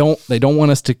 They don't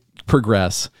want us to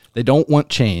progress. They don't want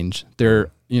change.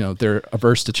 They're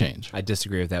averse to change. I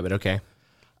disagree with that, but okay.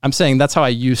 I'm saying that's how I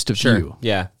used to view.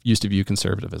 Yeah. Used to view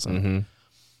conservatism.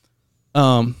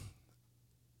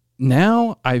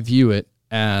 Now I view it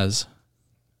as,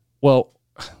 well,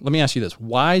 let me ask you this.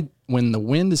 Why, when the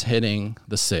wind is hitting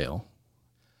the sail,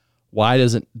 why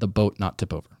doesn't the boat not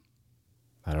tip over?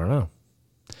 I don't know.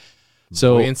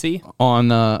 So Buoyancy?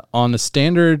 on a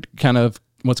standard kind of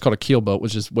what's called a keel boat,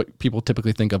 which is what people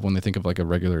typically think of when they think of like a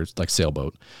regular like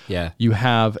sailboat. Yeah. You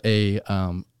have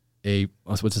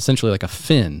what's essentially like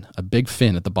a big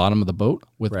fin at the bottom of the boat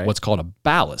with what's called a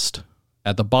ballast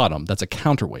at the bottom. That's a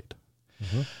counterweight.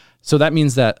 So that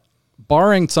means that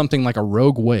barring something like a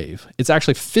rogue wave, it's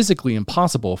actually physically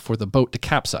impossible for the boat to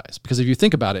capsize. Because if you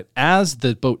think about it, as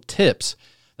the boat tips,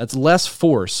 that's less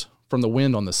force from the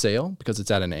wind on the sail because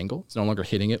it's at an angle. It's no longer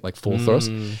hitting it like full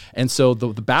thrust. And so the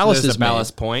ballast is a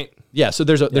ballast point. Yeah, so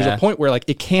there's a point where like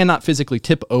it cannot physically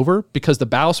tip over because the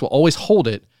ballast will always hold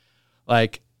it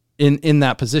like in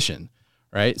that position,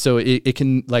 right? So it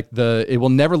can like it will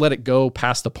never let it go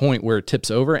past the point where it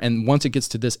tips over, and once it gets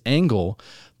to this angle,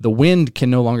 the wind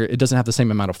can no longer, it doesn't have the same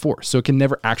amount of force. So it can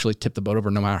never actually tip the boat over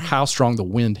no matter how strong the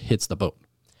wind hits the boat.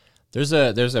 There's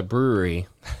a brewery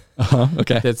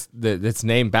Okay. that's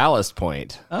named Ballast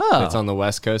Point. It's on the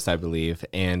West Coast, I believe,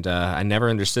 and I never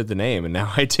understood the name, and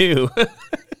now I do.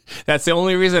 That's the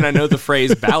only reason I know the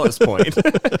phrase ballast point.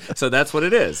 So that's what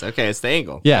it is. Okay, it's the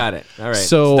angle. Yeah. Got it. All right.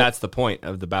 So that's the point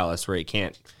of the ballast where it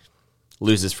can't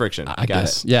lose its friction. I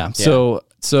guess. Yeah.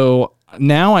 So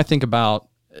now I think about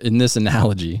in this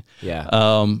analogy,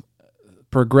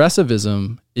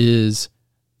 progressivism is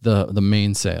the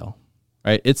mainsail,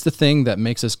 right? It's the thing that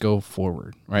makes us go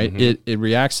forward, right? It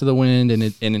reacts to the wind and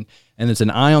it's an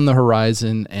eye on the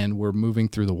horizon and we're moving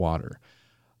through the water.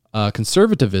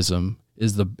 Conservatism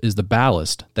is the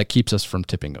ballast that keeps us from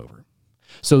tipping over.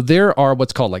 So there are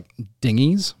what's called like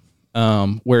dinghies,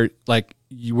 where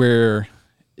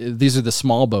these are the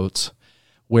small boats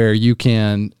where you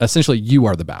can essentially you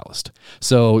are the ballast.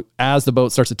 So as the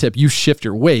boat starts to tip, you shift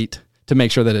your weight to make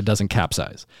sure that it doesn't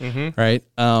capsize, right?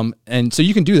 And so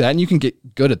you can do that, and you can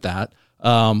get good at that.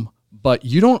 but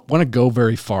you don't want to go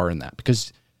very far in that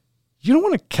because you don't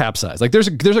want to capsize. Like there's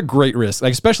a great risk,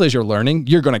 like especially as you're learning,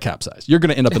 you're going to capsize. You're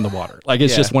going to end up in the water. Like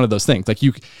it's just one of those things. Like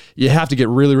you have to get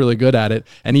really, really good at it.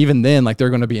 And even then, like there are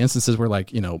going to be instances where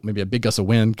like, maybe a big gust of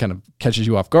wind kind of catches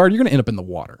you off guard. You're going to end up in the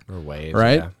water. Or waves.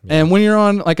 Right. Yeah. And when you're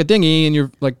on like a dinghy and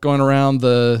you're like going around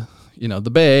the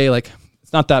bay, like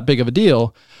it's not that big of a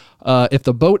deal. If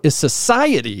the boat is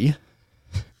society,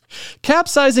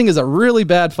 capsizing is a really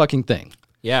bad fucking thing.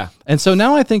 Yeah. And so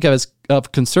now I think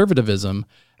of conservatism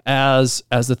as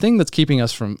the thing that's keeping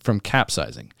us from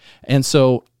capsizing. And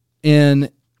so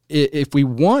if we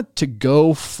want to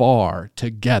go far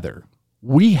together,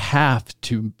 we have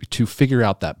to figure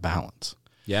out that balance.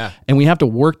 Yeah. And we have to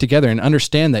work together and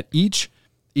understand that each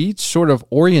sort of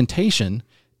orientation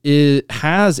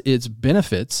has its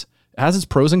benefits, has its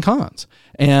pros and cons,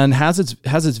 and has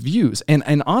its views.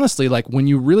 And honestly, like when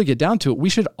you really get down to it, we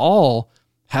should all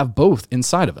have both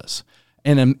inside of us.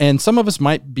 And some of us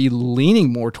might be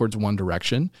leaning more towards one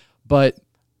direction, but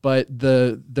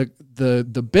the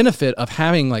benefit of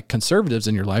having like conservatives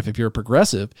in your life, if you're a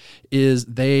progressive, is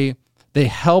they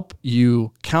help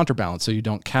you counterbalance so you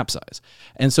don't capsize.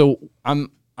 And so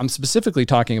I'm specifically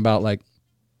talking about, like,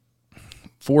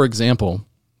 for example,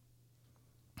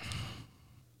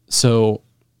 so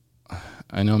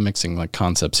I know I'm mixing like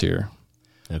concepts here.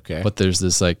 Okay. But there's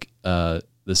this like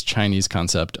this Chinese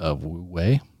concept of Wu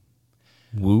Wei.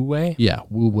 Wu Wei? Yeah,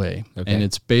 Wu Wei. Okay. And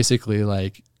it's basically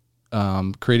like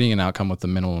creating an outcome with the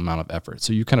minimal amount of effort.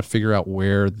 So you kind of figure out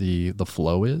where the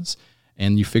flow is,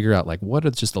 and you figure out like what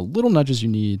are just the little nudges you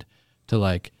need to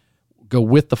like go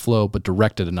with the flow, but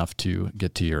direct it enough to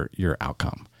get to your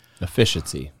outcome.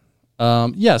 Efficiency.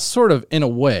 Yes, sort of in a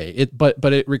way.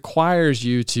 But it requires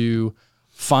you to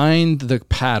find the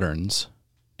patterns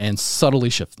and subtly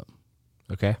shift them.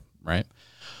 Okay. Right?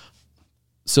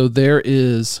 So there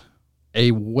is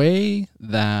a way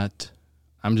that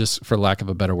I'm just, for lack of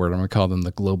a better word, I'm going to call them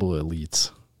the global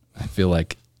elites. I feel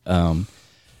like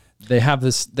they have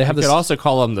this. You could also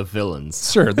call them the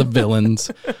villains. Sure, the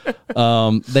villains.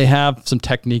 They have some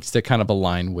techniques that kind of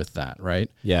align with that,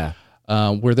 right? Yeah.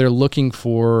 Where they're looking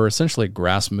for essentially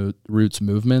grassroots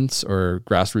movements or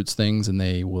grassroots things, and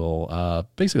they will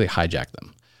basically hijack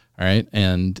them. All right,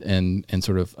 and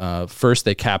sort of first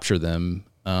they capture them,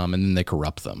 and then they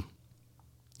corrupt them.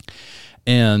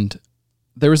 And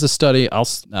there was a study.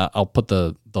 I'll put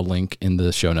the link in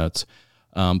the show notes.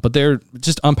 But they're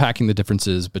just unpacking the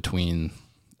differences between,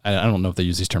 I don't know if they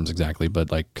use these terms exactly, but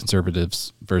like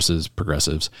conservatives versus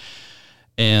progressives.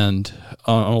 And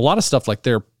on a lot of stuff, like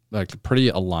they're like pretty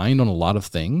aligned on a lot of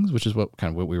things, which is what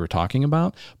we were talking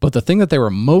about. But the thing that they were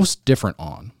most different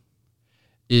on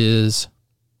is,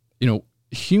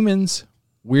 humans,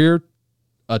 we're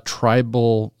a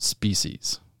tribal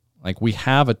species. Like we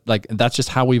have that's just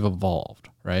how we've evolved,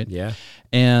 right? Yeah.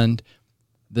 And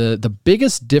the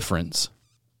biggest difference,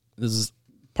 this is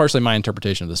partially my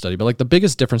interpretation of the study, but like the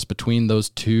biggest difference between those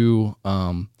two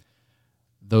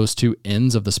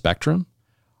ends of the spectrum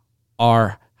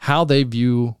are how they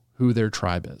view who their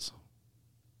tribe is,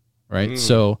 right?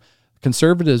 So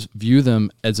conservatives view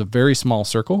them as a very small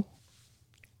circle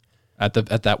at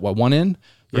that one end,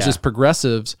 versus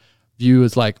progressives view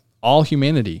as like all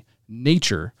humanity,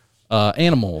 nature,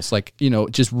 animals, like,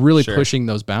 just really pushing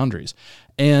those boundaries.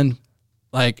 And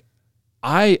like,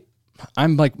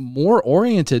 I'm like more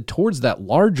oriented towards that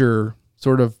larger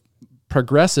sort of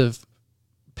progressive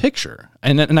picture.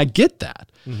 And I get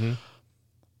that. Mm-hmm.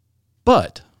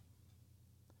 But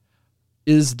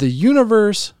is the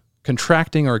universe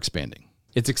contracting or expanding?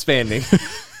 It's expanding.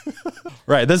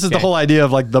 Right. This is the whole idea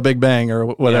of like the Big Bang or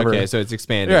whatever. Yeah, okay, so it's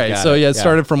expanding. Right. So it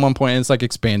started from one point and it's like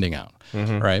expanding out.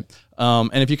 Mm-hmm. Right.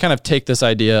 And if you kind of take this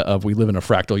idea of we live in a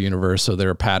fractal universe, so there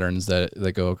are patterns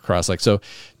that go across, like, so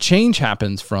change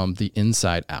happens from the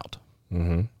inside out.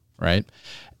 Mm-hmm. Right.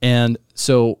 And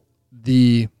so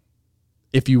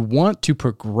if you want to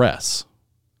progress,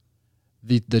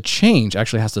 the change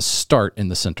actually has to start in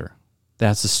the center. That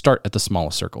has to start at the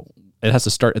smallest circle. It has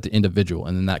to start at the individual,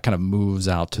 and then that kind of moves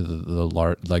out to the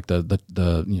large, like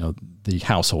the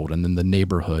household, and then the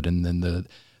neighborhood, and then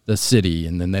the city,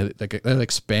 and then that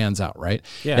expands out, right?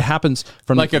 Yeah. It happens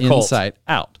from like the a cult. inside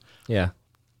out. Yeah.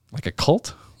 Like a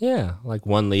cult? Yeah. Like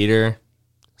one leader,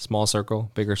 small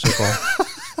circle, bigger circle.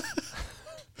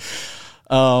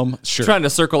 Sure. Trying to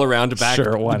circle around to back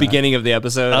the beginning of the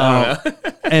episode. I don't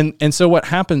know. and so what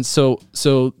happens? So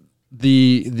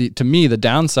the to me, the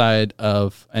downside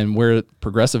of, and where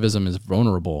progressivism is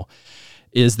vulnerable,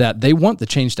 is that they want the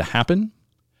change to happen,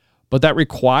 but that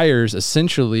requires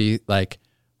essentially like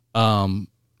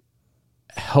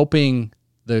helping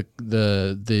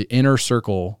the inner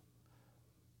circle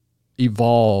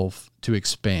evolve to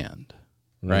expand,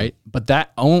 right? But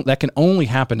that can only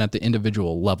happen at the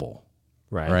individual level,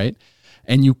 right?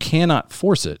 And you cannot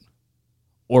force it,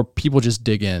 or people just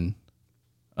dig in,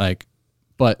 like.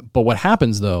 But what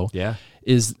happens though,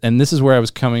 is, and this is where I was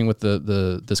coming with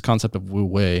this concept of Wu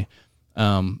Wei,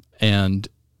 and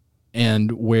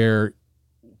where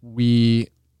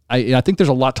I think there's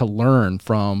a lot to learn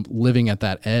from living at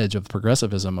that edge of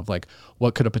progressivism of like,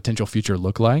 what could a potential future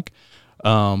look like?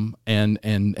 And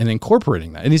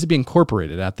incorporating that. It needs to be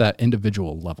incorporated at that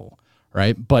individual level,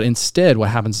 right? But instead what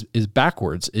happens is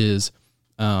backwards is,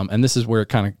 and this is where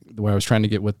where I was trying to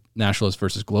get with nationalist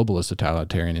versus globalist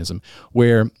totalitarianism,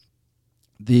 where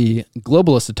the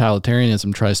globalist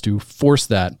totalitarianism tries to force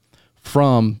that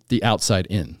from the outside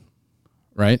in,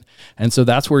 right? And so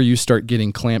that's where you start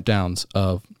getting clampdowns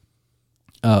of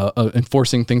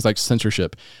enforcing things like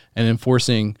censorship and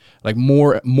enforcing like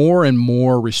more and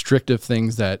more restrictive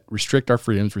things that restrict our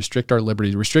freedoms, restrict our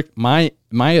liberties, restrict my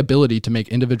ability to make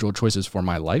individual choices for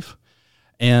my life.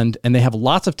 And they have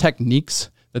lots of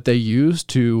techniques that they use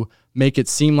to make it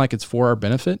seem like it's for our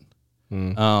benefit.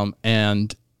 And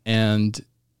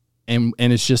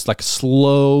it's just like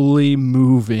slowly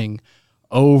moving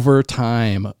over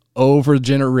time, over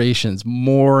generations,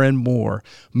 more and more,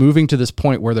 moving to this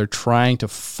point where they're trying to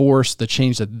force the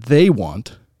change that they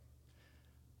want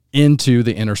into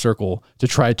the inner circle to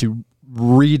try to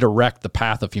redirect the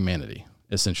path of humanity,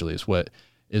 essentially is what.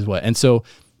 And so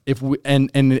if we,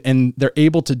 and they're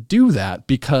able to do that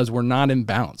because we're not in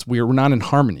balance. We're not in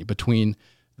harmony between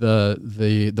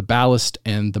the ballast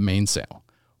and the mainsail.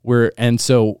 And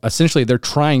so essentially they're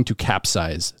trying to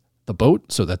capsize the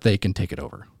boat so that they can take it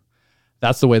over.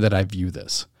 That's the way that I view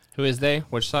this. Who is they?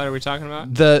 Which side are we talking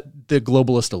about? The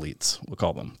globalist elites, we'll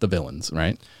call them, the villains,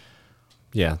 right?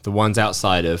 Yeah, the ones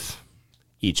outside of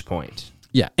each point.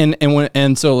 Yeah,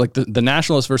 and so like the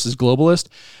nationalist versus globalist,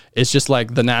 it's just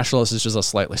like the nationalist is just a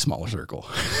slightly smaller circle.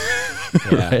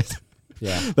 Right?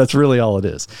 Yeah. That's really all it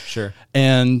is. Sure.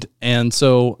 And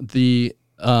so the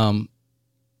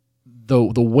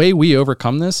way we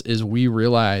overcome this is we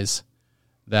realize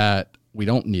that we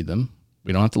don't need them.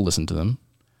 We don't have to listen to them.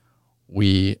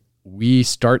 We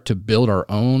start to build our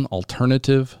own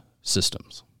alternative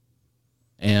systems.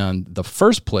 And the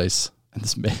first place, and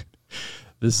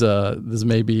this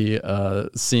may be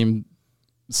seem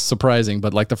surprising,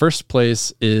 but like the first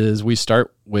place is we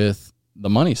start with the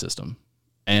money system.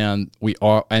 And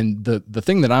the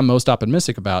thing that I'm most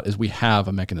optimistic about is we have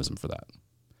a mechanism for that.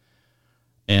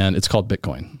 And it's called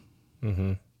Bitcoin.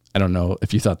 Mm-hmm. I don't know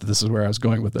if you thought that this is where I was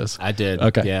going with this. I did.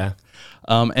 Okay. Yeah.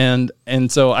 And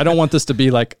so I don't want this to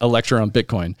be like a lecture on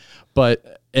Bitcoin,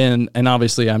 but and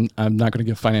obviously I'm not going to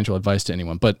give financial advice to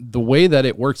anyone, but the way that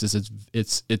it works is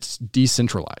it's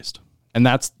decentralized. And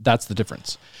that's the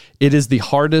difference. It is the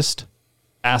hardest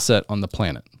asset on the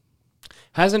planet.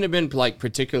 Hasn't it been like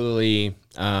particularly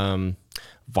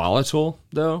volatile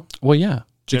though? Well, yeah,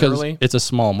 generally because it's a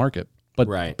small market. But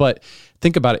right. But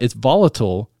think about it. It's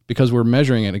volatile because we're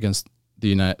measuring it against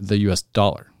the U.S.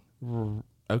 dollar.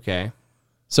 Okay.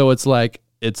 So it's like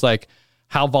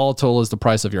how volatile is the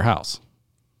price of your house?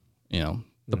 You know,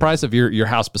 the price of your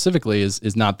house specifically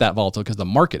is not that volatile because the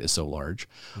market is so large.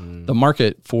 The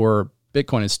market for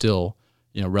Bitcoin is still,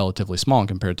 you know, relatively small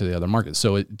compared to the other markets.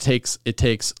 So it takes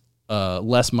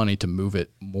less money to move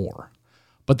it more.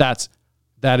 But that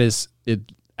is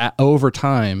over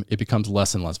time it becomes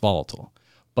less and less volatile.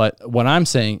 But what I'm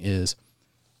saying is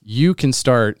you can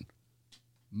start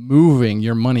moving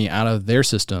your money out of their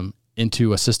system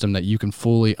into a system that you can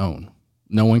fully own.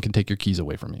 No one can take your keys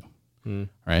away from you,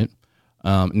 right?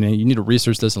 And you need to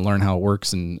research this and learn how it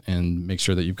works and make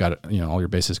sure that you've got, you know, all your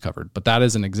bases covered. But that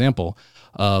is an example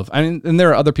of, and there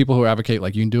are other people who advocate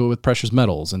like you can do it with precious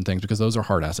metals and things because those are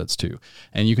hard assets too.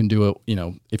 And you can do it, you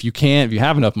know, if you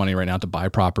have enough money right now to buy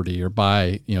property or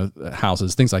buy, you know,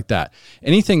 houses, things like that.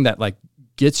 Anything that like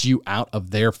gets you out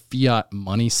of their fiat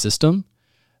money system,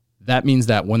 that means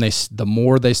that when the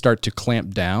more they start to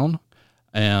clamp down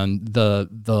and the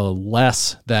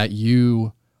less that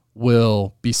you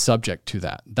will be subject to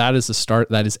that. That is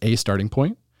a starting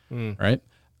point, right?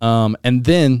 And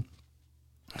then,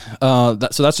 so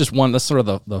that's just one, that's sort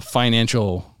of the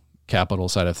financial capital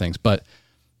side of things, but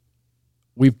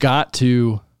we've got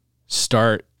to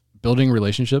start building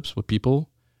relationships with people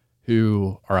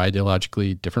who are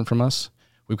ideologically different from us.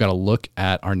 We've got to look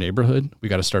at our neighborhood. We've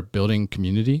got to start building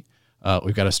community.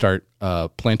 We've got to start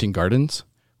planting gardens.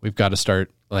 We've got to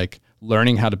start like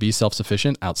learning how to be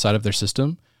self-sufficient outside of their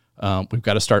system. We've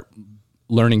got to start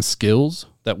learning skills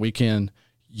that we can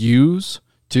use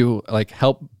to like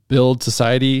help build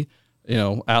society,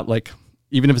 out like,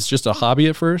 even if it's just a hobby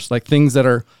at first, like things that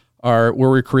are where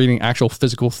we're creating actual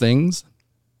physical things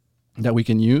that we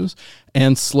can use,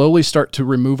 and slowly start to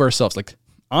remove ourselves. Like,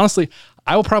 honestly,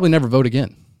 I will probably never vote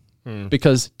again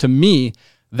because to me,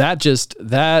 that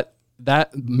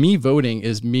me voting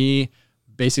is me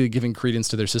basically giving credence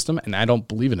to their system, and I don't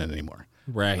believe in it anymore.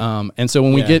 Right. And so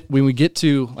when we get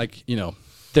to like,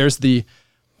 there's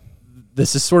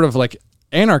this is sort of like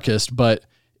anarchist, but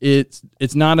it's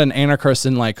not an anarchist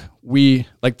in like the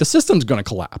system's going to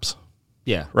collapse.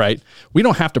 Yeah. Right. We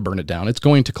don't have to burn it down. It's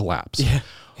going to collapse. Yeah.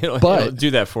 It'll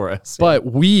do that for us. But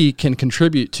we can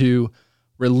contribute to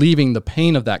relieving the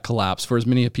pain of that collapse for as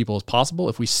many people as possible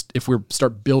if we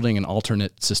start building an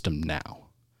alternate system now.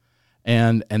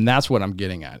 And that's what I'm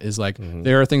getting at is like,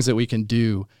 there are things that we can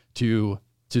do to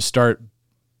start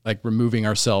like removing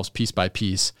ourselves piece by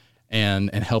piece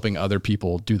and helping other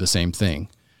people do the same thing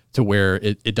to where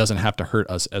it doesn't have to hurt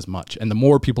us as much. And the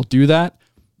more people do that,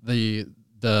 the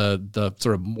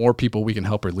sort of more people we can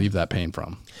help relieve that pain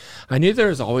from. I knew there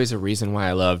was always a reason why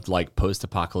I loved like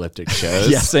post-apocalyptic shows.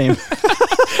 Yeah, same.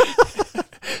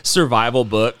 Survival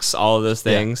books, all of those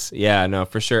things. Yeah, no,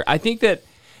 for sure. I think that,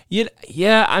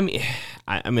 I mean,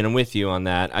 I'm with you on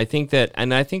that. I think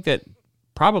that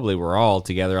probably we're all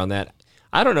together on that.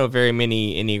 I don't know very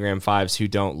many Enneagram 5s who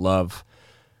don't love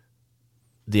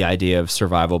the idea of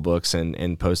survival books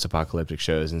and post-apocalyptic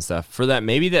shows and stuff for that,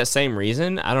 maybe that same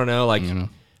reason. I don't know. Like,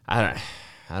 I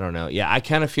don't know. Yeah. I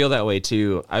kind of feel that way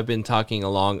too. I've been talking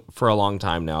for a long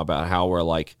time now about how we're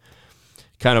like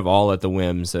kind of all at the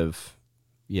whims of,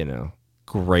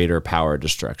 greater power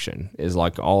destruction is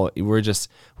like we're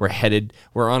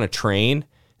on a train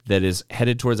that is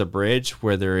headed towards a bridge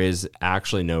where there is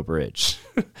actually no bridge,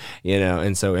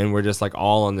 and we're just like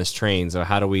all on this train. So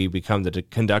how do we become the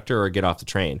conductor or get off the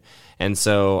train? And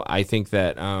so I think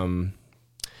that,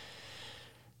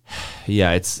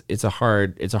 it's a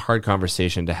hard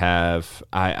conversation to have.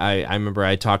 I remember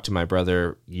I talked to my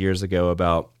brother years ago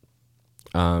about,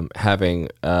 having,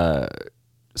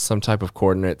 some type of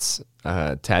coordinates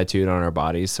tattooed on our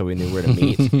bodies so we knew where to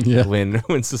meet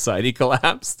when society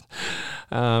collapsed.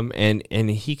 And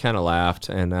he kind of laughed,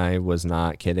 and I was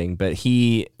not kidding, but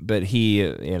he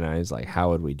he's like, how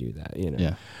would we do that?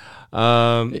 Yeah.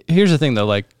 Here's the thing though,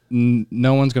 like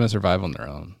no one's going to survive on their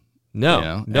own.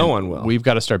 No, no one will. We've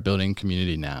got to start building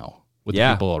community now with the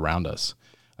people around us.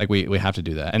 Like we have to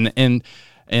do that.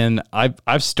 And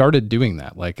I've started doing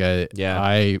that. Like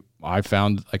I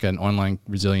found like an online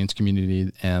resilience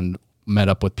community and met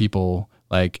up with people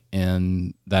like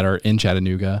that are in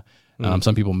Chattanooga.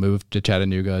 Some people moved to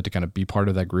Chattanooga to kind of be part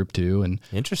of that group too. And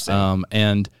interesting.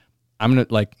 And I'm gonna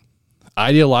like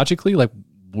ideologically, like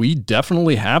we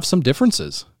definitely have some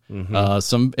differences,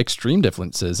 some extreme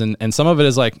differences, and some of it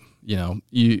is like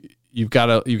you've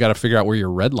got to figure out where your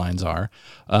red lines are.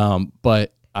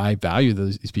 But I value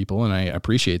these people and I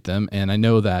appreciate them, and I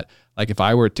know that like if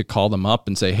I were to call them up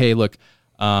and say, hey, look,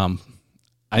 I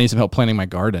need some help planting my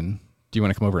garden. Do you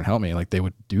want to come over and help me? Like they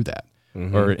would do that.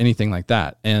 Or anything like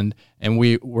that. And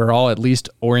we're all at least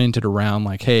oriented around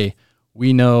like, hey,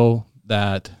 we know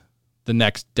that the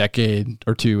next decade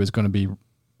or two is going to be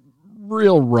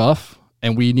real rough,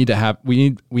 and we need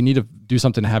to do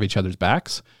something to have each other's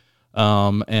backs.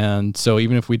 And so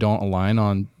even if we don't align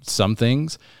on some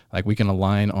things, like we can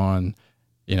align on,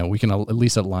 we can at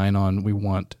least align on, we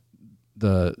want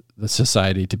the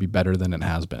society to be better than it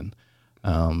has been.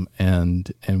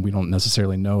 And we don't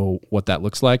necessarily know what that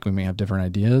looks like. We may have different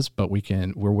ideas, but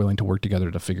we're willing to work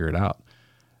together to figure it out.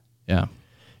 Yeah.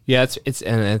 Yeah.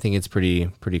 And I think it's pretty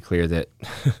clear that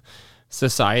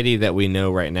society that we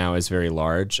know right now is very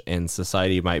large, and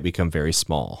society might become very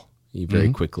small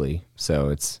very quickly. So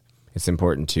it's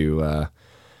important to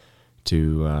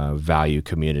value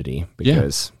community,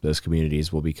 because those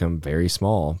communities will become very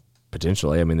small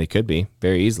potentially. I mean, they could be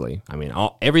very easily. I mean,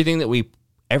 everything that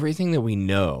we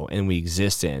know and we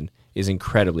exist in is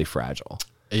incredibly fragile.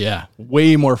 Yeah,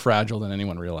 way more fragile than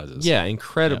anyone realizes. Yeah,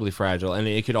 incredibly fragile, and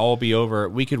it could all be over.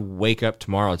 We could wake up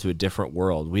tomorrow to a different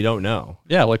world. We don't know.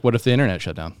 Yeah, like what if the internet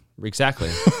shut down? Exactly.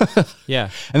 Yeah,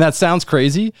 and that sounds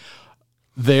crazy.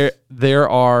 There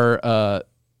are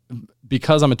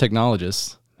because I'm a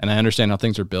technologist and I understand how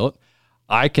things are built.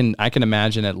 I can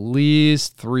imagine at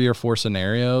least 3 or 4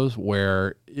 scenarios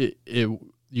where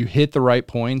you hit the right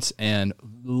points and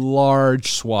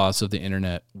large swaths of the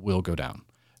internet will go down.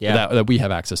 Yeah. That we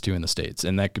have access to in the States.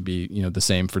 And that could be, the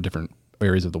same for different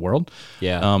areas of the world.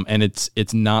 Yeah. And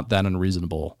it's not that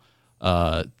unreasonable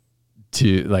to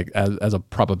like as a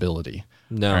probability.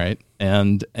 No. Right.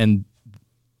 And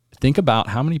think about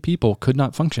how many people could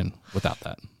not function without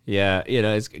that. Yeah,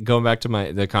 it's going back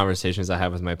to the conversations I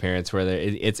have with my parents, where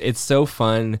it's so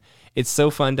fun. It's so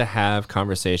fun to have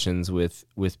conversations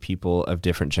with people of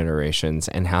different generations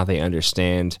and how they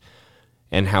understand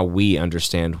and how we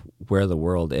understand where the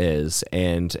world is,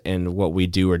 and what we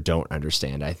do or don't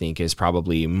understand. I think is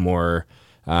probably more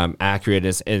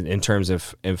accurate in terms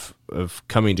of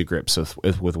coming to grips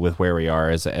with where we are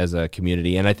as a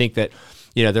community. And I think that,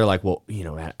 they're like, well,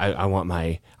 I want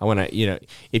to,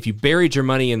 if you buried your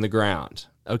money in the ground,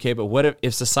 okay, but what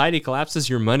if society collapses,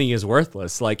 your money is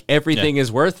worthless. Like everything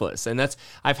is worthless. And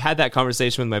I've had that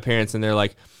conversation with my parents, and they're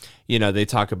like, they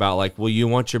talk about like, well, you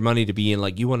want your money to be in,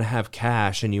 like, you want to have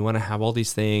cash and you want to have all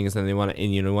these things, and want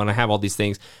to have all these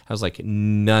things. I was like,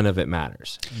 none of it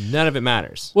matters. None of it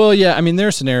matters. Well, yeah. I mean, there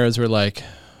are scenarios where like,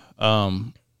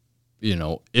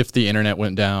 if the internet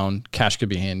went down, cash could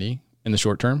be handy in the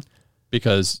short term,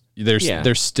 because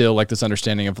there's still like this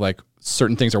understanding of like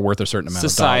certain things are worth a certain amount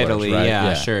societally, of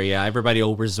dollars, right? Sure. Yeah. Everybody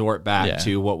will resort back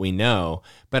to what we know.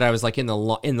 But I was like, in the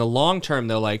long term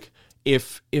though, like,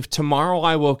 if tomorrow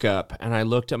I woke up and I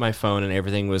looked at my phone and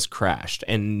everything was crashed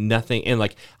and nothing, and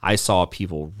like I saw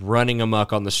people running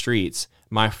amok on the streets,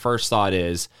 my first thought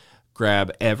is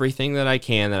grab everything that I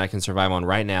can survive on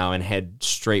right now and head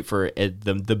straight for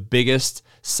the biggest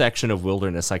section of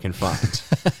wilderness I can find.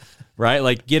 Right?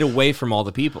 Like, get away from all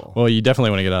the people. Well, you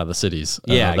definitely want to get out of the cities.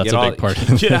 Yeah, that's a big part.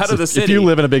 Get out of the city. If you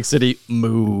live in a big city,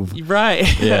 move.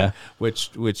 Right. Yeah.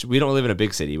 which we don't live in a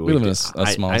big city, but we live in a small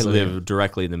city. I live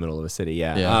directly in the middle of a city.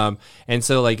 Yeah. And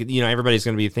so like, everybody's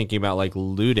going to be thinking about like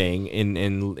looting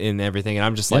in everything. And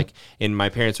I'm just like, and my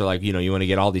parents are like, you want to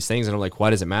get all these things. And I'm like,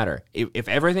 why does it matter? If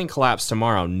everything collapsed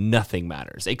tomorrow, nothing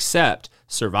matters except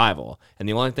survival. And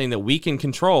the only thing that we can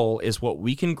control is what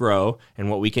we can grow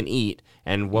and what we can eat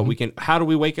and what we can, how do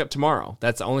we wake up tomorrow?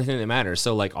 That's the only thing that matters.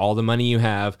 So like all the money you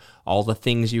have, all the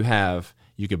things you have,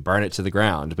 you could burn it to the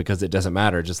ground because it doesn't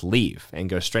matter. Just leave and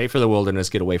go straight for the wilderness,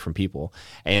 get away from people,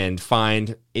 and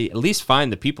at least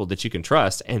find the people that you can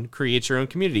trust and create your own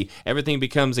community. Everything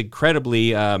becomes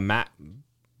incredibly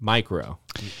micro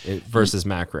versus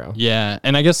macro. Yeah.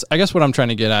 And I guess what I'm trying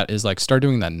to get at is like, start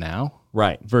doing that now.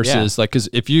 Right. Versus like, because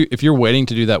if you're waiting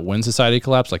to do that when society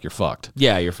collapse, like you're fucked.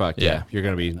 Yeah, you're fucked. Yeah. You're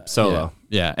going to be solo.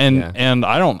 Yeah. And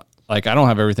I don't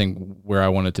have everything where I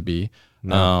want it to be.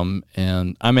 No.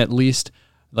 And I'm at least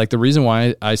like, the reason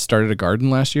why I started a garden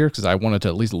last year, because I wanted to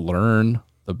at least learn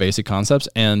the basic concepts.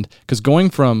 And because going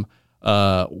from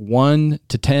 1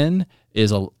 to 10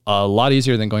 is a lot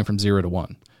easier than going from 0 to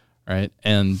 1. Right.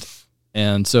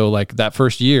 And so like that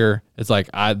first year, it's like,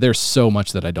 there's so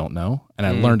much that I don't know. And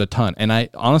I learned a ton. And I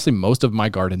honestly, most of my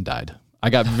garden died. I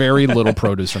got very little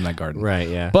produce from that garden. Right.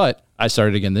 Yeah. But I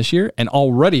started again this year, and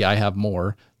already I have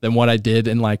more than what I did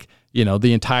in like,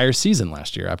 the entire season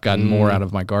last year. I've gotten more out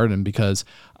of my garden because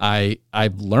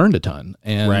I've learned a ton.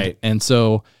 And, and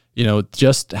so,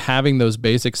 just having those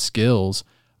basic skills,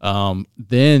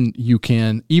 then you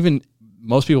can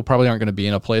most people probably aren't going to be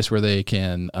in a place where they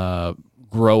can,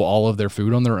 grow all of their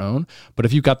food on their own. But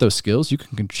if you've got those skills, you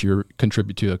can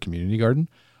contribute to a community garden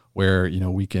where,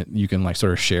 you can like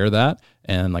sort of share that,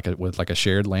 and with a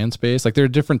shared land space. Like there are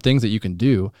different things that you can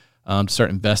do to start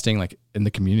investing like in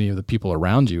the community of the people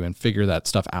around you, and figure that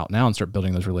stuff out now and start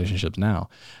building those relationships now.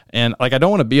 And like, I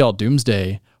don't want to be all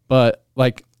doomsday, but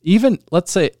like, even let's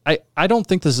say, I don't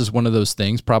think this is one of those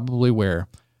things probably where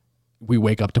we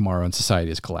wake up tomorrow and society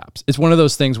has collapsed. It's one of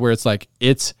those things where it's like,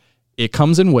 it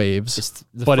comes in waves,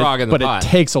 but it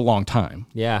takes a long time.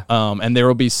 Yeah. And there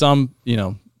will be some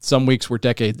weeks where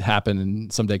decades happen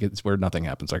and some decades where nothing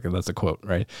happens. Like that's a quote,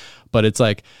 right? But it's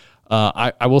like,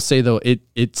 I will say though,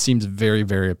 it seems very,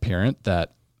 very apparent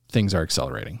that things are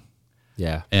accelerating.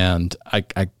 Yeah. And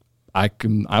I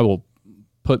will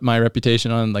put my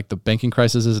reputation on, like, the banking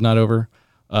crisis is not over.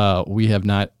 We have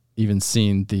not even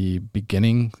seen the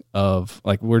beginning of,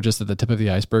 like, we're just at the tip of the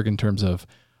iceberg in terms of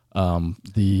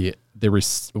the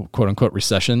quote unquote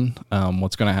recession,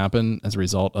 what's going to happen as a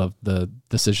result of the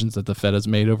decisions that the Fed has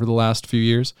made over the last few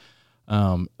years.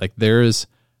 Like there is,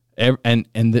 and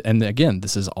again,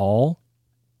 this is all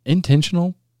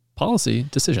intentional policy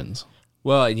decisions.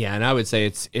 Well, yeah, and I would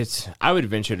say I would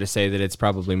venture to say that it's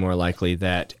probably more likely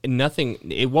that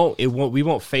we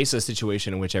won't face a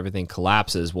situation in which everything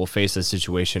collapses. We'll face a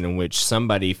situation in which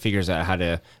somebody figures out how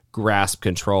to grasp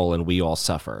control and we all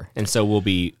suffer. And so we'll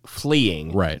be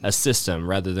fleeing a system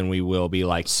rather than we will be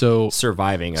like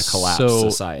surviving a collapsed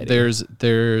society. Do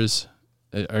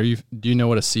you know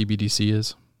what a CBDC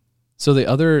is? So the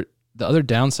other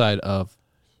downside of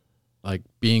like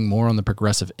being more on the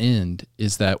progressive end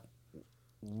is that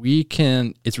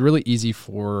it's really easy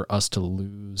for us to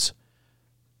lose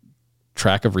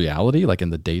track of reality, like in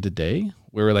the day to day,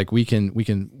 where like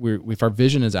if our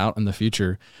vision is out in the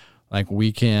future, like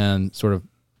we can sort of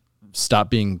stop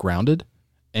being grounded.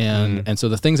 And so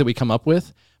the things that we come up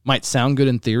with might sound good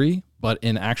in theory, but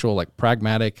in actual like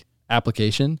pragmatic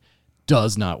application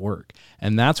does not work.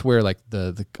 And that's where like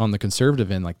the on the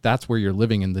conservative end, like that's where you're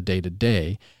living in the day to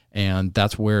day. And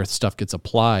that's where stuff gets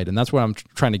applied. And that's what I'm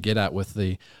trying to get at with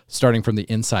the starting from the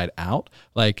inside out.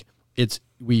 Like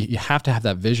you have to have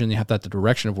that vision, you have that the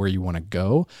direction of where you want to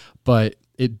go, but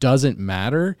it doesn't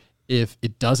matter if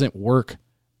it doesn't work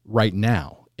right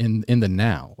now in the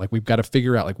now. Like we've got to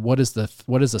figure out like what is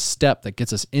a step that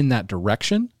gets us in that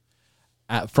direction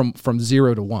from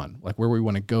 0 to 1, like where we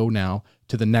want to go now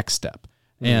to the next step.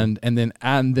 And then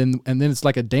it's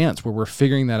like a dance where we're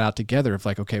figuring that out together. Of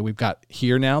like, okay, we've got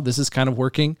here now. This is kind of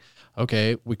working.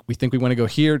 Okay, we think we want to go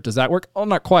here. Does that work? Oh,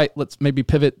 not quite. Let's maybe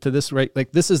pivot to this. Right?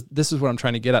 Like this is what I'm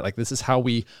trying to get at. Like this is how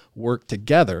we work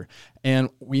together, and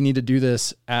we need to do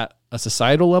this at a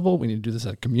societal level. We need to do this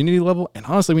at a community level, and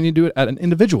honestly, we need to do it at an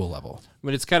individual level.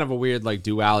 But it's kind of a weird like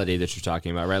duality that you're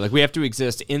talking about, right? Like we have to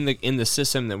exist in the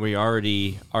system that we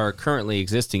already are currently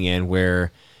existing in,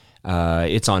 where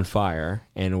it's on fire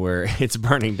and where it's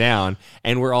burning down,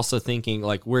 and we're also thinking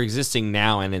like we're existing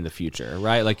now and in the future,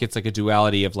 right? Like it's like a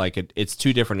duality of like it's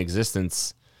two different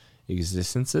existences,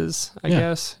 I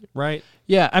guess, right?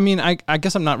 Yeah, I mean, I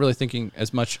guess I'm not really thinking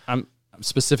as much. I'm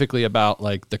specifically about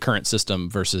like the current system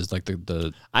versus like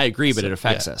the I agree, but it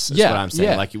affects us. Is what I'm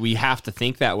saying. Like we have to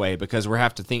think that way because we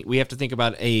have to think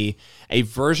about a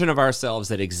version of ourselves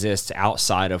that exists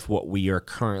outside of what we are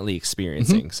currently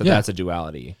experiencing. So that's a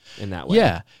duality in that way.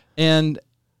 Yeah. And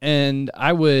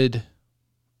I would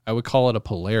call it a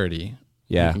polarity.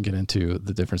 Yeah. We can get into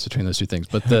the difference between those two things,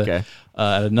 but okay.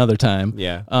 At another time.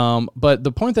 Yeah. But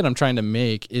the point that I'm trying to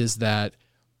make is that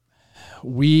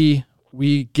we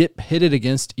get pitted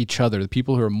against each other, the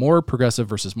people who are more progressive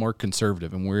versus more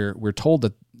conservative, and we're told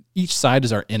that each side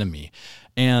is our enemy,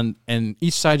 and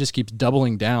each side just keeps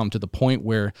doubling down to the point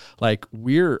where like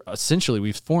we've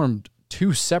formed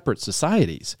two separate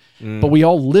societies, but we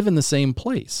all live in the same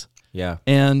place. Yeah,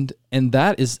 and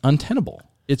that is untenable.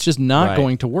 It's just not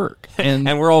going to work. And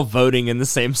we're all voting in the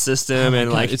same system,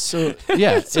 and like it's so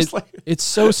it's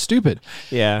so stupid.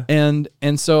 Yeah. And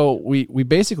so we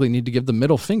basically need to give the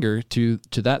middle finger to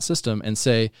that system and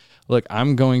say, look,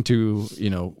 I'm going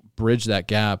to, bridge that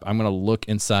gap. I'm going to look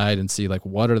inside and see like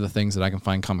what are the things that I can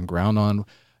find common ground on.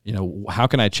 How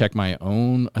can I check my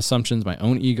own assumptions, my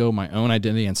own ego, my own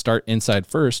identity, and start inside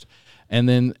first. And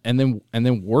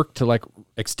then work to like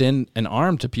extend an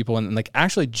arm to people and like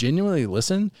actually genuinely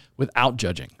listen without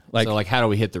judging. Like, so like how do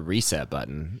we hit the reset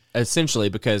button? Essentially,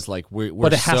 because like we're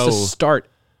but it has to start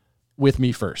with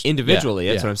me first individually.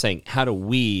 That's what I'm saying. How do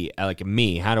we, like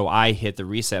me? How do I hit the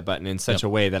reset button in such a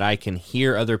way that I can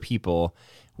hear other people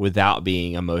without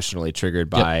being emotionally triggered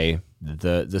by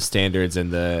the standards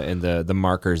and the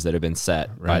markers that have been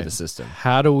set by the system?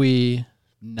 How do we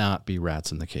not be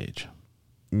rats in the cage?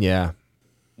 Yeah.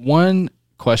 One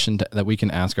question that we can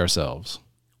ask ourselves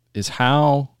is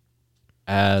how,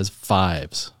 as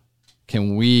fives,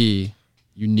 can we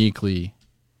uniquely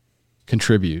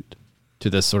contribute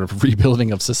to this sort of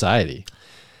rebuilding of society?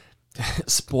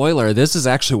 Spoiler, this is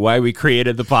actually why we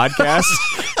created the podcast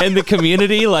and the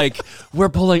community. Like, we're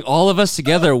pulling all of us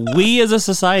together. We as a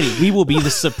society, we will be the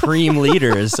supreme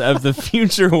leaders of the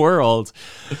future world.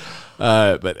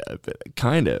 But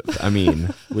kind of. I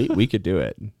mean, we could do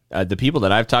it. The people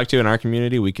that I've talked to in our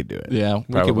community, we could do it. Yeah,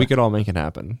 we could all make it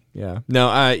happen. Yeah. No.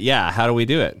 How do we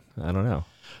do it? I don't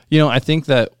know. I think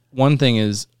that one thing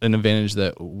is an advantage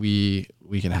that we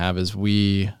can have is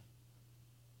we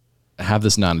have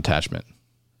this non-attachment,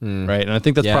 right? And I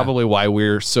think that's probably why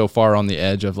we're so far on the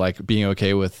edge of like being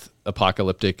okay with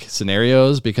apocalyptic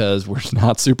scenarios, because we're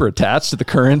not super attached to the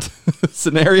current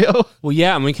scenario. Well,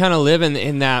 yeah, and we kind of live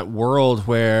in that world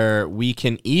where we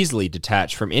can easily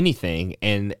detach from anything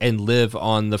and live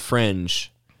on the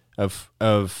fringe of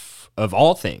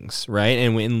all things, right?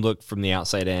 And we look from the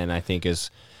outside in, I think, is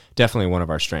definitely one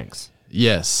of our strengths.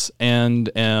 Yes,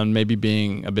 and maybe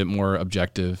being a bit more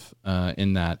objective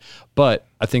in that. But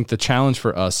I think the challenge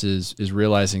for us is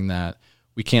realizing that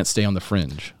we can't stay on the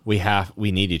fringe. We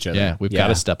need each other. Yeah, we've got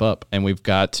to step up, and we've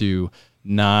got to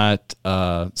not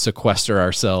sequester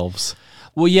ourselves.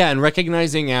 Well, yeah, and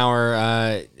recognizing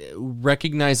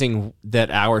that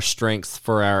our strengths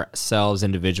for ourselves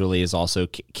individually is also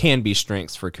can be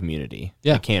strengths for community.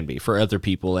 Yeah, it can be for other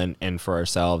people and for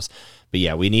ourselves. But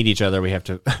yeah, we need each other. We have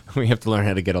to learn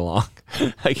how to get along,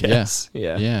 I guess.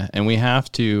 Yeah, and we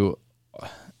have to.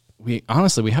 we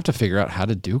have to figure out how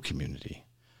to do community.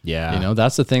 Yeah. You know,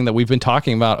 that's the thing that we've been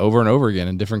talking about over and over again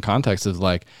in different contexts is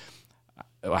like,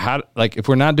 how, like if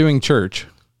we're not doing church,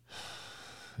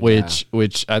 which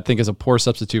I think is a poor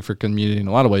substitute for community in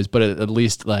a lot of ways, but it at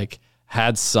least like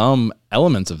had some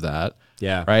elements of that.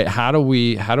 Yeah. Right. How do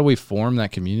we form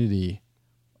that community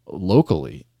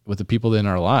locally with the people in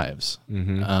our lives?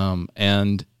 Mm-hmm.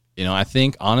 And, you know, I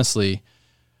think honestly,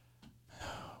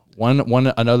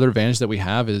 another advantage that we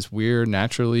have is we're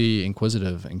naturally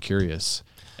inquisitive and curious.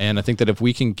 And I think that if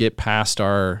we can get past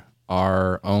our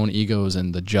own egos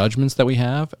and the judgments that we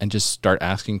have and just start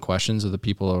asking questions of the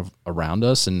people around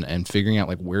us and figuring out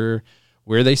like where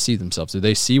they see themselves. Do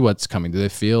they see what's coming? Do they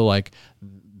feel like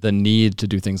the need to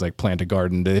do things like plant a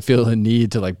garden? Do they feel the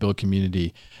need to like build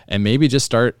community? And maybe just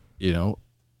start, you know,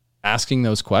 asking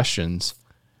those questions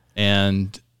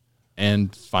and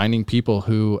finding people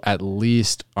who at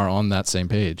least are on that same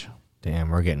page. Damn,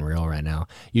 we're getting real right now.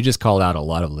 You just called out a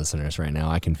lot of listeners right now.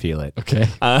 I can feel it. Okay.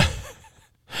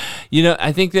 You know,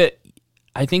 I think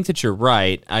that you're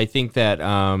right. I think that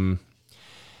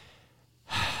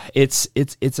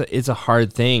it's a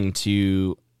hard thing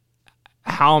to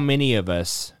how many of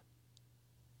us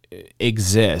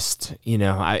exist. You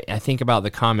know, I think about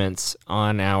the comments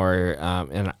on our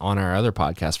and on our other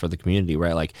podcast for the community,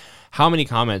 right? Like, how many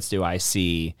comments do I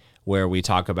see where we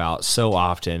talk about so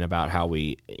often about how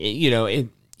we, you know,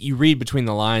 you read between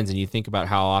the lines and you think about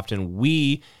how often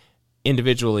we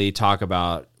individually talk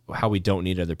about how we don't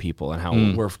need other people and how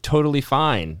we're totally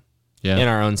fine in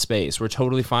our own space. We're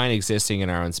totally fine existing in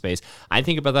our own space. I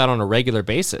think about that on a regular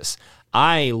basis.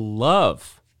 I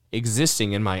love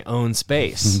existing in my own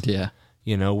space. Yeah.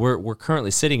 You know, we're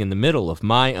currently sitting in the middle of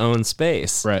my own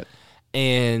space. Right.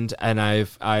 And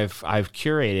I've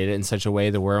curated it in such a way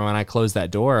that where when I close that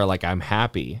door, like I'm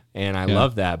happy and I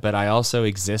love that, but I also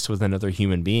exist with another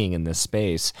human being in this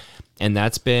space. And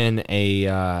that's been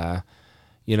a,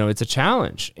 you know, it's a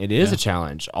challenge. It is a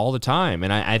challenge all the time.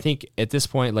 And I think at this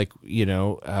point, like, you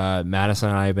know, Madison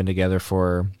and I have been together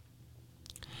for,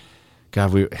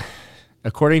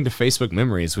 according to Facebook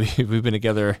memories, we've been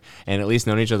together and at least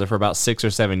known each other for about 6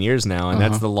 or 7 years now. And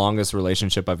that's the longest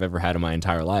relationship I've ever had in my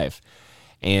entire life.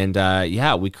 And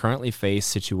we currently face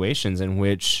situations in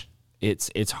which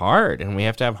it's hard and we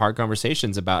have to have hard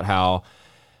conversations about how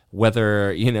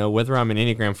whether I'm an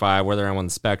Enneagram 5, whether I'm on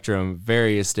the spectrum,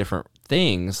 various different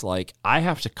things, like I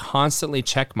have to constantly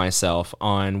check myself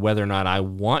on whether or not I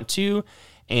want to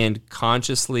and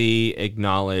consciously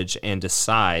acknowledge and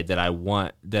decide that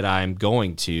I'm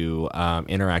going to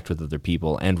interact with other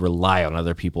people and rely on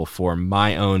other people for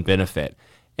my own benefit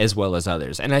as well as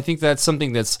others. And I think that's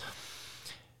something that's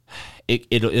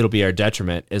it'll be our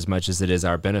detriment as much as it is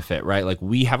our benefit, right? Like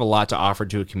we have a lot to offer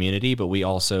to a community, but we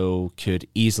also could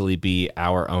easily be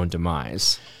our own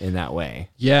demise in that way.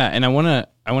 Yeah, and I want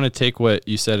to take what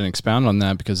you said and expound on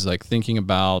that because like thinking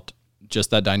about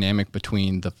just that dynamic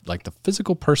between the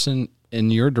physical person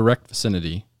in your direct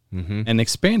vicinity and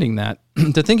expanding that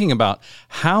to thinking about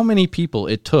how many people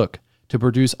it took to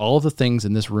produce all of the things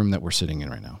in this room that we're sitting in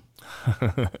right now.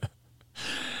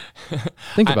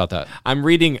 Think about that. I'm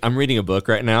reading a book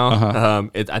right now.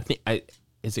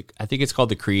 I think it's called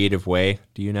The Creative Way.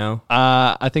 Do you know?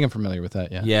 I think I'm familiar with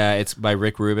that. Yeah. Yeah, it's by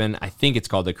Rick Rubin. I think it's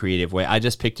called The Creative Way. I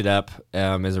just picked it up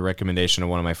as a recommendation of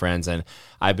one of my friends, and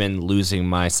I've been losing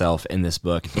myself in this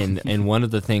book. And one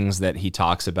of the things that he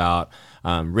talks about,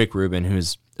 Rick Rubin,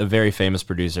 who's a very famous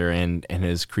producer and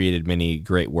has created many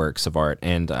great works of art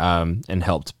and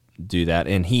helped do that.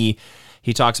 And he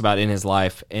talks about in his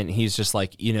life, and he's just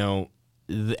like, you know,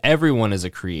 everyone is a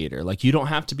creator. Like you don't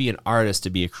have to be an artist to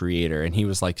be a creator. And he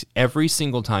was like, every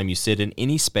single time you sit in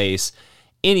any space,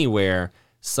 anywhere,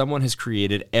 someone has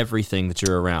created everything that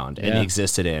you're around and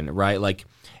existed in, right? Like,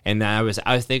 and I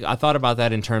thought about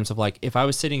that in terms of like, if I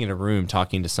was sitting in a room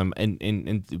talking to some,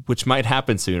 and which might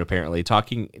happen soon, apparently,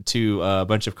 talking to a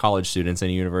bunch of college students in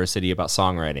a university about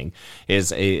songwriting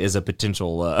is a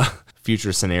potential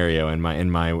future scenario in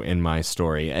my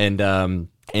story. And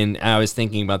I was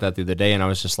thinking about that the other day, and I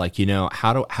was just like, you know,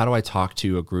 how do I talk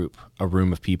to a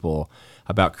room of people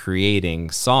about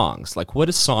creating songs? Like, what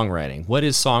is songwriting? What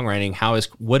is songwriting?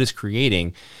 What is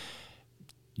creating?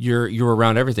 You're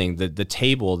around everything. The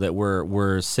table that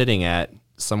we're sitting at,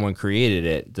 someone created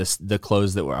it. The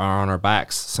clothes that are on our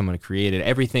backs, someone created.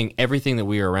 Everything that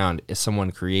we are around is someone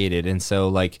created. And so,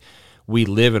 like, we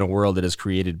live in a world that is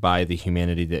created by the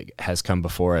humanity that has come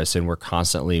before us, and we're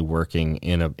constantly working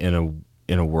in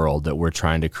a world that we're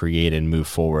trying to create and move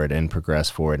forward and progress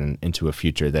forward and into a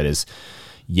future that is,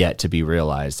 yet to be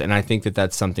realized. And I think that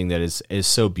that's something that is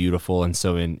so beautiful and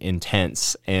so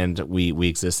intense, and we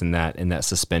exist in that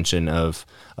suspension of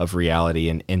reality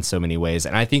in so many ways.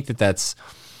 And I think that that's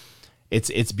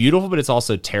it's beautiful, but it's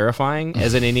also terrifying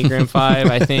as an Enneagram 5.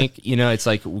 I think, it's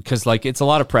like, because like it's a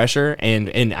lot of pressure,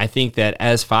 and I think that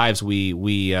as 5s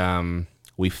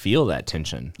we feel that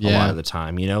tension a lot of the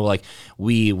time. Like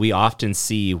we often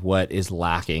see what is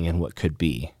lacking and what could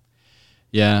be.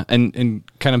 Yeah, and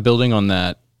kind of building on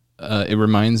that, it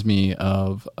reminds me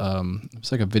of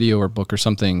it's like a video or book or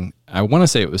something. I want to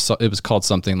say it was called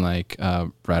something like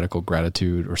Radical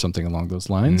Gratitude or something along those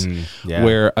lines,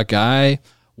 where a guy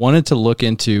wanted to look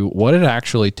into what it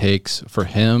actually takes for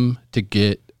him to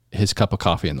get his cup of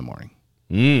coffee in the morning.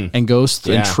 And goes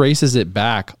and traces it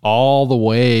back all the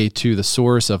way to the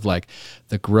source of like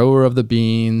the grower of the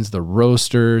beans, the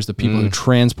roasters, the people who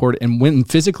transport, and went and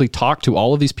physically talked to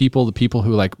all of these people, the people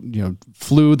who like,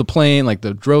 flew the plane, like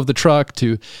drove the truck,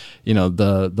 to,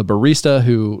 the barista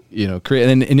who,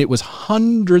 created, and it was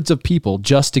hundreds of people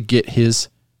just to get his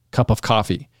cup of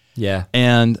coffee. Yeah.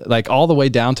 And like all the way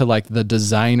down to like the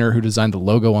designer who designed the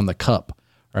logo on the cup.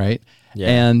 Right.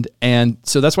 Yeah. And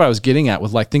so that's what I was getting at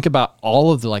with like, think about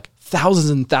all of the like thousands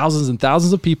and thousands and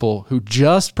thousands of people who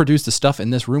just produce the stuff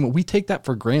in this room. We take that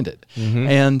for granted.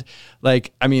 And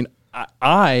like, I mean,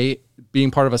 I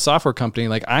being part of a software company,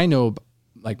 like I know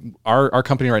like our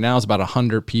company right now is about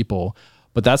 100 people,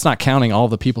 but that's not counting all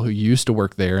the people who used to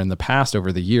work there in the past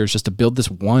over the years, just to build this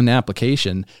one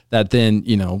application that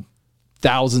then,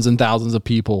 thousands and thousands of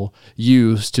people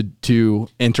use to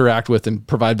interact with and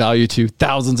provide value to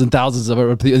thousands and thousands of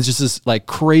other people. It's just this like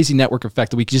crazy network effect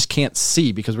that we just can't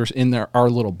see because we're in our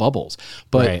little bubbles.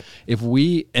 But if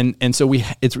we, and so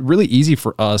it's really easy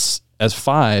for us as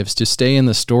 5s to stay in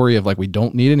the story of like, we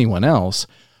don't need anyone else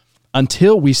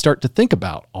until we start to think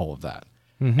about all of that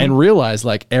and realize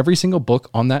like every single book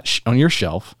on that, on your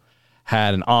shelf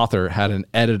had an author, had an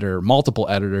editor, multiple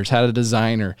editors, had a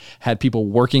designer, had people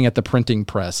working at the printing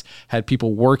press, had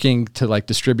people working to like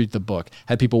distribute the book,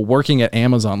 had people working at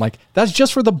Amazon. Like that's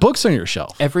just for the books on your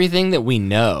shelf. Everything that we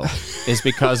know is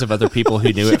because of other people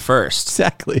who knew it first.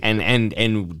 Exactly.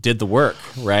 And did the work,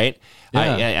 right?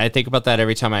 Yeah. I think about that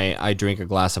every time I drink a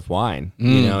glass of wine.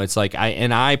 It's like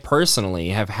I personally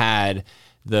have had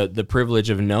the privilege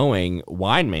of knowing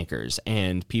winemakers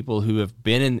and people who have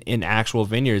been in actual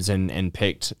vineyards and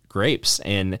picked grapes,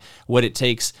 and what it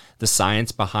takes, the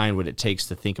science behind what it takes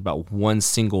to think about one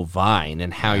single vine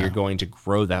and how you're going to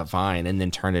grow that vine and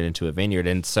then turn it into a vineyard.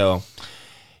 And so,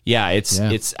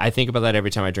 it's I think about that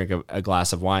every time I drink a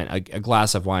glass of wine. A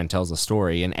glass of wine tells a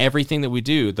story, and everything that we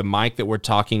do, the mic that we're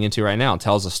talking into right now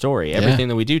tells a story. Everything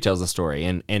that we do tells a story,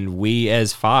 and we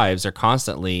as 5s are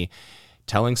constantly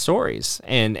telling stories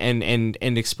and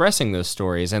expressing those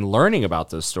stories and learning about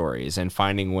those stories and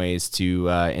finding ways to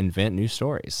invent new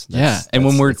stories. And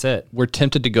when we're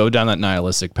tempted to go down that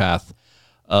nihilistic path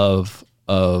of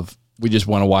we just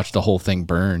want to watch the whole thing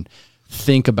burn,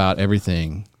 think about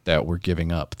everything that we're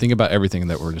giving up. Think about everything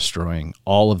that we're destroying,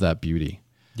 all of that beauty.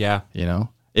 Yeah.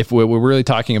 If what we're really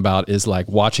talking about is like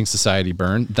watching society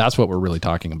burn, that's what we're really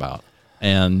talking about.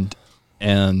 And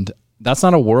that's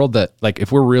not a world that, like,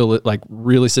 if we're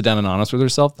really sit down and honest with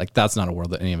ourselves, like, that's not a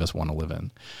world that any of us want to live in.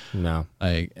 No.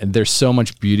 And there's so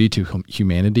much beauty to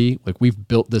humanity. Like, we've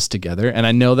built this together. And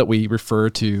I know that we refer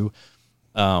to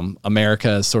America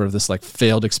as sort of this like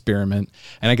failed experiment.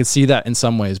 And I can see that in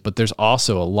some ways, but there's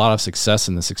also a lot of success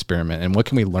in this experiment. And what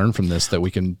can we learn from this that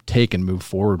we can take and move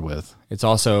forward with? It's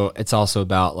also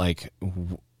about like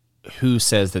who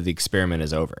says that the experiment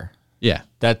is over. Yeah.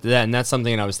 And that's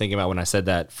something I was thinking about when I said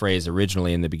that phrase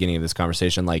originally in the beginning of this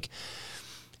conversation. Like,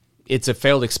 it's a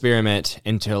failed experiment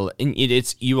until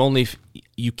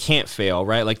you can't fail,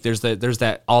 right? Like there's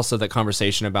that also that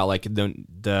conversation about like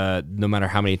the no matter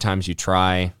how many times you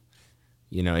try,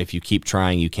 if you keep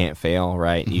trying, you can't fail,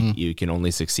 right? Mm-hmm. You can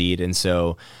only succeed. And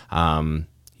so,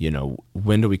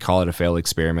 when do we call it a failed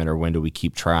experiment, or when do we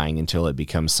keep trying until it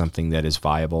becomes something that is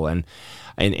viable? And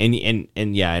as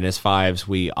 5s,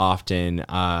 we often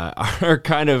are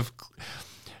kind of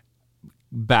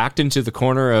backed into the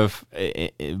corner of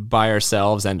by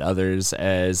ourselves and others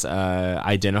as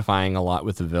identifying a lot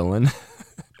with the villain.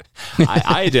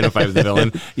 I identify with the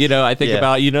villain. I think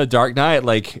about Dark Knight,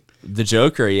 like the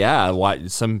Joker. Yeah,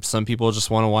 some people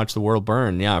just want to watch the world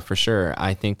burn. Yeah, for sure.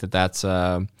 I think that's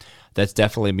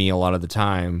definitely me a lot of the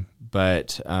time.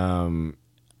 But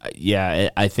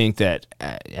I think that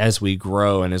as we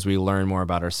grow and as we learn more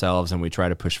about ourselves and we try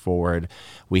to push forward,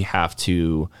 we have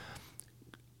to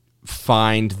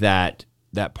find that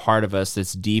part of us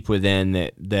that's deep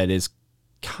within that is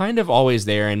kind of always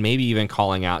there, and maybe even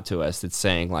calling out to us, that's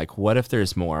saying like, what if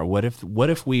there's more? What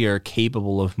if we are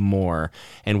capable of more?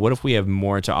 And what if we have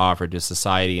more to offer to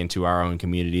society and to our own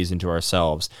communities and to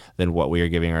ourselves than what we are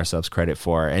giving ourselves credit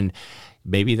for? And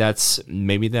maybe that's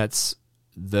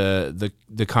the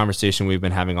conversation we've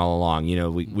been having all along. You know,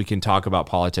 we can talk about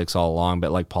politics all along,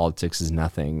 but like, politics is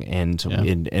nothing.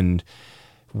 And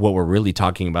what we're really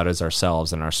talking about is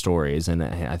ourselves and our stories. And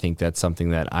I think that's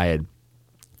something that I had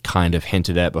kind of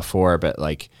hinted at before, but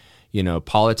like, you know,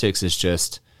 politics is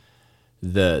just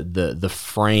the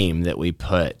frame that we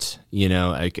put. You know,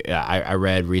 like I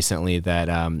read recently that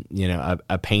you know,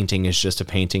 a painting is just a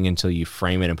painting until you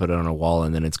frame it and put it on a wall,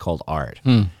 and then it's called art.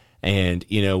 And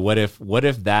you know, what if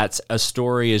that's a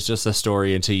story is just a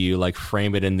story until you like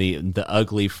frame it in the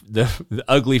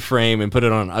ugly frame and put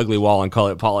it on an ugly wall and call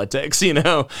it politics, you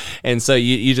know? And so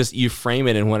you frame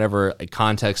it in whatever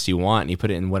context you want, and you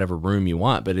put it in whatever room you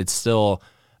want, but it's still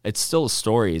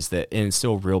stories and it's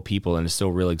still real people, and it's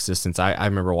still real existence. I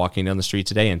remember walking down the street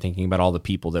today and thinking about all the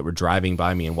people that were driving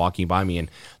by me and walking by me,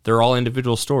 and they're all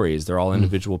individual stories. They're all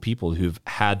individual people who've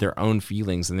had their own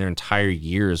feelings and their entire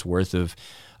year's worth of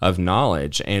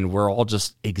knowledge, and we're all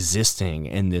just existing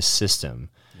in this system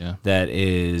that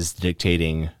is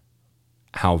dictating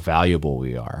how valuable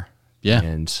we are. Yeah,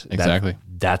 and exactly.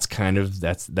 That's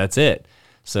it.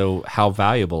 So how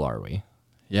valuable are we?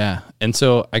 Yeah, and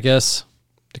so I guess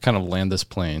to kind of land this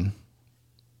plane,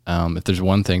 if there's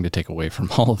one thing to take away from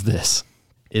all of this,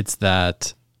 it's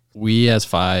that we as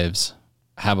fives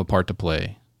have a part to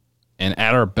play, and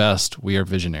at our best, we are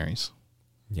visionaries.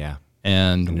 Yeah.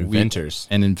 And inventors.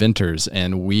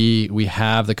 And we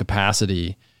have the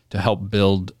capacity to help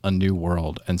build a new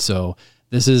world. And so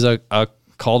this is a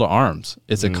call to arms.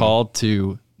 It's a call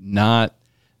to not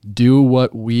do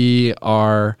what we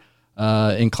are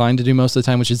inclined to do most of the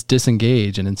time, which is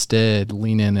disengage, and instead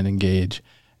lean in and engage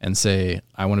and say,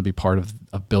 I want to be part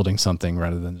of building something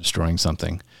rather than destroying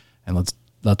something. And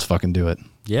let's fucking do it.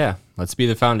 Yeah. Let's be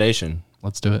the foundation.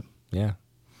 Let's do it. Yeah.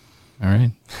 All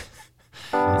right.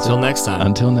 Until next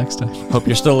time. Hope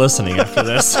you're still listening after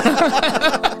this.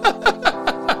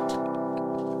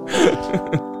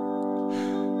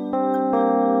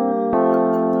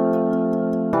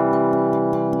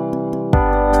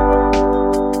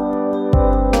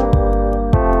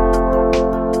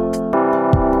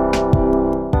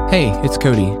 Hey, it's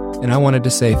Cody, and I wanted to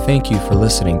say thank you for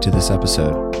listening to this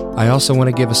episode. I also want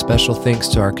to give a special thanks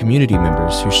to our community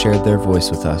members who shared their voice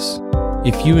with us.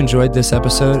 If you enjoyed this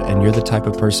episode and you're the type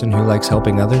of person who likes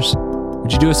helping others,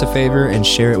 would you do us a favor and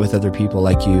share it with other people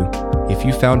like you? If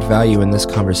you found value in this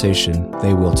conversation,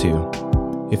 they will too.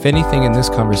 If anything in this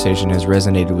conversation has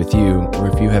resonated with you, or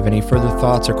if you have any further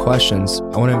thoughts or questions,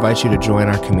 I want to invite you to join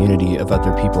our community of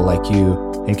other people like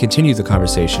you and continue the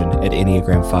conversation at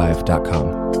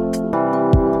Enneagram5.com.